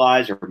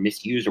underutilized or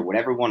misused or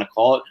whatever we want to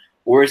call it?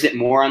 Or is it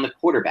more on the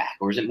quarterback?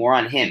 Or is it more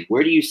on him?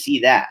 Where do you see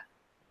that?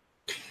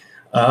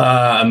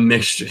 A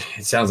mixture.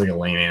 It sounds like a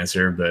lame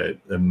answer, but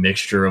a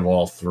mixture of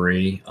all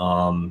three.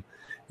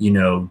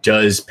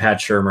 Does Pat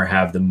Shurmur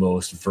have the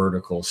most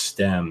vertical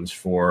stems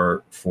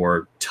for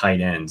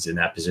tight ends in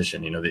that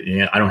position?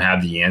 I don't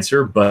have the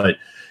answer, but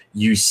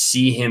you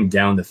see him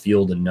down the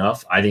field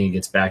enough. I think it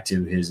gets back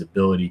to his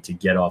ability to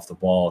get off the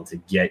ball and to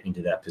get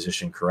into that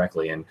position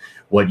correctly. And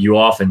what you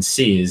often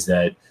see is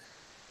that,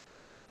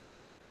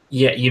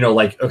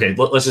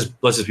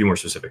 let's just be more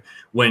specific.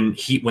 When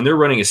they're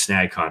running a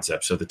snag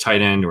concept, so the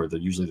tight end or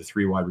usually the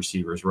 3 wide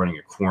receivers running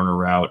a corner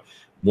route,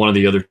 one of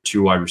the other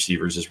 2 wide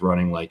receivers is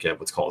running like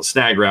what's called a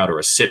snag route or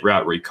a sit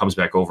route where he comes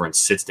back over and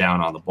sits down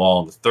on the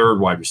ball. And the 3rd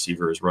wide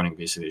receiver is running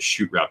basically a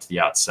shoot route to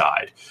the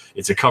outside.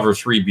 It's a cover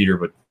 3 beater,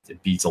 but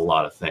it beats a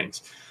lot of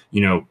things.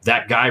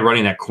 That guy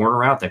running that corner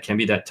route, that can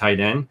be that tight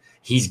end,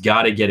 he's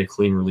got to get a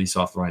clean release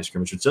off the line of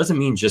scrimmage, which doesn't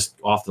mean just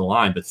off the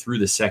line, but through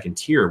the second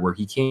tier where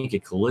he can't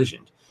get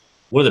collisioned.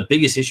 One of the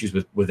biggest issues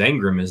with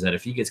Ingram is that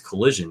if he gets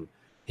collision,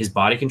 his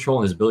body control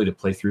and his ability to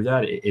play through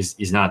that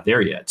is not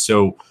there yet.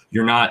 So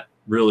you're not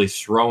really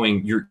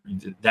throwing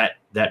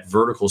that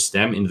vertical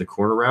stem into the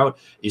corner route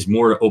is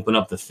more to open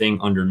up the thing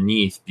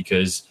underneath,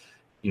 because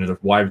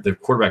the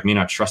quarterback may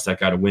not trust that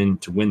guy to win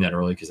that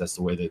early, because that's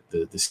the way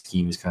that the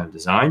scheme is kind of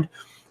designed.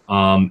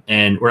 Or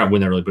not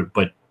win that early,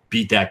 but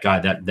beat that guy,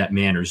 that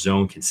man or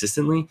zone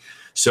consistently.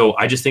 So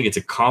I just think it's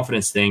a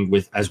confidence thing,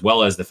 with as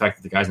well as the fact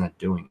that the guy's not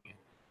doing it.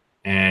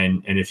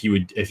 And if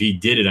he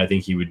did it, I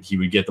think he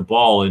would get the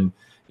ball. And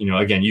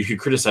again, you could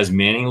criticize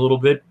Manning a little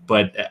bit,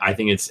 but I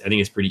think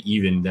it's pretty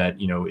even that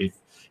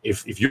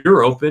if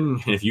you're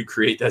open and if you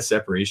create that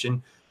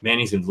separation,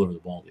 Manning's going to deliver the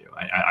ball to you.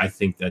 I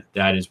think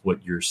that is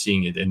what you're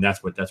seeing, and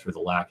that's where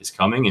the lack is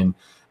coming.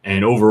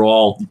 And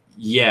overall,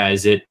 yeah,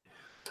 is it?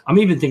 I'm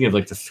even thinking of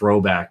like the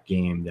throwback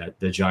game that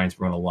the Giants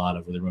run a lot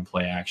of, where they run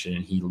play action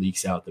and he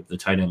leaks out the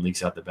tight end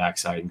leaks out the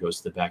backside and goes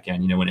to the back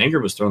end. When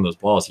Ingram was throwing those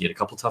balls, he had a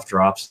couple tough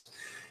drops,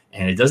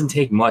 and it doesn't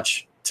take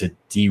much to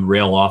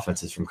derail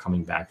offenses from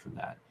coming back from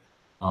that.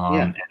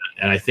 And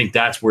I think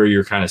that's where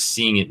you're kind of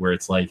seeing it, where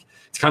it's kind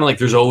of like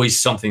there's always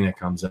something that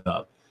comes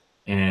up.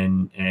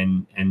 And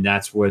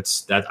that's I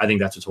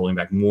think that's what's holding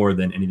back more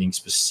than anything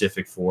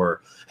specific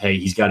for, hey,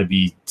 he's got to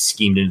be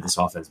schemed into this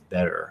offense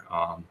better.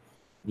 I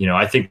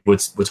think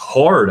what's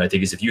hard, I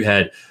think, is if you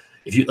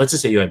let's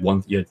just say you had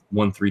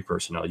 1-3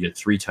 personnel, you had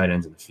 3 tight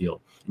ends in the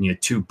field, and you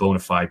had 2 bona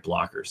fide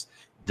blockers.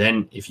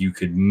 Then if you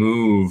could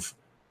move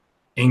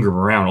Ingram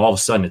around, all of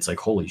a sudden it's like,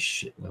 holy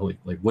shit,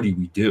 like what do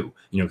we do?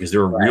 Because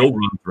they're a real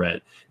run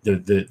threat.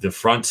 The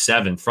front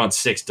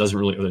 6 doesn't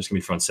really, there's gonna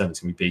be front 7, it's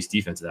gonna be base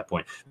defense at that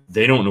point.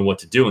 They don't know what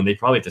to do, and they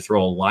probably have to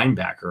throw a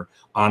linebacker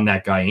on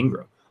that guy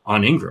Ingram,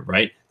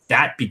 right?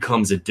 That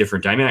becomes a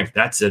different dynamic.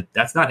 That's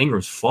not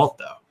Ingram's fault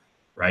though,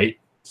 right?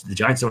 The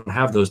Giants don't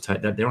have they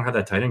don't have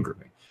that tight end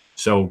grouping.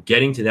 So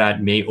getting to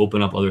that may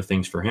open up other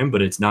things for him,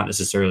 but it's not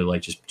necessarily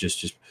like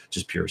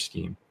just pure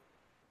scheme.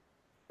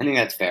 I think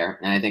that's fair,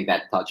 and I think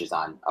that touches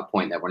on a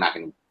point that we're not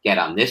going to get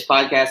on this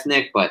podcast,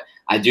 Nick, but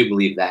I do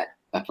believe that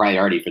a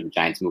priority for the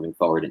Giants moving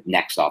forward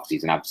next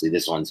offseason, obviously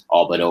this one's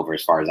all but over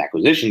as far as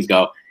acquisitions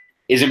go,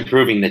 is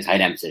improving the tight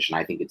end position.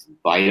 I think it's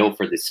vital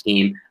for the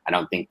scheme. I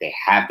don't think they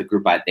have the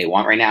group they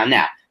want right now.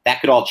 Now,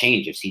 that could all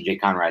change if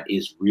CJ Conrad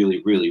is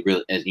really, really,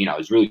 really,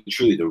 is really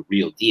truly the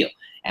real deal.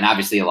 And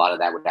obviously a lot of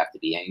that would have to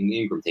be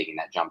Ingram taking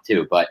that jump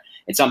too, but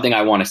it's something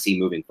I want to see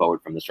moving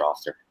forward from this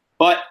roster.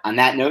 But on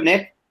that note,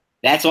 Nick,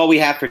 that's all we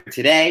have for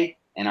today.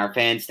 And our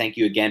fans, thank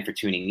you again for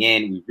tuning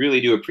in. We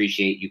really do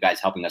appreciate you guys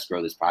helping us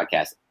grow this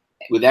podcast.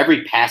 With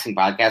every passing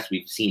podcast,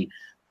 we've seen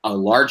a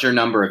larger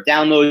number of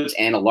downloads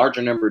and a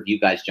larger number of you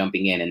guys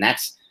jumping in. And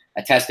that's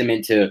a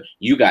testament to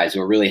you guys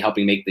who are really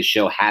helping make the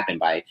show happen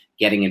by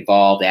getting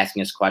involved,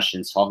 asking us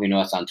questions, talking to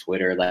us on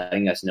Twitter,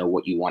 letting us know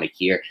what you want to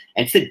hear.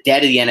 And it's the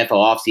dead of the NFL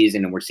offseason,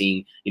 and we're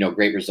seeing,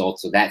 great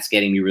results. So that's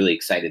getting me really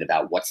excited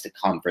about what's to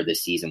come for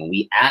this season when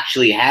we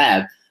actually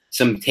have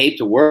some tape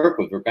to work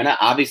with. We're going to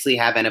obviously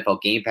have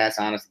NFL Game Pass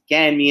on us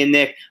again, me and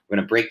Nick. We're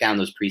going to break down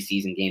those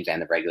preseason games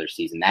and the regular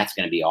season. That's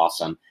going to be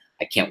awesome.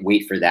 I can't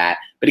wait for that.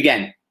 But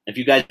again, if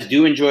you guys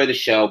do enjoy the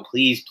show,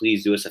 please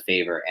do us a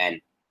favor and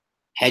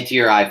head to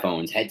your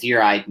iPhones,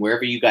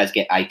 wherever you guys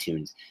get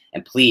iTunes.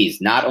 And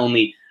please, not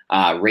only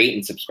rate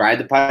and subscribe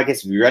to the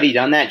podcast. If you've already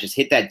done that, just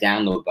hit that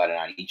download button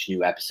on each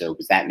new episode,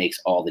 because that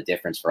makes all the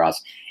difference for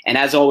us. And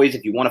as always,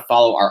 if you want to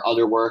follow our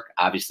other work,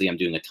 obviously I'm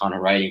doing a ton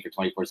of writing for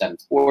 24/7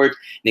 Sports.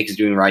 Nick is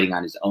doing writing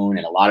on his own,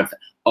 and a lot of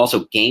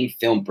also game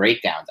film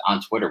breakdowns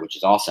on Twitter, which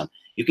is awesome.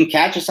 You can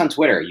catch us on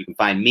Twitter. You can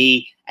find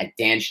me at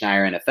Dan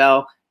Schneier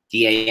NFL,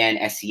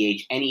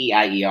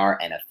 DANSCHNEIER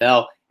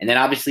NFL. And then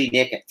obviously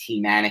Nick at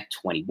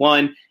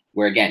TManic21,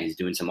 where again, he's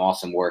doing some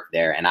awesome work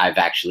there. And I've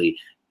actually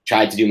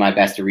tried to do my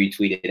best to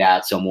retweet it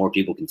out so more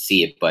people can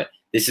see it. But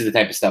this is the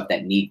type of stuff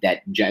that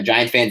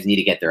Giants fans need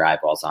to get their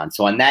eyeballs on.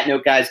 So on that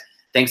note, guys,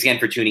 thanks again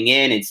for tuning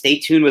in, and stay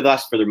tuned with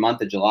us for the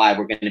month of July.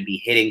 We're going to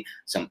be hitting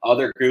some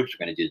other groups.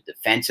 We're going to do the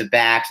defensive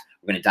backs.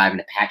 We're going to dive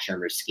into Pat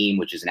Shermer's scheme,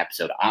 which is an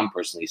episode I'm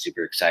personally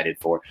super excited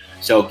for.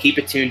 So keep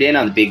it tuned in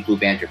on the Big Blue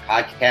Banter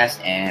podcast,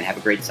 and have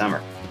a great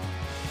summer.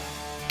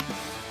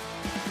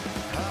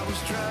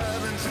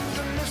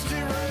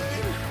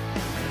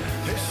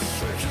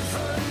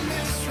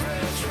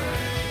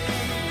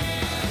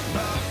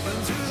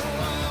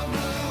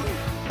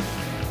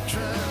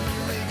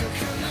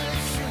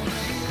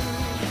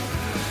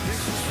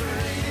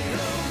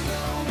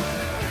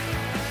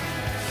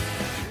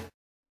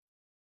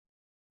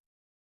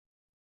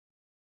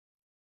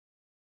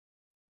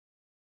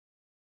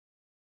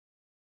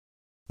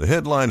 The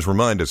headlines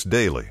remind us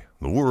daily,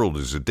 the world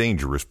is a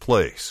dangerous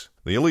place.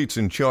 The elites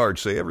in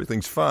charge say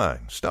everything's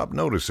fine, stop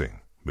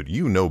noticing. But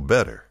you know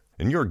better.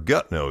 And your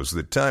gut knows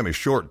that time is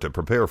short to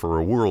prepare for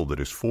a world that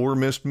is 4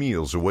 missed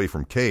meals away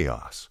from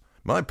chaos.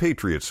 My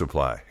Patriot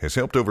Supply has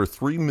helped over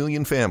 3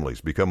 million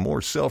families become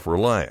more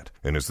self-reliant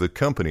and is the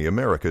company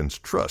Americans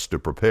trust to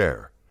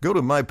prepare. Go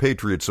to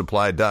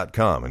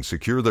MyPatriotSupply.com and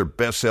secure their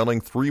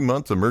best-selling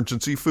 3-month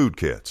emergency food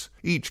kits.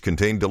 Each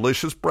contain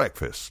delicious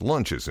breakfasts,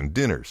 lunches, and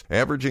dinners,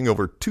 averaging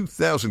over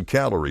 2,000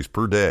 calories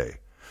per day.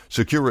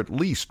 Secure at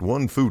least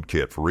one food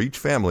kit for each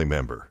family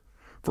member.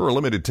 For a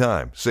limited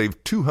time,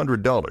 save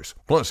 $200,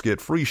 plus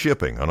get free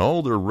shipping on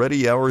all their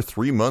Ready Hour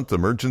 3-month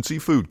emergency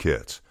food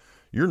kits.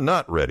 You're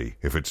not ready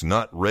if it's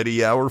not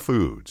Ready Hour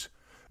Foods.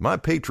 My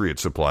Patriot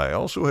Supply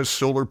also has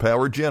solar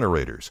power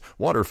generators,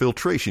 water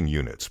filtration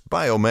units,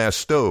 biomass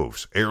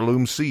stoves,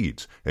 heirloom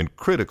seeds, and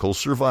critical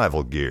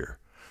survival gear.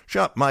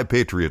 Shop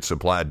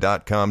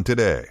MyPatriotSupply.com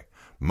today.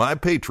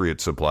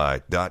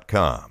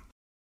 MyPatriotSupply.com.